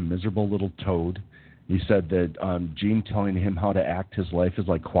Gene a miserable little toad. He said that Gene telling him how to act his life is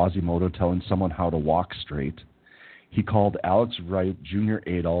like Quasimodo telling someone how to walk straight. He called Alex Wright Jr.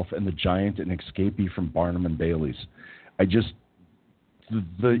 Adolf and the Giant an escapee from Barnum and Bailey's.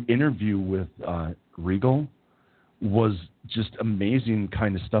 The interview with Regal was just amazing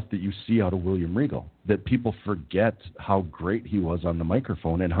kind of stuff that you see out of William Regal, that people forget how great he was on the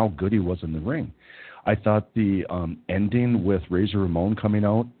microphone and how good he was in the ring. I thought the ending with Razor Ramon coming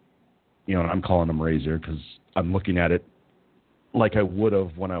out, I'm calling him Razor because I'm looking at it like I would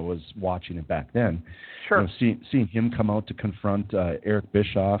have when I was watching it back then. Sure. Seeing him come out to confront Eric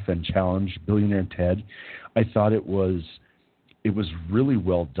Bischoff and challenge Billionaire Ted, I thought it was really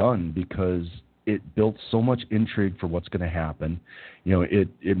well done because it built so much intrigue for what's going to happen.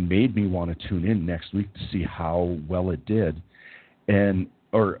 It made me want to tune in next week to see how well it did,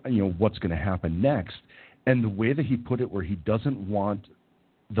 or what's going to happen next. And the way that he put it, where he doesn't want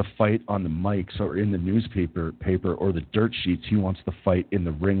the fight on the mics or in the newspaper or the dirt sheets, he wants the fight in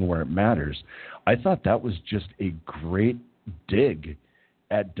the ring where it matters. I thought that was just a great dig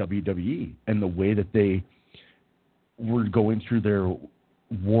at WWE and the way that they were going through their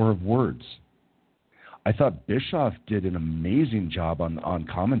war of words. I thought Bischoff did an amazing job on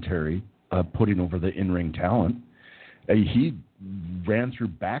commentary, putting over the in-ring talent. He ran through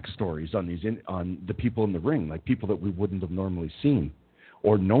backstories on the people in the ring, like people that we wouldn't have normally seen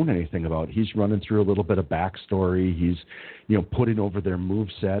or known anything about. He's running through a little bit of backstory. He's, putting over their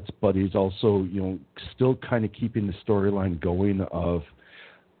movesets, but he's also, still kind of keeping the storyline going of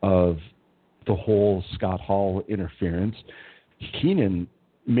the whole Scott Hall interference. Keenan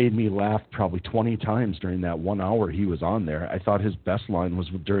made me laugh probably 20 times during that 1 hour he was on there. I thought his best line was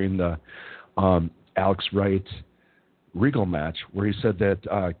during the Alex Wright Regal match, where he said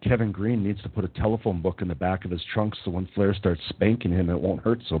that Kevin Green needs to put a telephone book in the back of his trunk so when Flair starts spanking him, it won't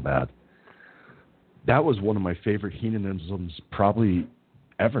hurt so bad. that was one of my favorite Heenanisms probably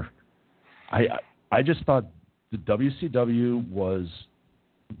ever. I just thought the WCW was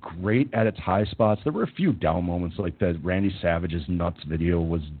great at its high spots. There were a few down moments, like that Randy Savage's nuts video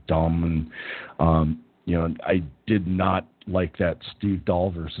was dumb, and I did not like that Steve Dahl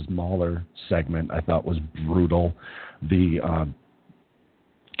versus Mahler segment. I thought was brutal. The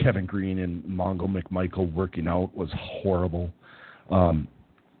Kevin Green and Mongo McMichael working out was horrible.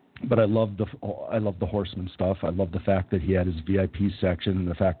 But I love the Horseman stuff. I love the fact that he had his VIP section, and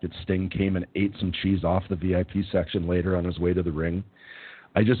the fact that Sting came and ate some cheese off the VIP section later on his way to the ring.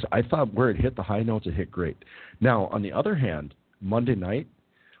 I thought where it hit the high notes, it hit great. Now, on the other hand, Monday night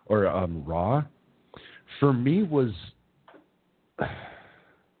or Raw, for me was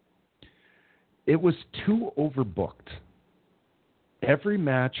too overbooked. Every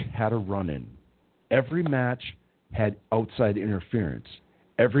match had a run-in. Every match had outside interference.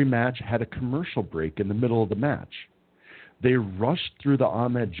 Every match had a commercial break in the middle of the match. They rushed through the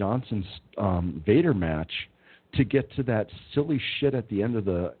Ahmed Johnson Vader match to get to that silly shit at the end of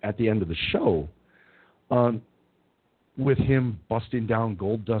the show, with him busting down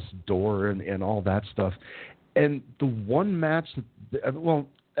Goldust's door and all that stuff. And the one match,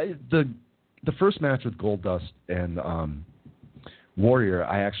 the first match with Goldust and Warrior,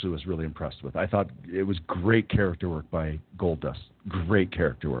 I actually was really impressed with. I thought it was great character work by Goldust. Great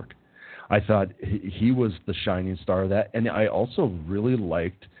character work. I thought he was the shining star of that. And I also really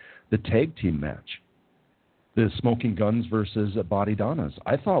liked the tag team match. The Smoking Guns versus Body Donnas.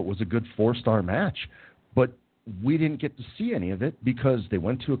 I thought was a good 4-star match. But we didn't get to see any of it because they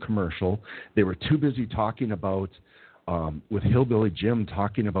went to a commercial. They were too busy talking about, with Hillbilly Jim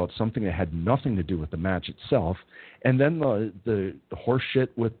talking about something that had nothing to do with the match itself. And then the horse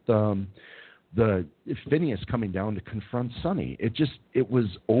shit with the Phineas coming down to confront Sonny. It was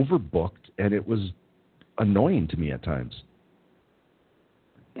overbooked, and it was annoying to me at times.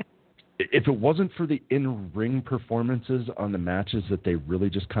 If it wasn't for the in-ring performances on the matches that they really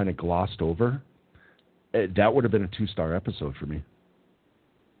just kind of glossed over, that would have been a 2-star episode for me.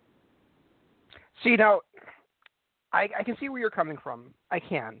 See, now, I can see where you're coming from. I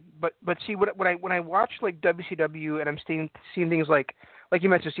can, but see, when I watch like WCW and I'm seeing things like you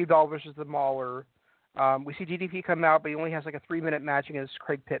mentioned, Steve Dahl versus the Mauler. We see DDP come out, but he only has like a 3-minute match against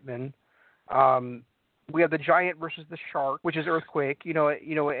Craig Pittman. We have the Giant versus the Shark, which is Earthquake. And,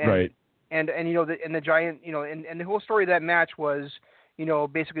 right. And the Giant, and the whole story of that match was,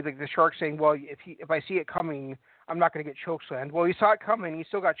 basically like the Shark saying, well, if I see it coming, I'm not going to get chokeslammed. Well, he saw it coming, he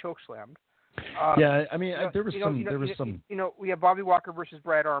still got chokeslammed. Yeah, I mean, there was some. We have Bobby Walker versus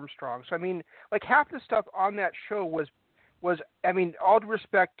Brad Armstrong. So I mean, like half the stuff on that show was I mean, all due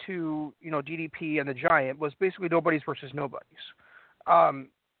respect to DDP and the Giant, was basically nobodies versus nobodies,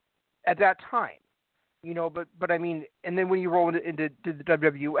 at that time. But I mean, and then when you roll into the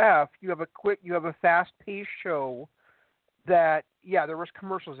WWF, you have a fast-paced show that, yeah, there was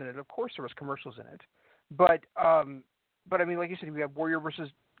commercials in it. Of course, there was commercials in it, but I mean, like you said, we have Warrior versus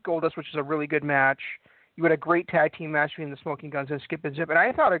Goldust, which is a really good match. You had a great tag team match between the Smoking Guns and Skip and Zip, and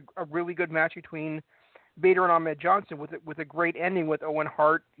I thought a really good match between Vader and Ahmed Johnson with a great ending with Owen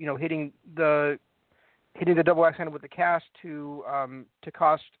Hart, hitting the double axe handle with the cast to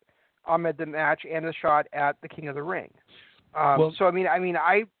cost Ahmed the match and the shot at the King of the Ring. So I mean,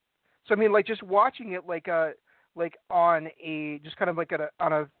 like just watching it on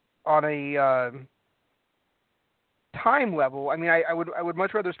a time level. I mean, I would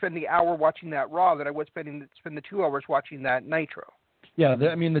much rather spend the hour watching that Raw than I would spend the 2 hours watching that Nitro. Yeah,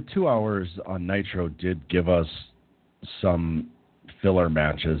 the 2 hours on Nitro did give us some filler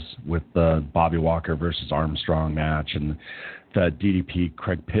matches with the Bobby Walker versus Armstrong match and the DDP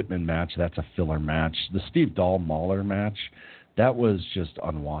Craig Pittman match. That's a filler match. The Steve Dahl Mahler match, that was just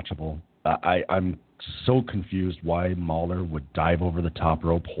unwatchable. I'm so confused why Mahler would dive over the top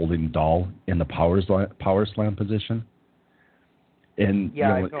rope holding Dahl in the power slam position. And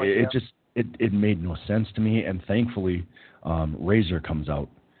yeah, it made no sense to me. And thankfully, Razor comes out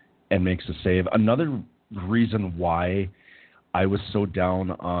and makes a save. Another reason why I was so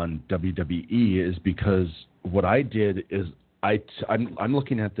down on WWE is because what I did is I'm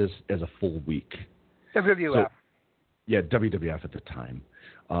looking at this as a full week. WWF. WWF at the time.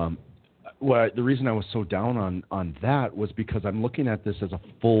 The reason I was so down on that was because I'm looking at this as a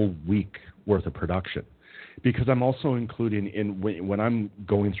full week worth of production. Because I'm also including when I'm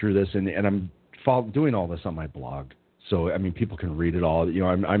going through this and I'm doing all this on my blog. So, I mean, people can read it all.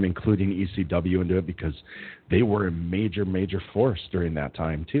 I'm including ECW into it because they were a major, major force during that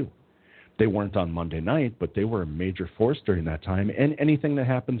time too. They weren't on Monday night, but they were a major force during that time. And anything that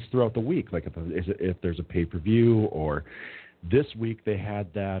happens throughout the week, like if there's a pay-per-view, or this week they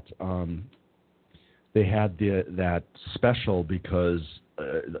had that that special because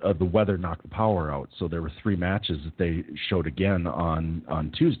of the weather knocked the power out. So there were 3 matches that they showed again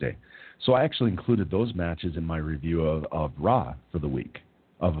on Tuesday. So I actually included those matches in my review of Raw for the week.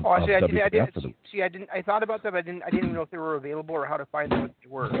 I thought about them. I didn't even know if they were available or how to find them if they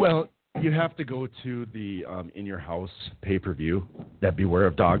were. Well, you have to go to the In Your House pay-per-view, that Beware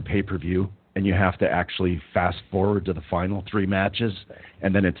of Dog pay-per-view, and you have to actually fast forward to the final 3 matches,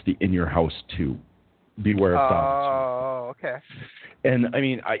 and then it's the In Your House 2, Beware of Dog. Oh, okay. And I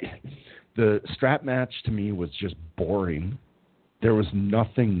mean, the strap match to me was just boring. There was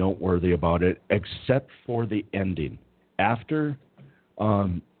nothing noteworthy about it except for the ending. After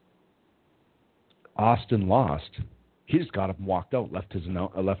Austin lost, he just got up and walked out, left his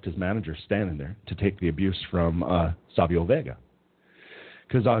manager standing there to take the abuse from Savio Vega.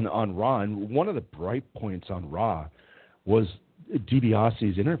 Because on Raw, and one of the bright points on Raw was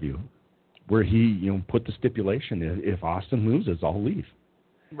DiBiase's interview, where he put the stipulation: if Austin loses, I'll leave.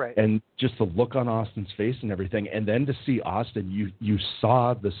 Right. And just the look on Austin's face and everything, and then to see Austin, you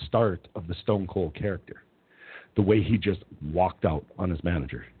saw the start of the Stone Cold character. The way he just walked out on his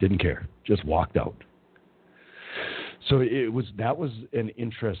manager, didn't care, just walked out. So that was an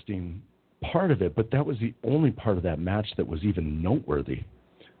interesting part of it, but that was the only part of that match that was even noteworthy.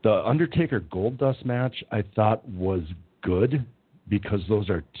 The Undertaker Goldust match I thought was good because those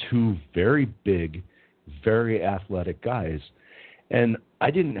are 2 very big, very athletic guys. And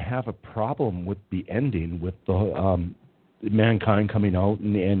I didn't have a problem with the ending, with the Mankind coming out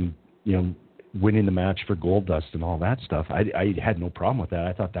and winning the match for Goldust and all that stuff. I had no problem with that.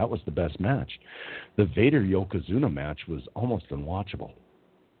 I thought that was the best match. The Vader Yokozuna match was almost unwatchable.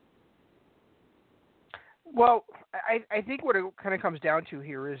 Well, I think what it kind of comes down to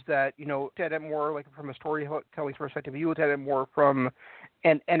here is that, look at it more like from a storytelling perspective. You look at it more from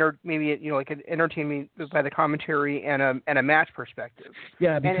like an entertainment by the commentary and a match perspective.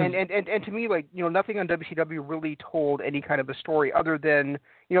 Yeah, because... and to me, like, nothing on WCW really told any kind of a story other than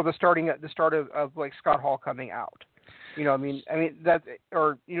the start of like Scott Hall coming out. I mean that,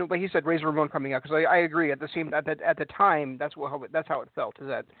 or like you said, Razor Ramon coming out, because I agree. At the time, that's how it felt.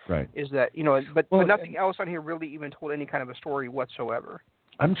 Right. But nothing else on here really even told any kind of a story whatsoever.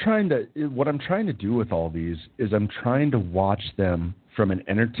 What I'm trying to do with all these is I'm trying to watch them from an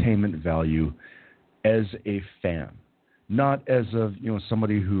entertainment value as a fan, not as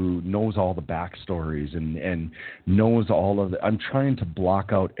somebody who knows all the backstories and knows all of the. I'm trying to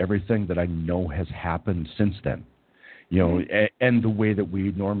block out everything that I know has happened since then. And the way that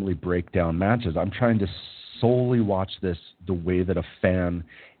we normally break down matches. I'm trying to solely watch this the way that a fan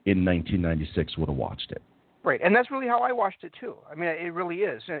in 1996 would have watched it. Right, and that's really how I watched it too. I mean, it really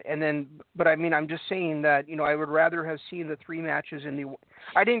is. But I mean, I'm just saying that I would rather have seen the 3 matches in the.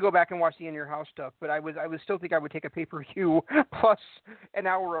 I didn't go back and watch the In Your House stuff, but I would still think I would take a pay-per-view plus an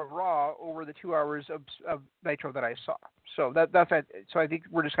hour of Raw over the 2 hours of Nitro that I saw. So that's it. So I think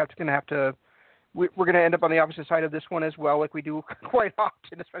we're just going to have to. We're going to end up on the opposite side of this one as well, like we do quite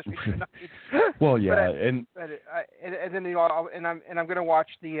often, especially tonight. Well, yeah, and then I'm going to watch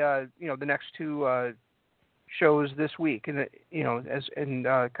the the next 2 shows this week, and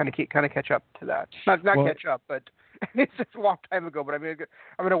kind of catch up to that. Not catch up, but it's a long time ago. But I'm going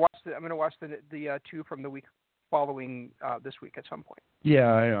to watch the 2 from the week following this week at some point. Yeah,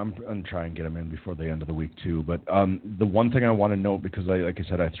 I'm going to try and get them in before the end of the week too. But the one thing I want to note, because like I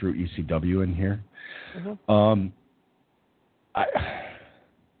said, I threw ECW in here. Mm-hmm.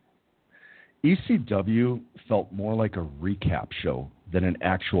 ECW felt more like a recap show than an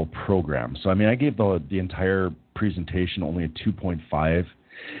actual program. So I mean, I gave the entire presentation only a 2.5.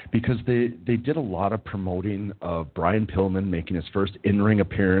 Because they did a lot of promoting of Brian Pillman making his first in-ring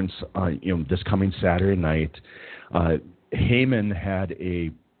appearance this coming Saturday night. Heyman had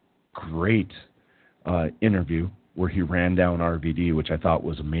a great interview where he ran down RVD, which I thought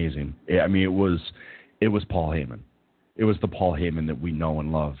was amazing. I mean, it was Paul Heyman. It was the Paul Heyman that we know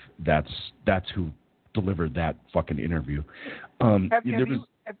and love. That's who delivered that fucking interview. Have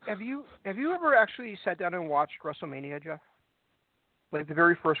you ever actually sat down and watched WrestleMania, Jeff? Like the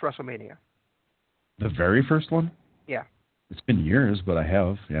very first WrestleMania. The very first one? Yeah. It's been years, but I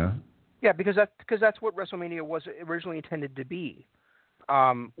have, yeah. Yeah, because that's what WrestleMania was originally intended to be.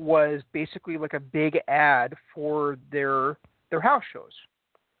 Was basically like a big ad for their house shows.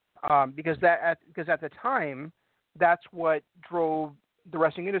 Because at the time, that's what drove the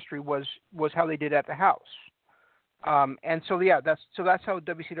wrestling industry was how they did at the house. And so yeah, that's how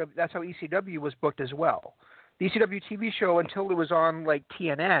ECW was booked as well. The ECW TV show, until it was on like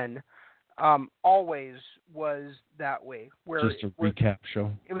TNN, always was that way. Just a recap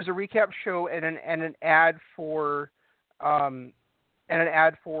show. It was a recap show and an ad for the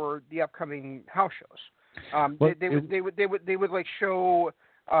upcoming house shows. They would like show,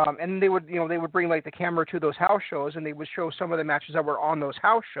 and they would bring like the camera to those house shows, and they would show some of the matches that were on those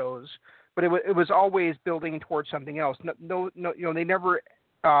house shows. But it was always building towards something else. No, they never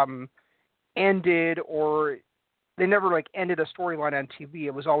ended a storyline on TV.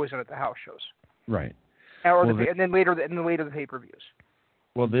 It was always on at the house shows. Right. And then later the pay-per-views.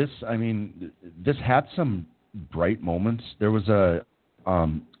 Well, this had some bright moments. There was a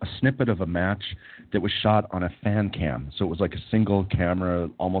snippet of a match that was shot on a fan cam, so it was like a single camera,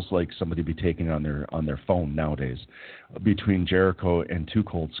 almost like somebody be taking it on their phone nowadays, between Jericho and Too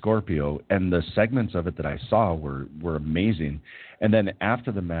Cold Scorpio, and the segments of it that I saw were amazing. And then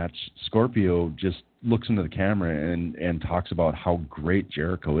after the match, Scorpio just looks into the camera and talks about how great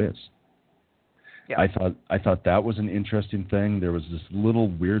Jericho is. Yeah. I thought that was an interesting thing. There was this little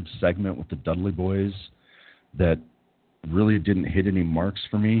weird segment with the Dudley Boys that really didn't hit any marks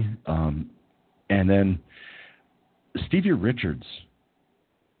for me. And then Stevie Richards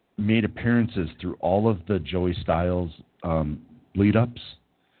made appearances through all of the Joey Styles lead-ups.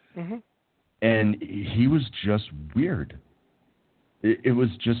 Mm-hmm. And he was just weird. It was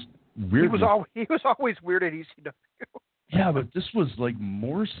just weird. He was always weird at ECW. Yeah, but this was like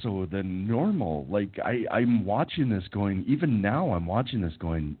more so than normal. Like I'm watching this going, even now I'm watching this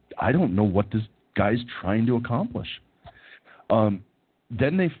going, I don't know what this guy's trying to accomplish.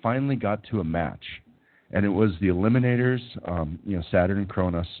 Then they finally got to a match, and it was the Eliminators, Saturn and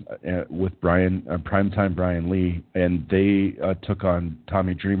Kronos, with Primetime Brian Lee, and they took on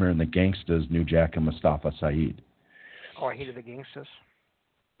Tommy Dreamer and the Gangstas, New Jack and Mustafa Saeed. Oh, I hated the Gangstas.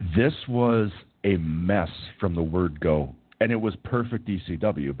 This was a mess from the word go. And it was perfect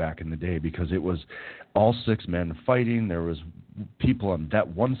ECW back in the day because it was all six men fighting. There was people on that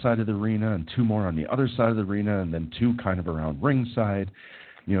one side of the arena and two more on the other side of the arena, and then two kind of around ringside.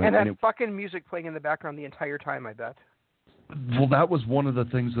 And that fucking music playing in the background the entire time, I bet. Well, that was one of the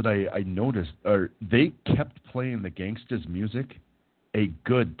things that I noticed. They kept playing the Gangstas music a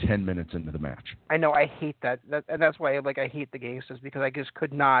good 10 minutes into the match. I know, I hate that. And that's why I hate the Gangstas, because I just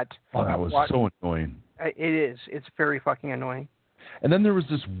could not. Oh, that was so annoying. It is. It's very fucking annoying. And then there was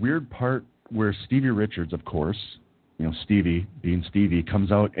this weird part where Stevie Richards, of course, Stevie being Stevie,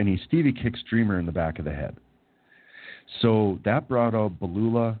 comes out and Stevie kicks Dreamer in the back of the head. So that brought out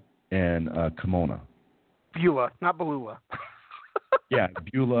Belula and Kimona. Beulah, not Belula. Yeah,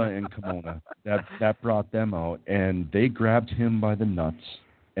 Beulah and Kimona. That brought them out, and they grabbed him by the nuts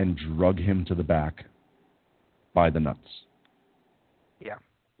and drug him to the back by the nuts.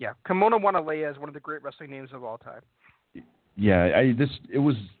 Yeah. Kimona Wanalea is one of the great wrestling names of all time. Yeah,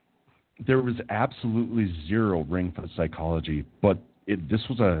 there was absolutely zero ring for the psychology, but this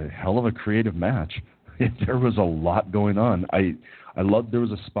was a hell of a creative match. There was a lot going on. I loved. There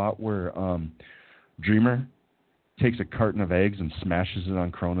was a spot where Dreamer takes a carton of eggs and smashes it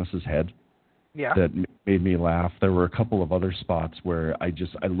on Kronos' head. Yeah. That made me laugh. There were a couple of other spots where I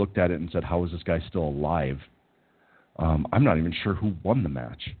looked at it and said, how is this guy still alive? I'm not even sure who won the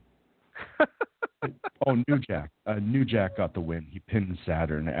match. Oh, New Jack. New Jack got the win. He pinned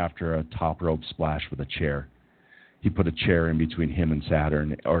Saturn after a top rope splash with a chair. He put a chair in between him and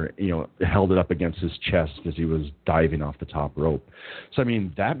Saturn, or held it up against his chest as he was diving off the top rope. So I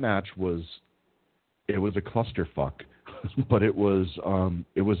mean, that match was a clusterfuck, but it was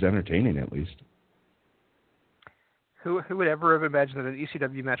entertaining at least. Who would ever have imagined that an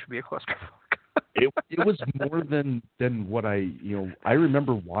ECW match would be a clusterfuck? It was more than what I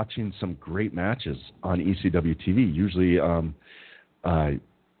remember watching some great matches on ECW TV. Usually,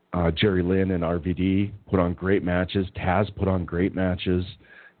 Jerry Lynn and RVD put on great matches. Taz put on great matches.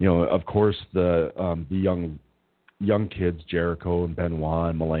 Of course, the young kids, Jericho and Benoit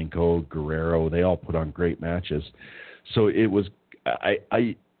and Malenko, Guerrero, they all put on great matches. So it was, I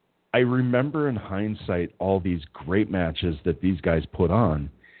remember in hindsight all these great matches that these guys put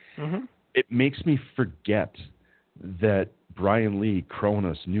on. Mm-hmm. It makes me forget that Brian Lee,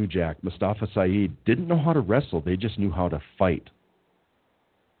 Kronos, New Jack, Mustafa Saeed didn't know how to wrestle. They just knew how to fight.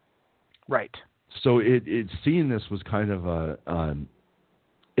 Right. So seeing this was kind of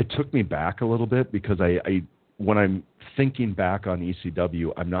it took me back a little bit, because I when I'm thinking back on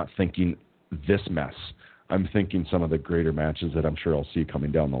ECW, I'm not thinking this mess. I'm thinking some of the greater matches that I'm sure I'll see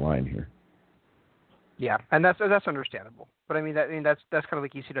coming down the line here. Yeah, and that's understandable. But I mean that's kind of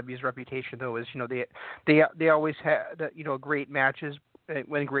like ECW's reputation, though, is they always had great matches,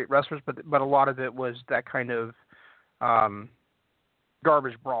 when great wrestlers, but a lot of it was that kind of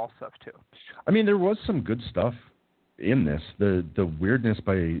garbage brawl stuff too. I mean, there was some good stuff in this. The weirdness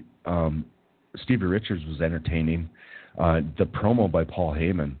by Stevie Richards was entertaining. The promo by Paul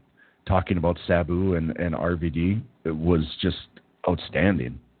Heyman talking about Sabu and RVD, it was just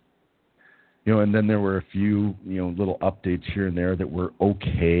outstanding. And then there were a few, little updates here and there that were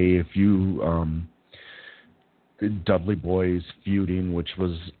okay. A few Dudley Boys feuding, which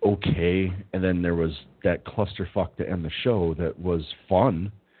was okay. And then there was that clusterfuck to end the show that was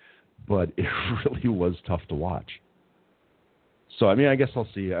fun, but it really was tough to watch. So, I mean, I guess I'll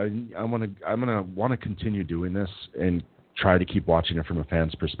see. I'm gonna want to continue doing this and try to keep watching it from a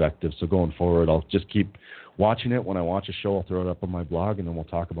fan's perspective. So going forward, I'll just keep watching it. When I watch a show, I'll throw it up on my blog, and then we'll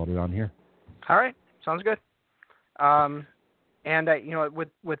talk about it on here. All right, sounds good. And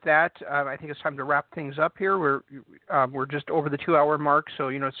with that, I think it's time to wrap things up here. We're just over the 2-hour mark, so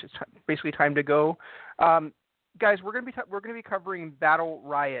it's basically time to go. Guys, we're gonna be covering Battle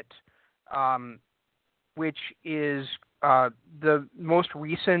Riot, which is the most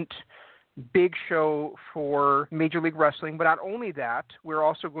recent big show for Major League Wrestling. But not only that, we're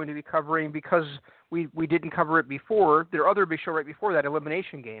also going to be covering, because we didn't cover it before, their other big show right before that,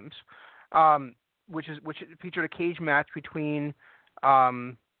 Elimination Games. Which featured a cage match between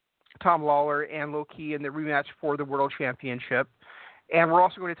Tom Lawler and Low Ki in the rematch for the World Championship. And we're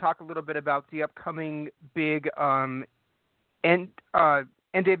also going to talk a little bit about the upcoming big NWA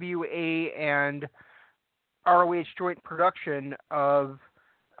and ROH joint production of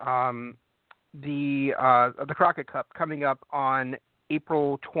the Crockett Cup coming up on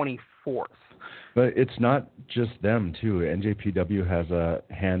April 24th. But it's not just them, too. NJPW has a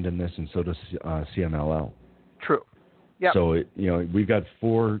hand in this, and so does CMLL. True. Yeah. So, we've got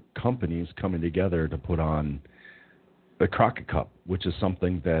 4 companies coming together to put on the Crockett Cup, which is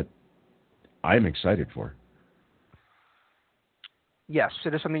something that I'm excited for. Yes,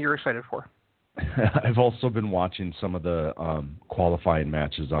 it is something you're excited for. I've also been watching some of the qualifying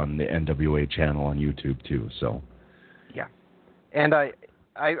matches on the NWA channel on YouTube, too. So. Yeah. And I've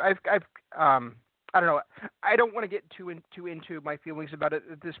I don't know. I don't want to get too into my feelings about it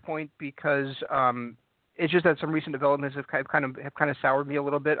at this point, because it's just that some recent developments have kind of soured me a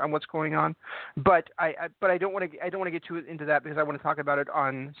little bit on what's going on. But I don't want to get too into that, because I want to talk about it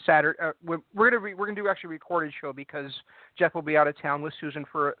on Saturday. We're gonna do actually a recorded show, because Jeff will be out of town with Susan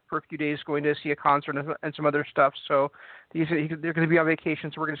for a few days, going to see a concert and some other stuff. So they're going to be on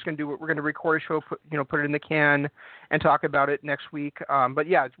vacation. So we're going to record a show, put it in the can, and talk about it next week. But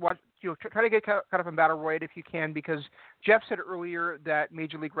yeah, try to get caught up in Battle Royale if you can, because Jeff said earlier that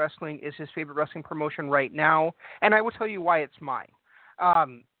Major League Wrestling is his favorite wrestling promotion right now, and I will tell you why it's mine.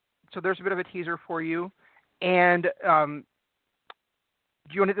 So there's a bit of a teaser for you. And do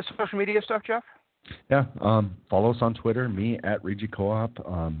you want to hit the social media stuff, Jeff? Yeah. Follow us on Twitter, me at Regi Co-op,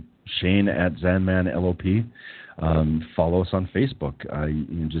 Shane at Zanman LOP. Follow us on Facebook. You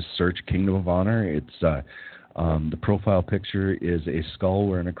can just search Kingdom of Honor. It's the profile picture is a skull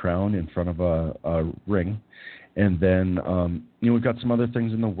wearing a crown in front of a ring. And then, we've got some other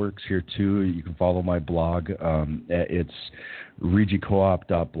things in the works here, too. You can follow my blog. It's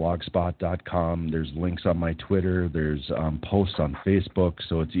regicoop.blogspot.com. There's links on my Twitter. There's posts on Facebook,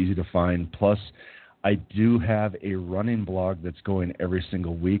 so it's easy to find. Plus, I do have a running blog that's going every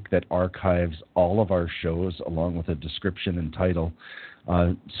single week that archives all of our shows along with a description and title.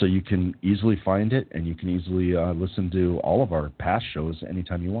 So you can easily find it, and you can easily listen to all of our past shows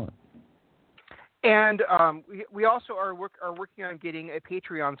anytime you want. And we also are working on getting a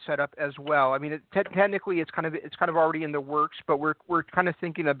Patreon set up as well. I mean, technically it's kind of already in the works, but we're kind of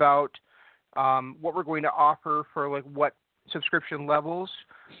thinking about what we're going to offer for like what subscription levels,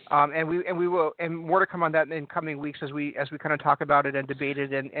 and we will, and more to come on that in coming weeks as we kind of talk about it and debate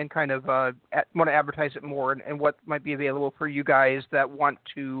it and kind of want to advertise it more and what might be available for you guys that want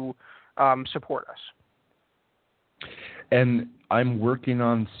to support us. And I'm working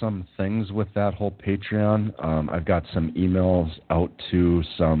on some things with that whole Patreon. I've got some emails out to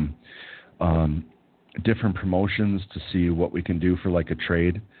some different promotions to see what we can do for like a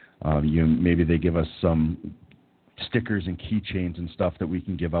trade. Maybe they give us some stickers and keychains and stuff that we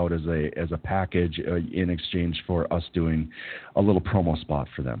can give out as a package in exchange for us doing a little promo spot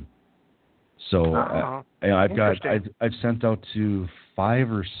for them. So I've sent out to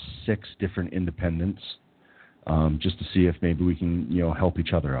 5 or 6 different independents. Just to see if maybe we can, help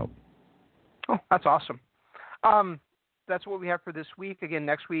each other out. Oh, that's awesome. that's what we have for this week. Again,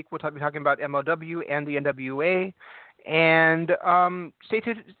 next week we'll be talking about MLW and the NWA. And stay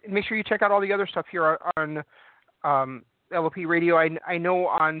tuned. Make sure you check out all the other stuff here on LOP Radio. I know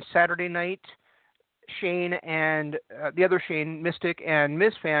on Saturday night, Shane and the other Shane, Mystic and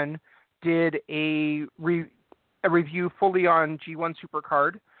Ms. Fan, did a review fully on G1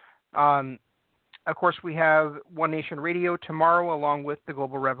 Supercard. Of course, we have One Nation Radio tomorrow, along with the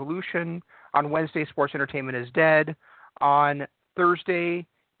Global Revolution. On Wednesday, Sports Entertainment is Dead. On Thursday,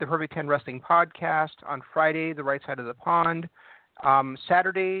 the Perfect 10 Wrestling Podcast. On Friday, The Right Side of the Pond.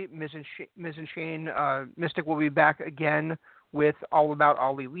 Saturday, Ms. and Shane, Mystic will be back again with All About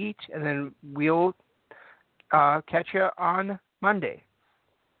All Elite, and then we'll catch you on Monday.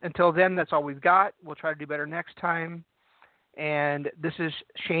 Until then, that's all we've got. We'll try to do better next time. And this is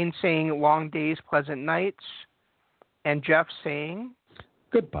Shane saying long days, pleasant nights, and Jeff saying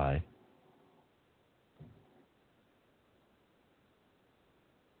goodbye.